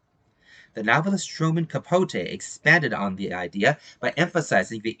 The novelist Truman Capote expanded on the idea by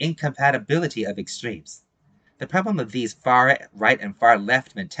emphasizing the incompatibility of extremes. The problem of these far right and far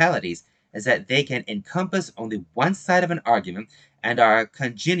left mentalities is that they can encompass only one side of an argument and are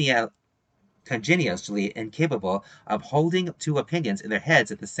congenially incapable of holding two opinions in their heads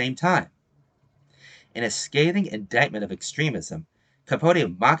at the same time. In a scathing indictment of extremism,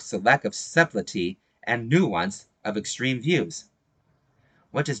 Capote mocks the lack of subtlety and nuance of extreme views.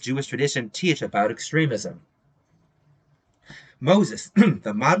 What does Jewish tradition teach about extremism? Moses,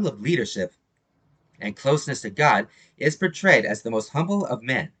 the model of leadership and closeness to God, is portrayed as the most humble of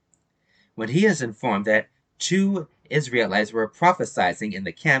men. When he is informed that two Israelites were prophesying in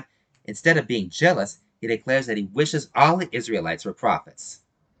the camp, instead of being jealous, he declares that he wishes all the Israelites were prophets.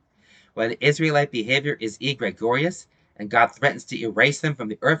 When Israelite behavior is egregious and God threatens to erase them from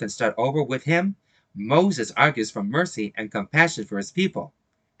the earth and start over with him, Moses argues for mercy and compassion for his people,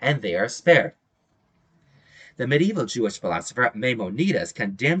 and they are spared. The medieval Jewish philosopher Maimonides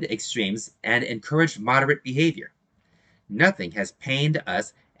condemned extremes and encouraged moderate behavior. Nothing has pained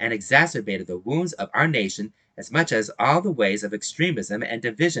us and exacerbated the wounds of our nation as much as all the ways of extremism and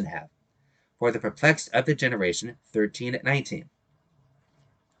division have. For the perplexed of the generation, 13:19.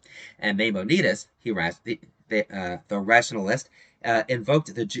 And Maimonides, the rationalist,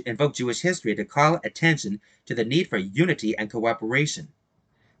 invoked Jewish history to call attention to the need for unity and cooperation.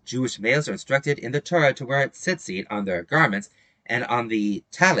 Jewish males are instructed in the Torah to wear tzitzit on their garments and on the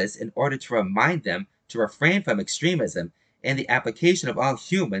talis in order to remind them to refrain from extremism in the application of all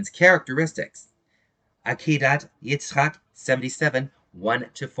humans' characteristics. Akedat Yitzchak 77,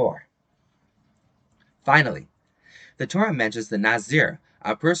 1-4. Finally, the Torah mentions the Nazir,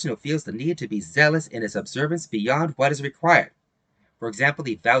 a person who feels the need to be zealous in his observance beyond what is required. For example,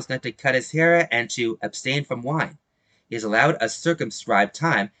 he vows not to cut his hair and to abstain from wine. He is allowed a circumscribed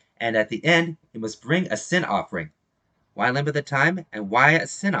time, and at the end, he must bring a sin offering. Why limit the time, and why a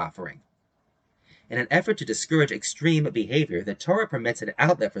sin offering? In an effort to discourage extreme behavior, the Torah permits an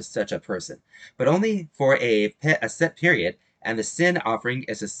outlet for such a person, but only for a set period, and the sin offering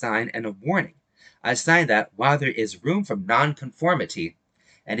is a sign and a warning. A sign that, while there is room for nonconformity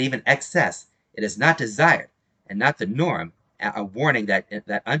and even excess, it is not desired and not the norm, a warning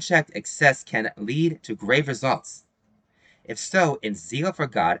that unchecked excess can lead to grave results. If so, in zeal for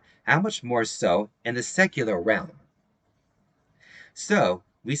God, how much more so in the secular realm? So,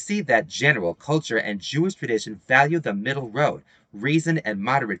 we see that general culture and Jewish tradition value the middle road, reason and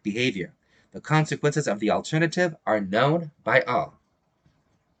moderate behavior. The consequences of the alternative are known by all.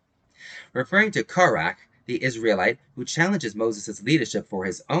 Referring to Korach, the Israelite who challenges Moses' leadership for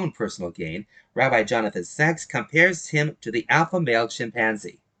his own personal gain, Rabbi Jonathan Sacks compares him to the alpha male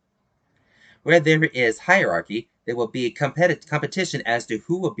chimpanzee. Where there is hierarchy, there will be competition as to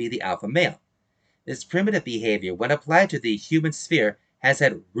who will be the alpha male. This primitive behavior, when applied to the human sphere, has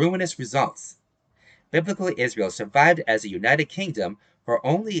had ruinous results. Biblical Israel survived as a united kingdom for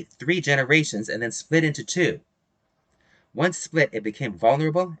only 3 generations and then split into 2. Once split, it became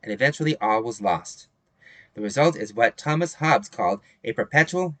vulnerable, and eventually all was lost. The result is what Thomas Hobbes called a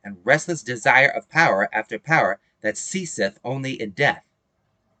perpetual and restless desire of power after power that ceaseth only in death.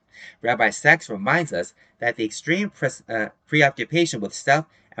 Rabbi Sacks reminds us that the extreme preoccupation with self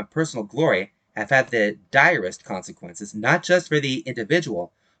and personal glory have had the direst consequences, not just for the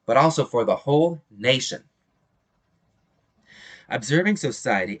individual, but also for the whole nation. Observing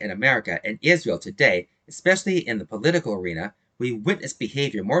society in America and Israel today, especially in the political arena, we witness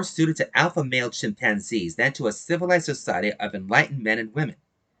behavior more suited to alpha male chimpanzees than to a civilized society of enlightened men and women.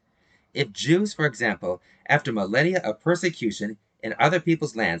 If Jews, for example, after millennia of persecution in other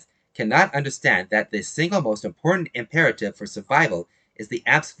people's lands, cannot understand that the single most important imperative for survival is the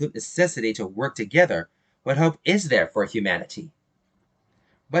absolute necessity to work together, what hope is there for humanity?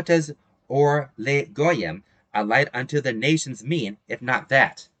 What does Or Le Goyim, a light unto the nations, mean, if not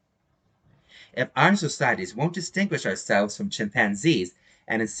that? If our societies won't distinguish ourselves from chimpanzees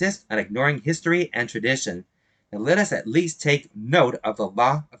and insist on ignoring history and tradition, then let us at least take note of the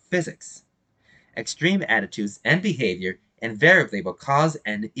law of physics. Extreme attitudes and behavior invariably will cause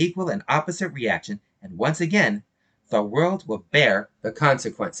an equal and opposite reaction, and once again, the world will bear the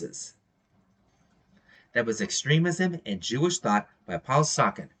consequences. That was Extremism in Jewish Thought by Paul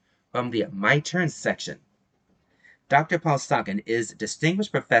Socken from the My Turn section. Dr. Paul Socken is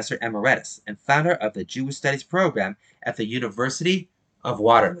Distinguished Professor Emeritus and founder of the Jewish Studies program at the University of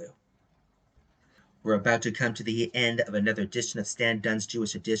Waterloo. We're about to come to the end of another edition of Stan Dunn's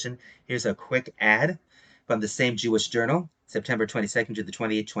Jewish Edition. Here's a quick ad from the same Jewish Journal, September 22nd to the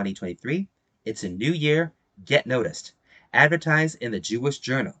 28th, 2023. It's a new year. Get noticed. Advertise in the Jewish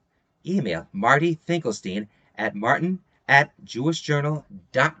Journal. Email Marty Finkelstein at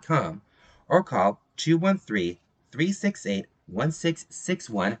martin@jewishjournal.com or call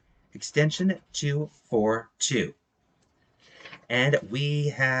 213-368-1661, extension 242. And we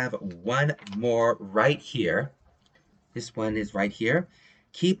have one more right here. This one is right here.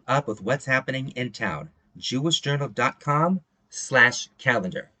 Keep up with what's happening in town.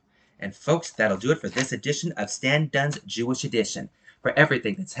 jewishjournal.com/calendar. And folks, that'll do it for this edition of Stan Dunn's Jewish Edition. For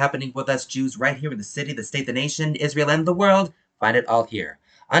everything that's happening with us Jews right here in the city, the state, the nation, Israel, and the world, find it all here.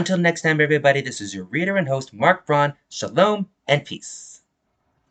 Until next time, everybody, this is your reader and host, Mark Braun. Shalom and peace.